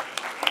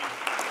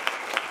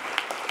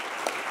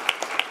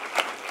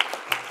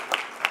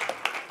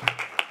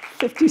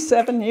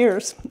 "57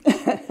 years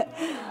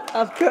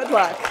of good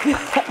luck."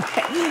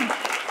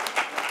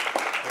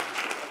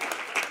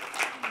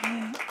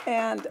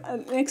 And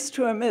next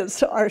to him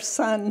is our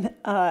son,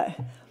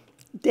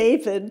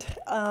 David,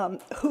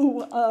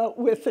 who,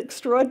 with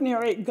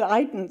extraordinary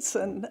guidance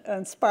and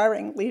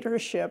inspiring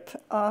leadership,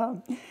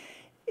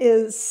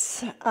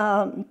 is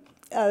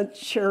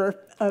chair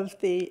of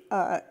the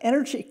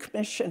Energy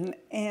Commission,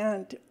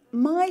 and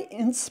my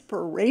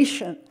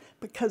inspiration,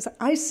 because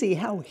I see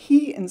how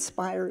he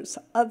inspires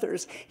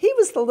others. He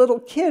was the little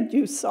kid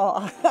you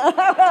saw,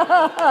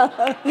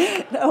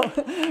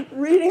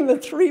 reading The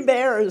Three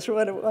Bears,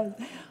 what it was.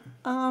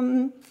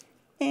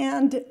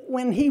 And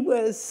when he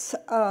was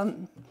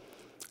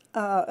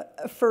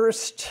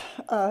first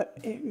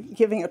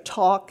giving a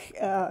talk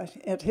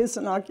at his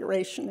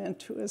inauguration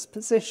into his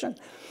position,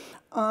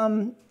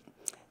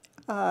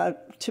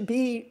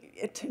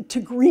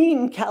 to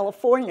green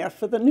California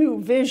for the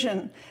new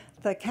vision,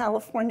 the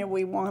California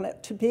we want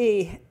it to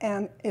be,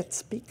 and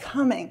it's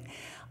becoming.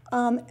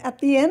 At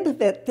the end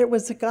of it, there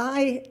was a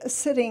guy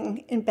sitting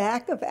in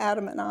back of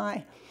Adam and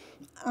I,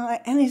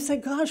 And he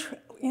said, gosh,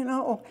 you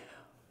know,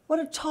 what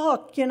a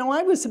talk. You know,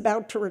 I was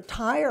about to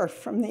retire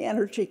from the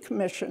Energy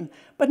Commission,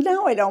 but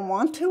now I don't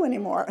want to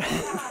anymore.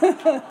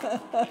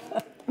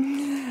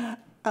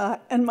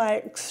 And my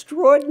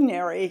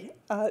extraordinary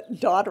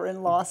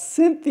daughter-in-law,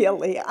 Cynthia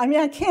Lee, I mean,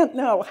 I can't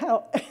know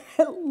how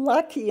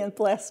lucky and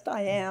blessed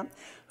I am,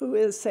 who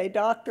is a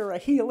doctor, a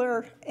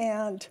healer,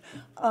 and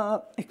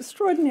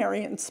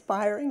extraordinary,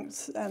 inspiring,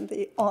 and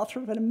the author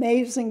of an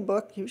amazing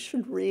book you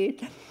should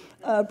read,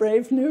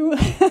 Brave New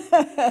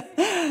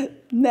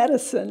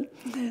Medicine.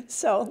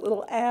 So a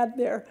little ad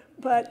there.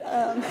 But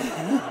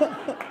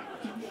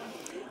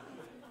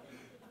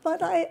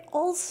but I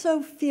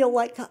also feel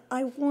like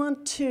I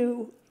want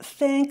to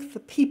thank the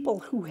people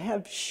who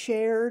have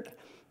shared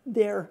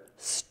their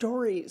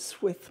stories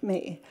with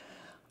me.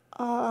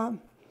 I'm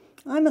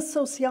a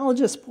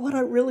sociologist, but what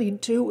I really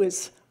do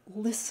is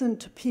listen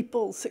to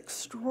people's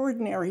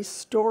extraordinary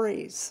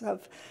stories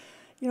of,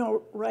 you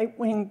know,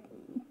 right-wing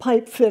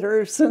pipe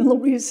fitters in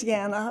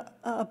Louisiana,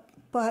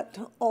 but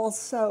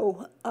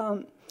also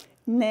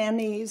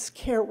nannies,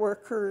 care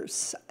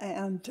workers,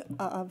 and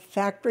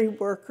factory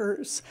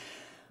workers,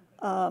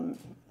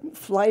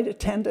 flight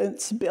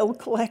attendants, bill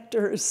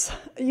collectors,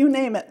 you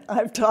name it,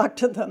 I've talked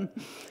to them.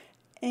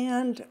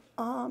 And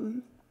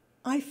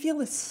I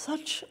feel it's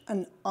such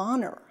an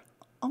honor,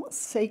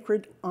 almost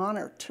sacred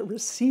honor, to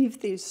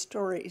receive these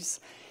stories.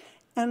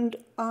 And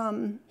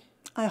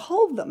I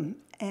hold them,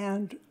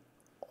 and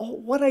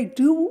what I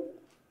do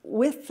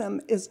with them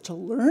is to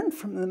learn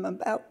from them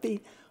about the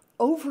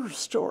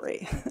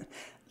overstory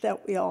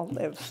that we all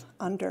live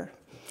under.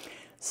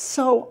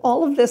 So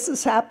all of this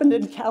has happened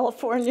in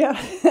California,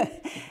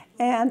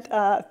 and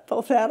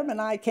both Adam and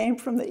I came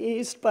from the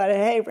East, but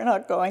hey, we're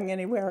not going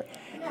anywhere,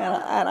 and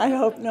I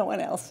hope no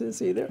one else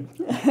is either.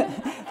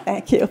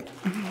 Thank you.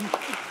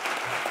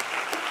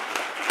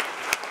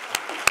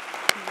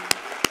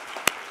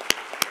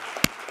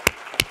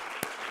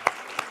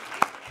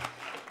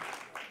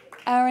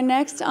 Our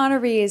next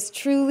honoree is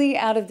truly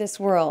out of this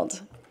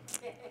world.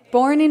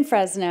 Born in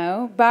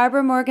Fresno,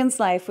 Barbara Morgan's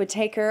life would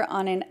take her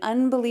on an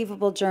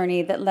unbelievable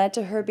journey that led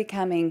to her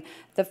becoming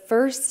the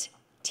first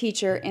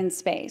teacher in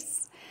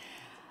space.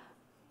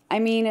 I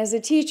mean, as a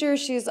teacher,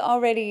 she's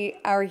already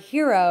our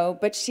hero,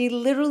 but she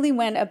literally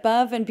went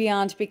above and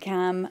beyond to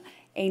become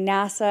a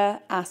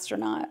NASA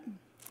astronaut.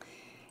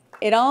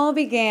 It all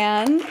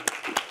began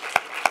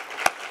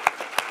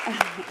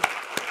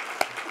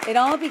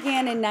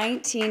in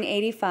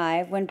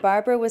 1985 when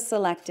Barbara was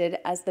selected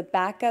as the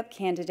backup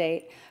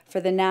candidate for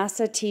the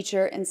NASA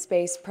Teacher in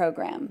Space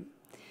program.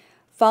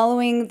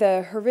 Following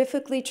the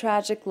horrifically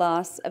tragic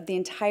loss of the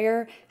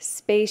entire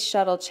Space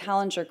Shuttle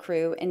Challenger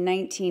crew in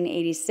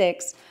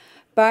 1986,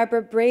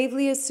 Barbara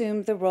bravely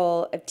assumed the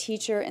role of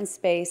Teacher in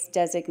Space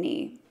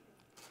designee.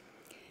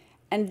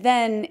 And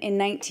then in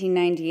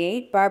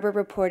 1998, Barbara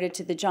reported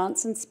to the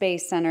Johnson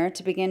Space Center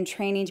to begin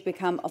training to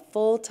become a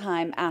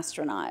full-time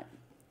astronaut.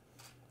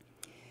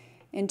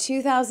 In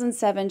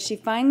 2007, she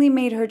finally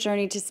made her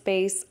journey to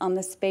space on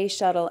the Space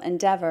Shuttle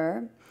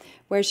Endeavour,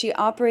 where she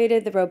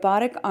operated the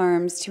robotic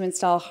arms to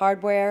install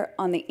hardware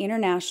on the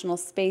International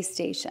Space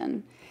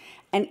Station,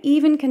 and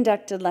even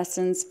conducted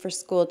lessons for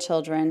school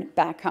children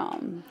back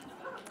home.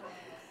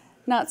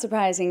 Not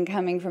surprising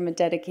coming from a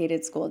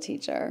dedicated school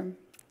teacher.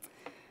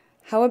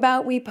 How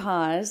about we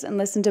pause and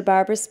listen to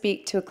Barbara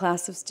speak to a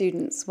class of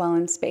students while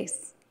in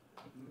space?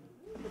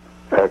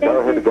 Go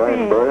ahead,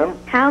 Brian.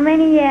 How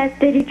many years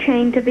did you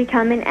train to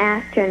become an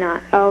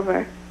astronaut?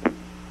 Over.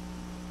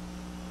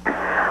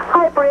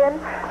 Hi, Brian.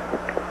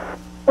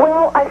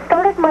 Well, I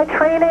started my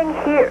training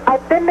here.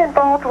 I've been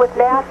involved with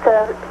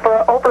NASA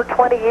for over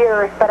 20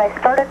 years, but I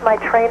started my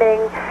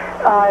training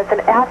as an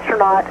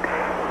astronaut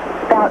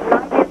about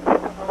 9 years ago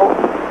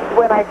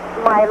when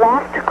my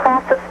last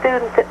class of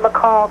students at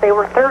McCall, they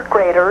were third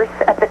graders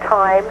at the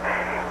time,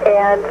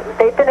 and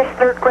they finished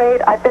third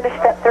grade. I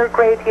finished that third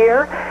grade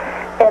year.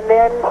 And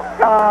then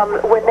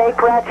when they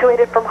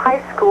graduated from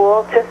high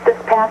school just this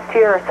past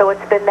year, so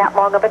it's been that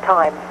long of a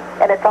time.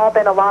 And it's all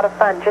been a lot of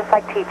fun, just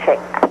like teaching.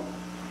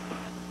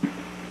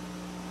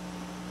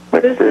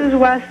 This is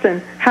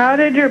Weston. How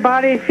did your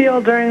body feel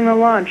during the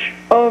launch?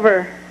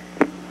 Over.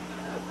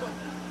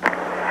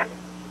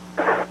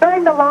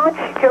 During the launch,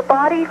 your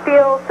body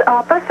feels,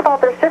 first of all,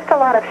 there's just a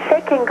lot of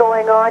shaking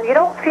going on. You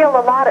don't feel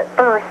a lot at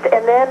first,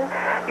 and then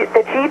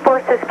the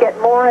G-forces get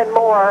more and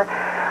more.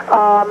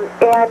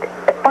 And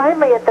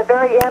finally, at the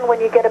very end, when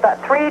you get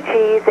about 3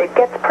 Gs, it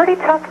gets pretty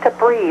tough to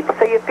breathe.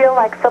 So you feel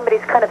like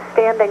somebody's kind of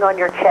standing on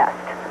your chest.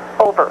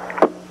 Over.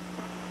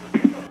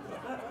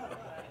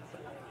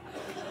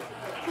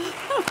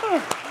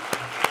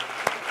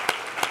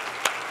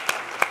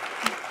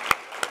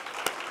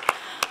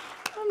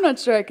 I'm not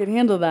sure I could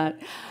handle that.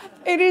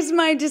 It is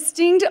my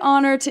distinct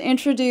honor to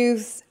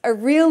introduce a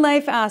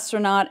real-life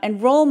astronaut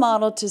and role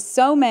model to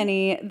so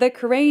many, the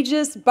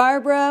courageous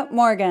Barbara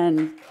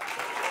Morgan.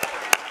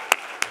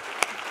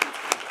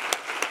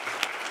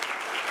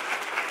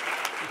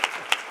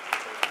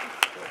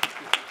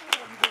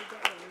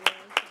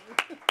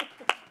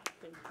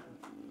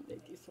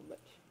 Thank you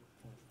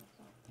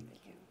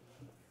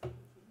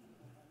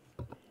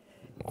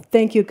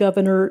Thank you,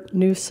 Governor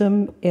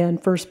Newsom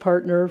and First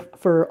Partner,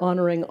 for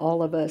honoring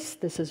all of us.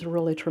 This is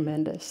really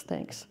tremendous.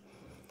 Thanks.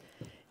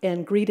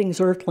 And greetings,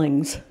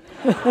 Earthlings.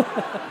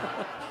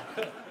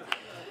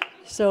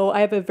 So I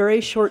have a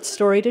very short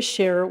story to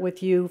share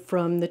with you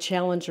from the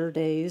Challenger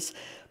days.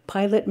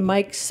 Pilot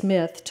Mike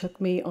Smith took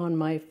me on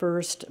my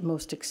first,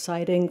 most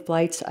exciting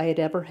flights I had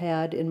ever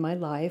had in my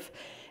life,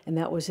 and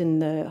that was in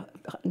the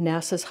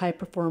NASA's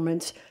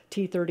high-performance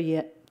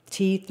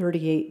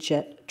T-38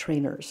 jet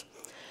trainers.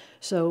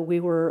 So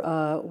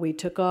we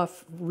took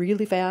off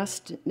really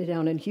fast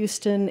down in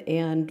Houston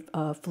and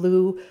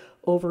flew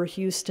over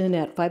Houston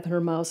at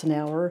 500 miles an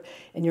hour,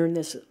 and you're in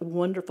this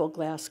wonderful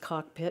glass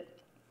cockpit,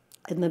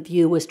 and the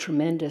view was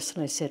tremendous.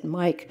 And I said,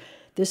 Mike,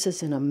 this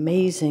is an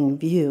amazing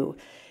view.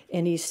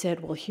 And he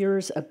said, well,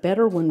 here's a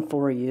better one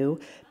for you.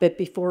 But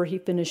before he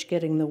finished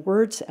getting the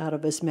words out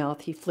of his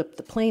mouth, he flipped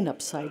the plane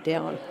upside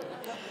down.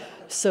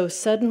 So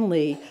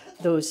suddenly,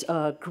 those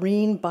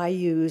green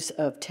bayous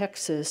of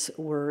Texas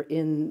were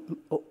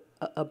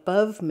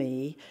above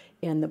me,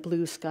 and the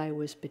blue sky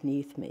was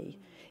beneath me.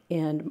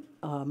 And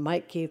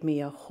Mike gave me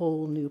a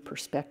whole new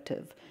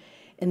perspective.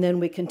 And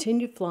then we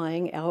continued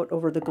flying out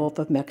over the Gulf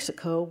of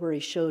Mexico, where he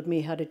showed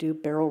me how to do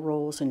barrel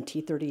rolls and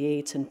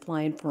T-38s and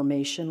fly in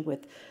formation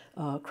with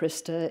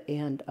Krista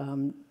and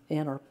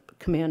our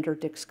commander,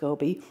 Dick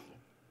Scobie.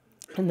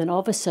 And then all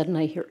of a sudden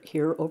I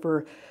hear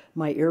over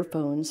my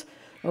earphones,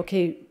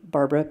 okay,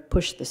 Barbara,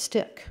 push the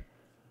stick.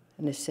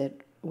 And I said,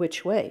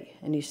 which way?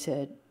 And he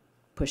said,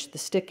 push the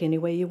stick any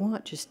way you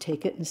want. Just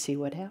take it and see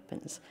what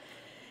happens.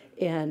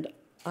 And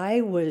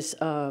I was,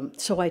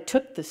 so I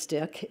took the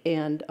stick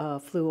and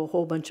flew a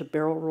whole bunch of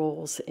barrel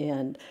rolls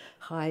and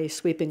high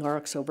sweeping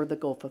arcs over the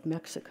Gulf of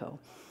Mexico.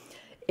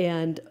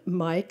 And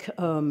Mike,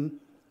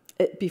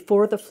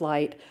 before the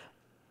flight,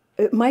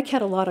 Mike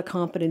had a lot of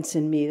confidence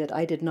in me that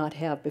I did not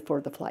have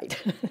before the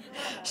flight.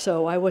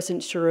 So I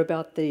wasn't sure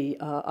about the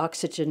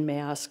oxygen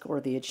mask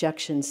or the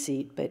ejection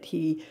seat, but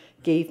he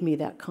gave me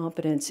that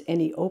confidence,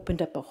 and he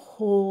opened up a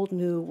whole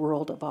new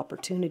world of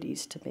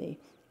opportunities to me.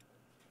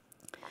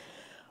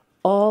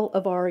 All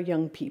of our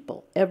young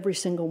people, every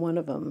single one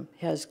of them,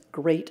 has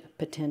great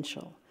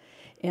potential.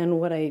 And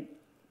what I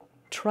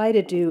try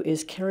to do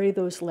is carry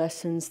those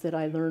lessons that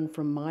I learned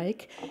from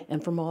Mike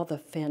and from all the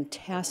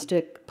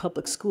fantastic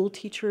public school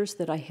teachers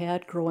that I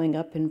had growing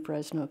up in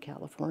Fresno,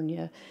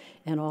 California,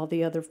 and all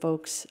the other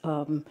folks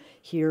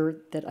here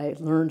that I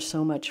learned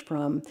so much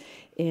from,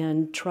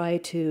 and try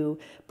to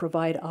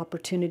provide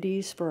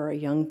opportunities for our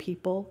young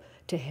people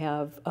to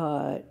have,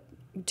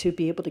 to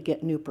be able to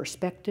get new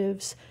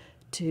perspectives,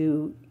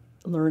 to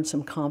learn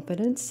some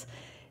confidence,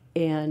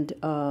 and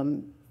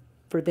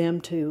for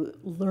them to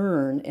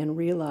learn and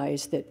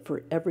realize that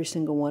for every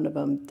single one of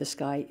them, the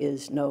sky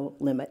is no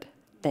limit.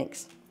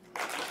 Thanks.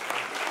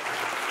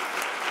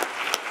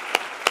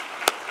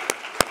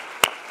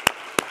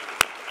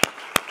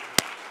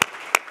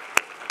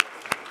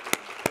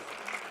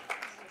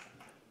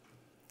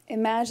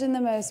 Imagine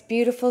the most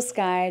beautiful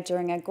sky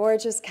during a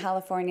gorgeous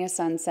California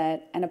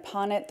sunset, and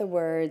upon it the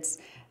words,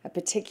 "a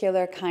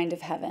particular kind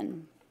of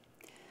heaven."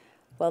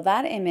 Well,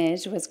 that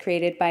image was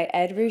created by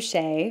Ed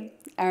Ruscha,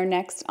 our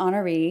next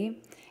honoree,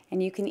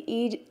 and you can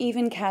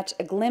even catch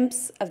a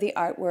glimpse of the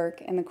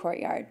artwork in the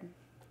courtyard.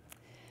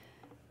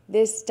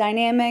 This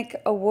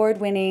dynamic,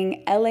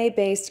 award-winning,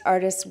 LA-based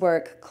artist's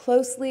work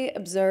closely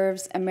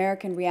observes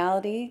American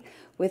reality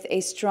with a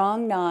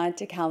strong nod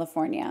to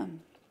California.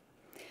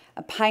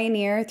 A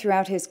pioneer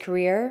throughout his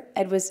career,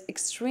 Ed was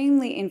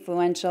extremely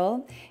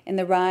influential in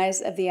the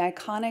rise of the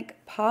iconic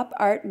pop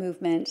art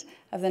movement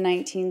of the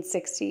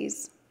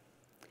 1960s.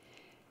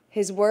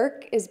 His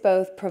work is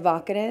both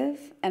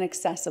provocative and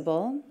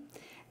accessible,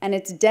 and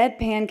it's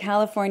deadpan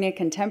California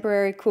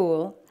contemporary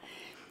cool.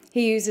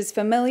 He uses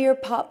familiar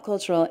pop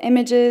cultural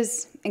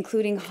images,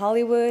 including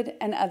Hollywood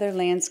and other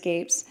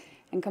landscapes,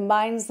 and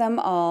combines them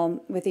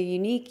all with a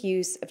unique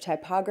use of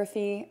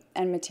typography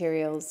and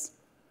materials.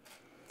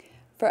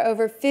 For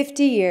over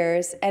 50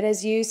 years, Ed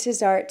has used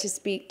his art to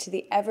speak to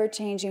the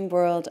ever-changing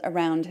world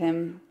around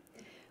him,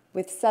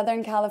 with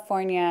Southern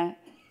California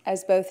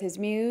as both his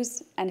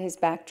muse and his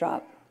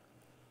backdrop.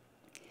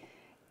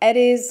 Ed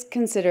is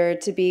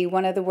considered to be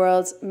one of the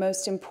world's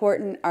most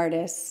important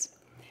artists,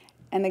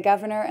 and the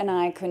governor and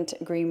I couldn't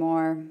agree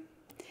more.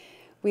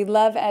 We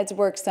love Ed's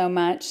work so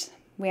much,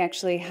 we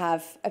actually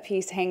have a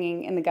piece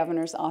hanging in the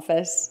governor's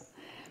office.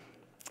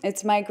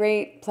 It's my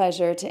great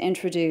pleasure to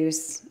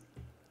introduce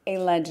a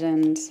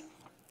legend,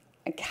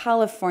 a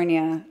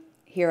California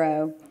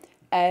hero,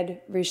 Ed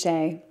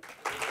Ruscha.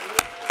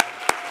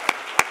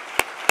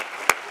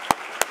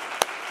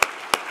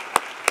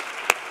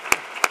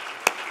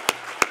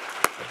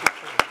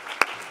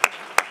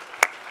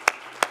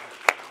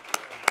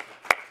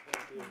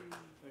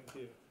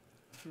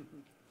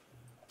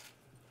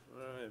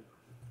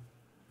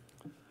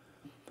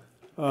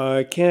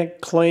 I can't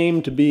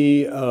claim to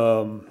be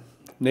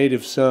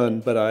native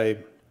son, but I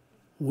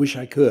wish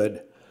I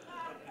could.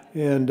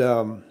 And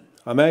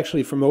I'm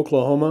actually from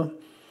Oklahoma,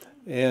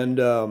 and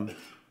I'm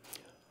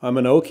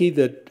an Okie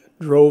that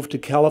drove to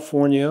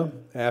California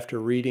after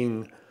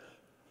reading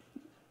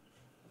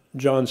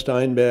John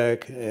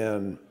Steinbeck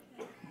and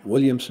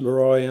William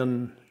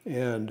Saroyan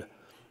and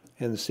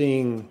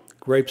seeing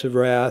Grapes of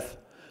Wrath.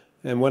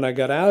 And when I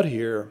got out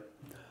here,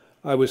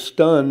 I was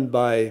stunned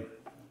by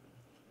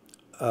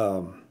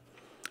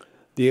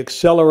the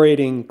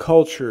accelerating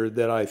culture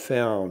that I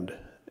found.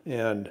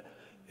 And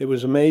it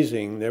was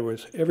amazing. There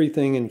was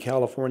everything in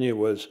California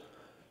was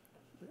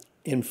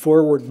in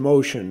forward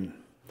motion.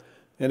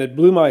 And it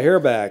blew my hair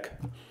back.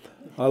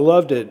 I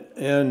loved it.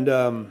 And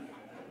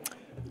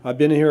I've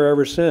been here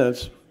ever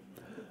since.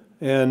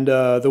 And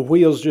the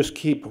wheels just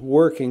keep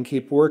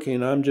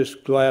working. I'm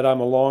just glad I'm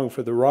along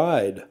for the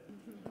ride.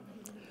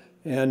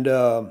 And,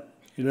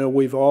 you know,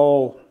 we've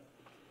all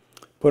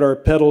put our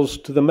pedals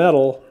to the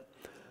metal,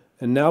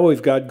 and now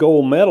we've got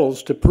gold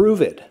medals to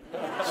prove it.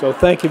 So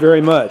thank you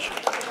very much.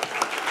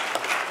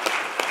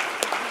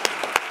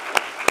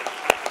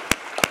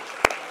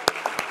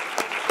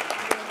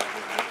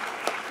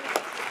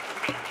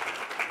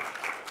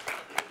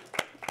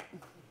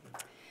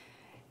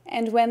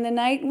 And when the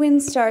night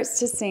wind starts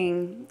to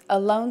sing a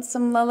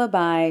lonesome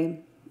lullaby,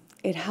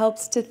 it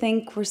helps to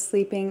think we're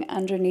sleeping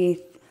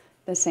underneath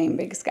the same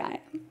big sky.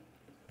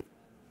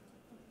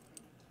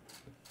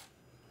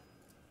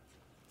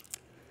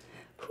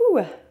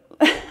 Whew.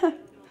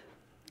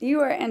 You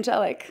are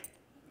angelic.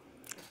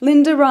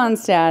 Linda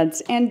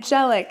Ronstadt's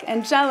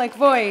angelic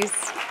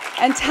voice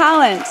and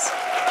talent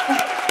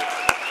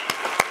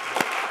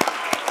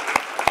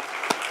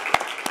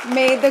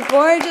made the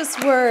gorgeous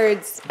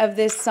words of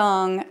this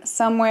song,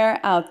 Somewhere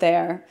Out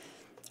There,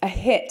 a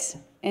hit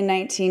in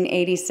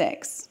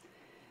 1986.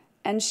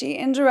 And she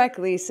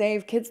indirectly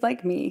saved kids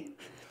like me,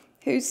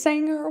 who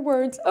sang her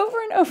words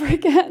over and over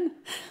again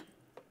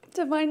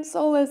to find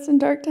solace in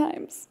dark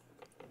times.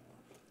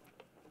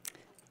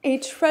 A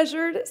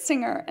treasured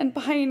singer and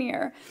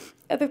pioneer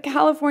of the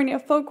California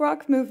folk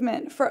rock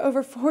movement for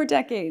over 4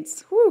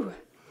 decades, whew,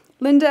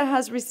 Linda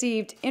has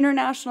received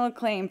international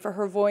acclaim for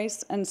her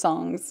voice and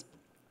songs,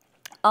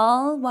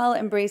 all while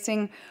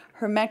embracing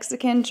her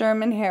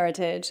Mexican-German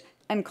heritage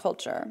and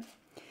culture.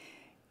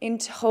 In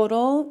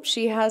total,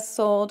 she has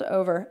sold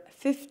over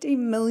 50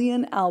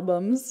 million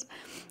albums,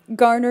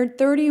 garnered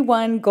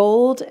 31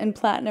 gold and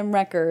platinum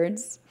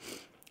records,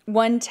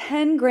 won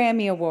 10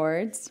 Grammy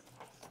Awards,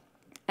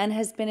 and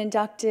has been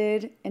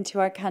inducted into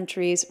our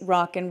country's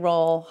Rock and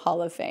Roll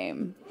Hall of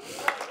Fame.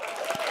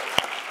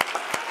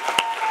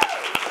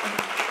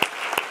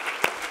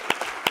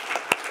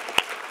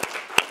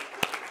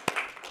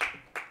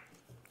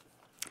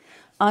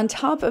 On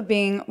top of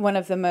being one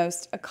of the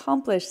most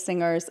accomplished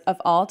singers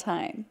of all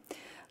time,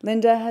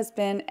 Linda has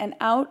been an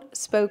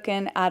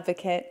outspoken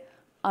advocate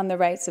on the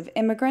rights of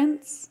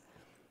immigrants,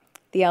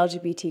 the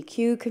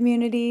LGBTQ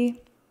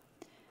community,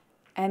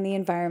 and the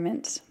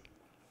environment.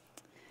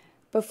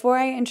 Before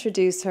I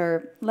introduce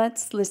her,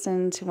 let's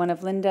listen to one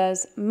of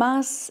Linda's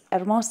más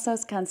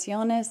hermosas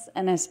canciones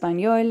en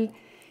español,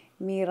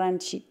 Mi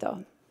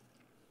Ranchito.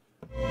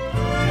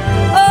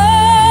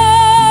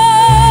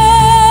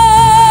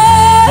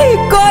 Ay,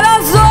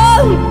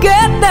 corazón, que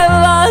te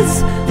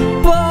vas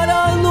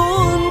para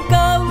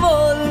nunca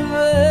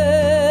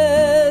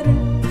volver.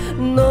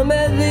 No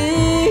me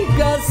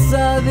digas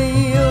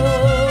adiós.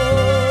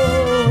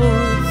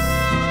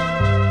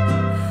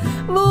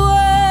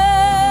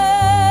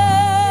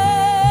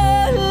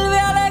 Vuelve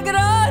a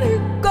alegrar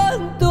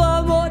con tu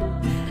amor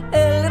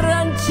el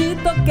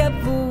ranchito que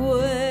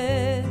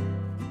fue.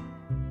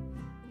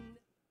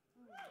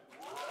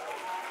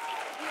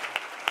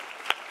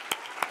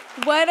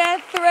 What a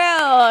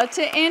thrill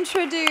to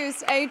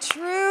introduce a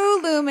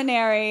true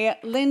luminary,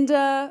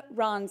 Linda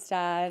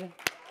Ronstadt.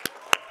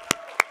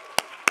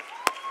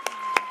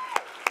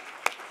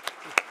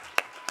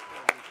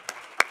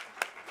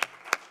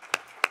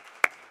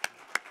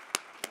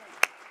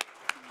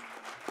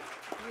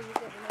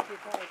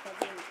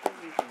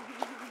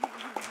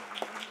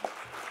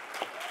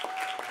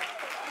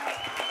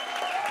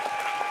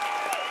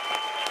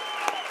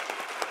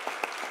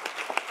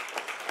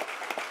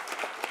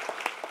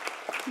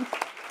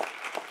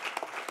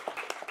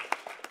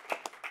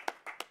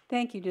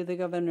 Thank you to the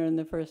governor and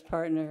the first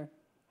partner.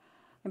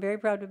 I'm very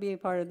proud to be a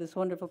part of this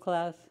wonderful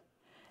class,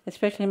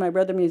 especially my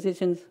brother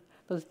musicians,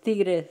 Los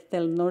Tigres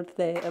del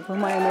Norte, of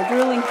whom I am a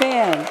drooling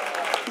fan.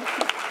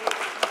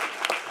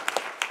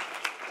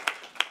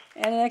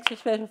 And an extra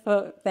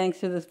special thanks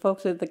to the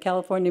folks at the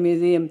California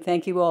Museum.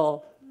 Thank you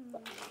all.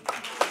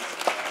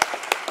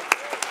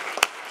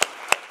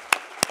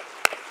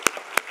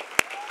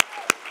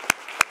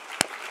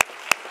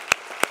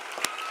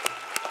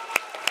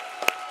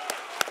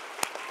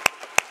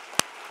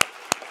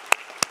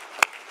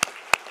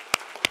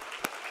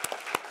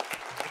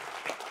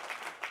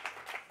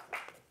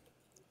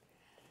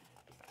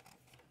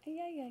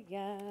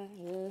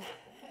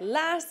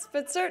 Last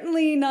but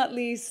certainly not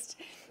least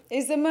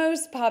is the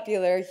most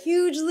popular,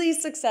 hugely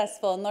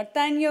successful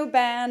norteño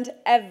band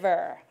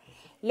ever.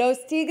 Los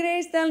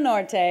Tigres del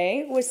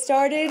Norte was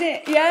started,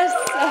 yes.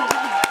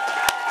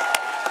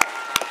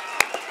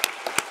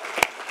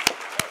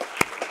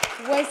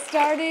 It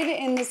started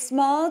in the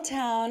small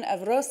town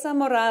of Rosa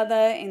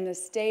Morada in the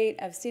state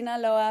of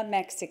Sinaloa,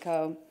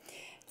 Mexico.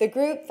 The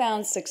group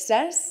found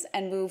success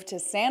and moved to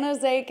San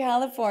Jose,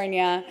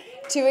 California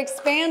to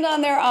expand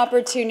on their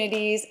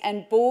opportunities,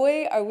 and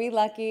boy, are we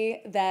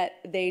lucky that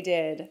they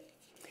did.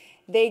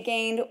 They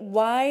gained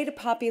wide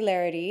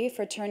popularity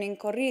for turning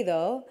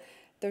corrido,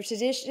 the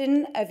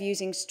tradition of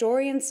using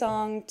story and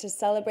song to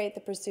celebrate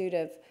the pursuit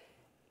of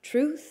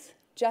truth,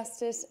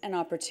 justice, and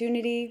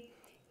opportunity,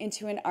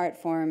 into an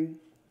art form.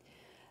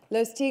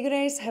 Los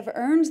Tigres have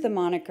earned the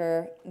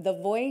moniker, the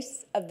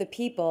voice of the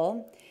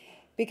people,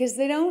 because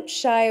they don't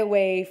shy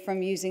away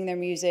from using their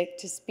music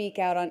to speak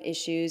out on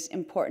issues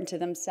important to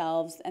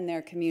themselves and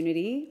their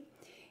community,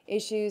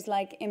 issues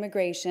like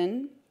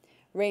immigration,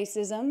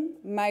 racism,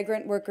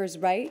 migrant workers'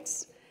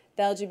 rights,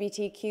 the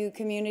LGBTQ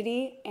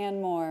community,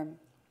 and more.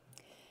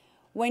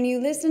 When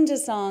you listen to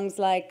songs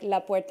like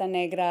La Puerta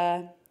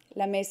Negra,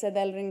 La Mesa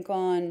del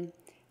Rincón,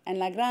 and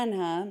La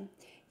Granja,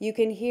 you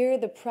can hear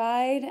the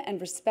pride and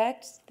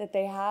respect that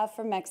they have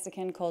for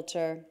Mexican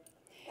culture,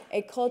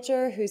 a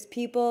culture whose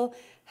people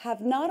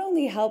have not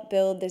only helped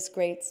build this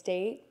great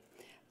state,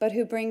 but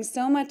who bring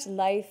so much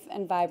life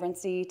and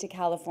vibrancy to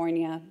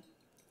California.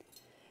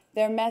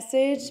 Their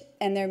message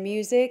and their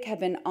music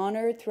have been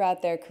honored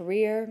throughout their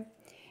career,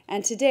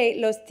 and to date,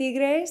 Los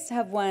Tigres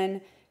have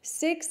won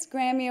 6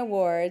 Grammy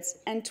Awards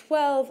and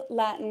 12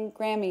 Latin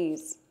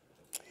Grammys.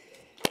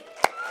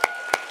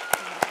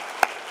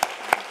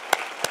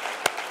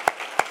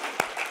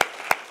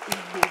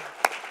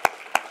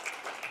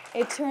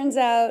 It turns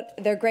out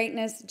their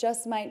greatness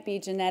just might be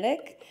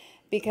genetic,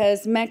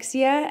 because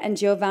Mexia and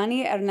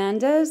Giovanni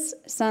Hernandez,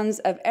 sons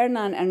of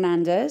Hernan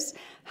Hernandez,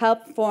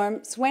 helped form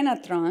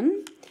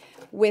Suenatron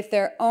with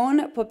their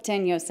own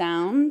Popteño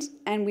sound,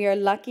 and we are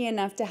lucky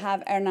enough to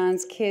have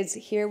Hernan's kids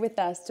here with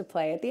us to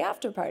play at the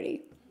after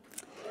party.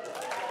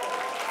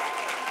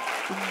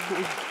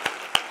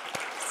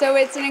 So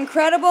it's an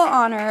incredible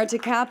honor to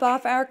cap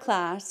off our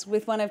class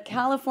with one of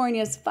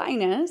California's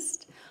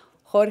finest,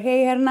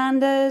 Jorge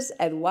Hernandez,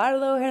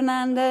 Eduardo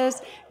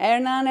Hernandez,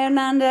 Hernan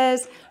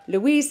Hernandez,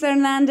 Luis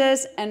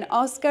Hernandez, and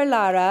Oscar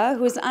Lara,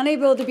 who is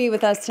unable to be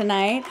with us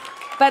tonight.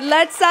 But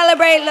let's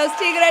celebrate Los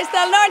Tigres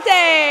del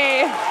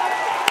Norte!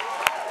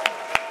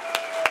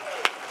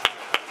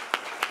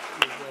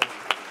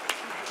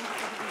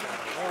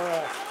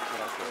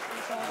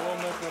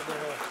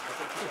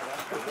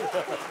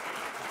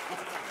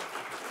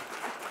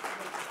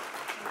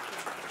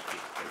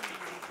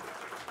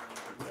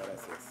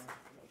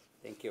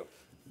 Thank you.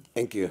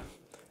 Thank you.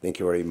 Thank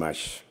you very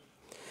much.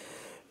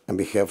 On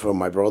behalf of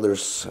my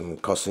brothers and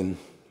cousin,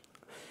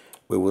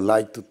 we would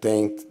like to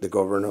thank the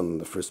governor and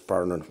the first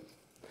partner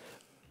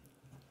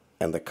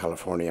and the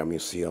California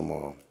Museum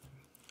on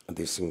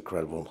this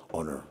incredible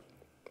honor.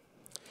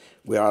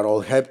 We are all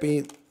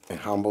happy and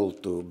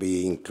humbled to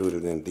be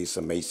included in this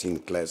amazing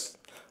class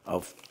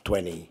of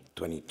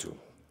 2022.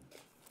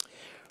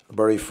 Our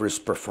very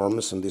first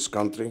performance in this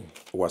country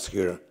was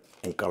here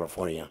in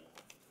California.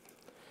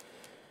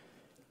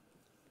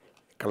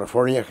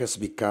 California has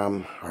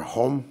become our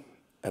home,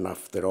 and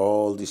after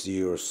all these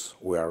years,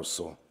 we are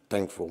so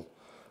thankful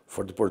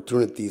for the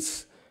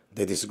opportunities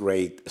that this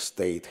great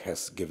state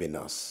has given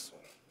us.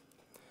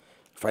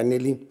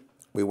 Finally,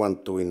 we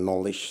want to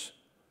acknowledge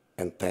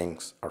and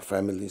thank our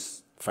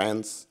families,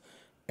 fans,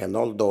 and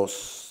all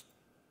those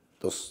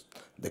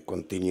that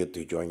continue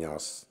to join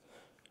us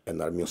in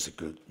our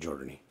musical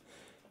journey.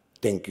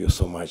 Thank you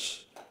so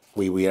much.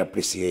 We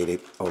appreciate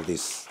it, all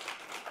this.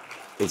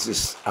 It's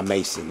just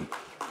amazing.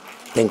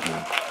 Thank you.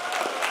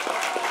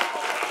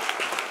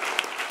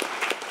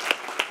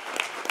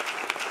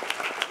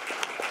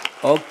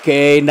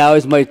 Okay, now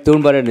it's my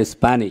turn, but in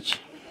Spanish.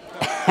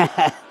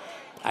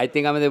 I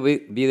think I'm going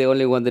to be the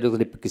only one that will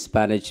speak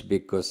Spanish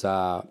because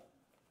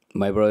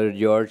my brother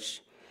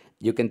George,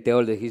 you can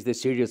tell that he's the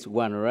serious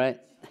one, right?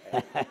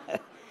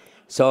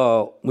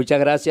 So, muchas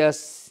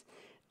gracias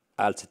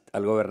al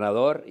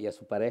gobernador y a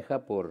su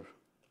pareja por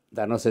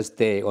darnos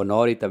este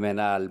honor y también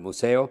al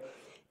museo.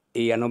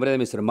 Y a nombre de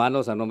mis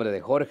hermanos, a nombre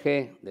de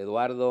Jorge, de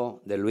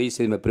Eduardo, de Luis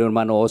y de mi primo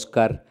hermano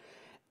Oscar,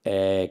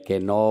 que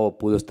no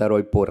pudo estar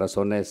hoy por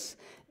razones,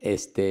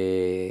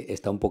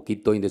 está un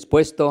poquito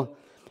indispuesto,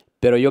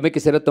 pero yo me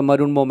quisiera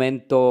tomar un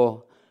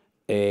momento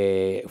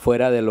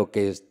fuera de lo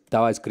que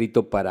estaba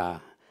escrito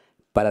para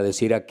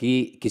decir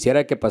aquí.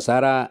 Quisiera que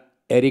pasara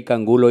Erika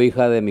Angulo,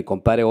 hija de mi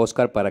compadre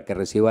Oscar, para que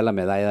reciba la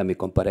medalla de mi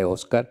compadre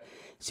Oscar.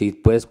 Si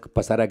puedes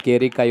pasar aquí,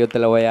 Erika, yo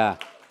le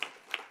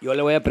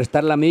voy a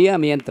prestar la mía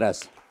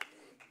mientras.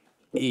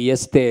 Y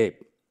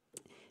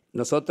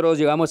nosotros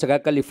llegamos acá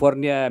a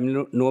California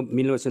en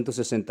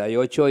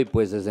 1968 y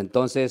pues desde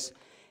entonces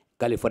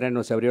California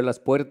nos abrió las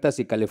puertas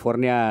y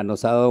California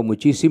nos ha dado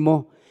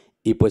muchísimo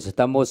y pues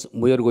estamos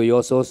muy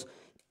orgullosos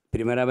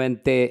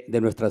primeramente de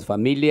nuestras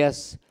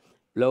familias,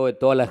 luego de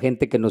toda la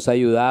gente que nos ha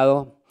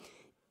ayudado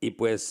y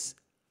pues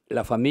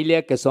la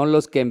familia que son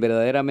los que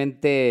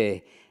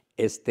verdaderamente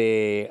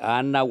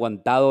han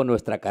aguantado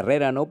nuestra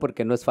carrera, ¿no?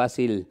 Porque no es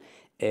fácil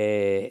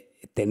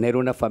tener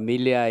una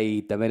familia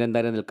y también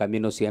andar en el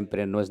camino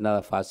siempre no es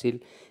nada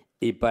fácil.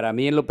 Y para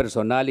mí en lo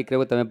personal, y creo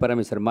que también para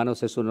mis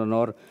hermanos, es un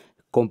honor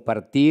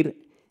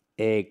compartir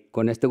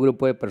con este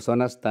grupo de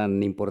personas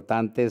tan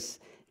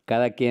importantes,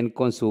 cada quien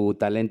con su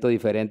talento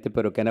diferente,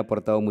 pero que han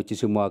aportado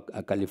muchísimo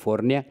a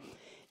California.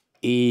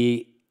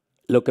 Y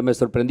lo que me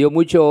sorprendió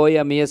mucho hoy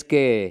a mí es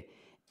que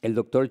el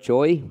doctor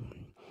Choi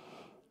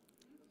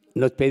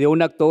nos pidió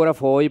un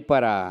autógrafo hoy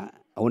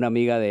para una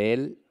amiga de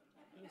él.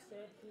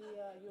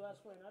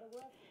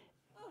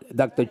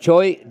 Dr.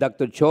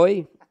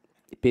 Choi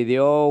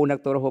pidió un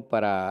autógrafo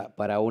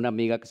para una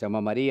amiga que se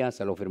llama María,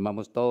 se lo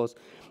firmamos todos.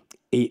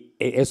 Y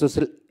eso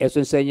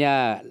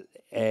enseña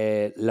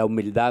la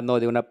humildad, ¿no?,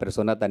 de una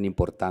persona tan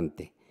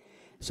importante.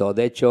 So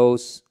that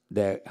shows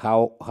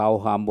how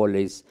humble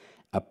is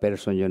a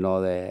person, you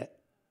know, that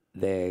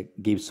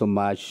gives so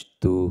much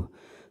to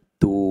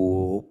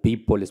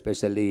people,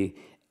 especially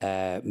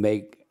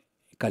make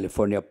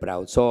California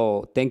proud.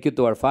 So thank you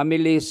to our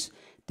families,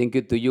 thank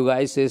you to you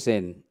guys,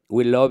 and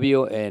we love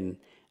you, and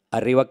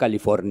arriba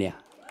California.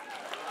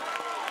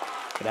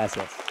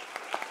 Gracias.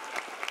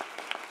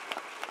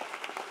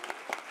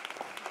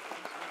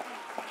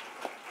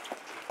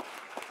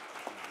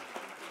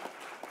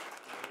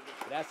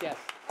 Gracias.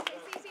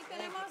 Sí,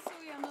 tenemos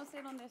suyo, no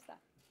sé dónde está.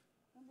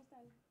 ¿Dónde está?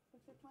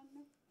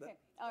 Okay.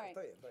 All right.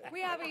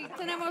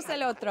 Tenemos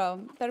el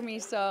otro.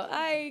 Permiso.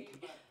 Ay.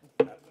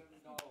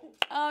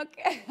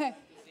 Okay.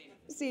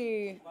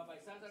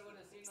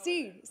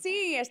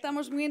 Sí,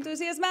 estamos muy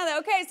entusiasmados.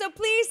 Okay, so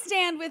please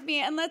stand with me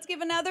and let's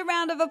give another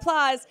round of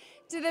applause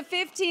to the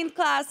 15th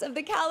class of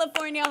the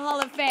California Hall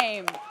of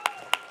Fame.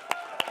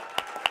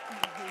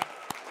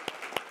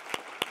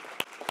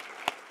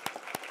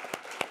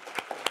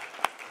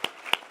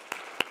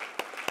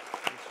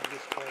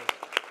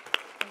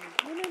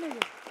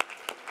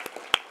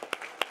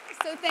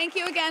 So thank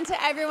you again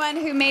to everyone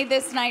who made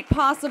this night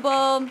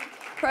possible.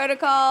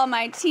 Protocol,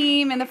 my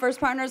team in the First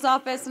Partners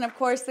Office, and of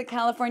course the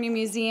California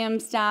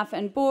Museum staff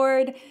and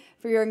board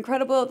for your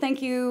incredible,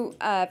 thank you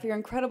for your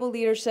incredible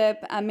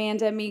leadership,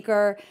 Amanda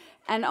Meeker,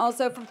 and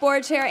also for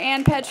Board Chair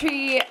Anne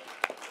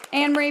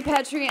Marie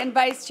Petrie, and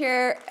Vice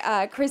Chair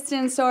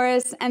Kristen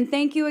Soros. And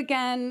thank you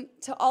again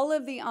to all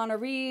of the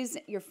honorees,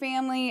 your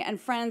family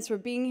and friends for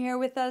being here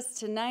with us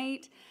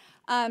tonight.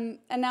 And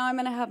now I'm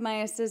going to have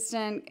my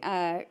assistant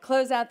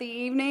close out the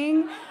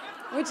evening.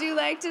 Would you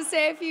like to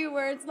say a few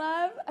words,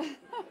 love?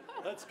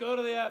 Let's go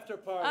to the after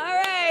party. All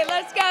right,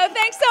 let's go.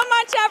 Thanks so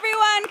much,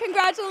 everyone.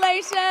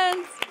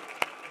 Congratulations.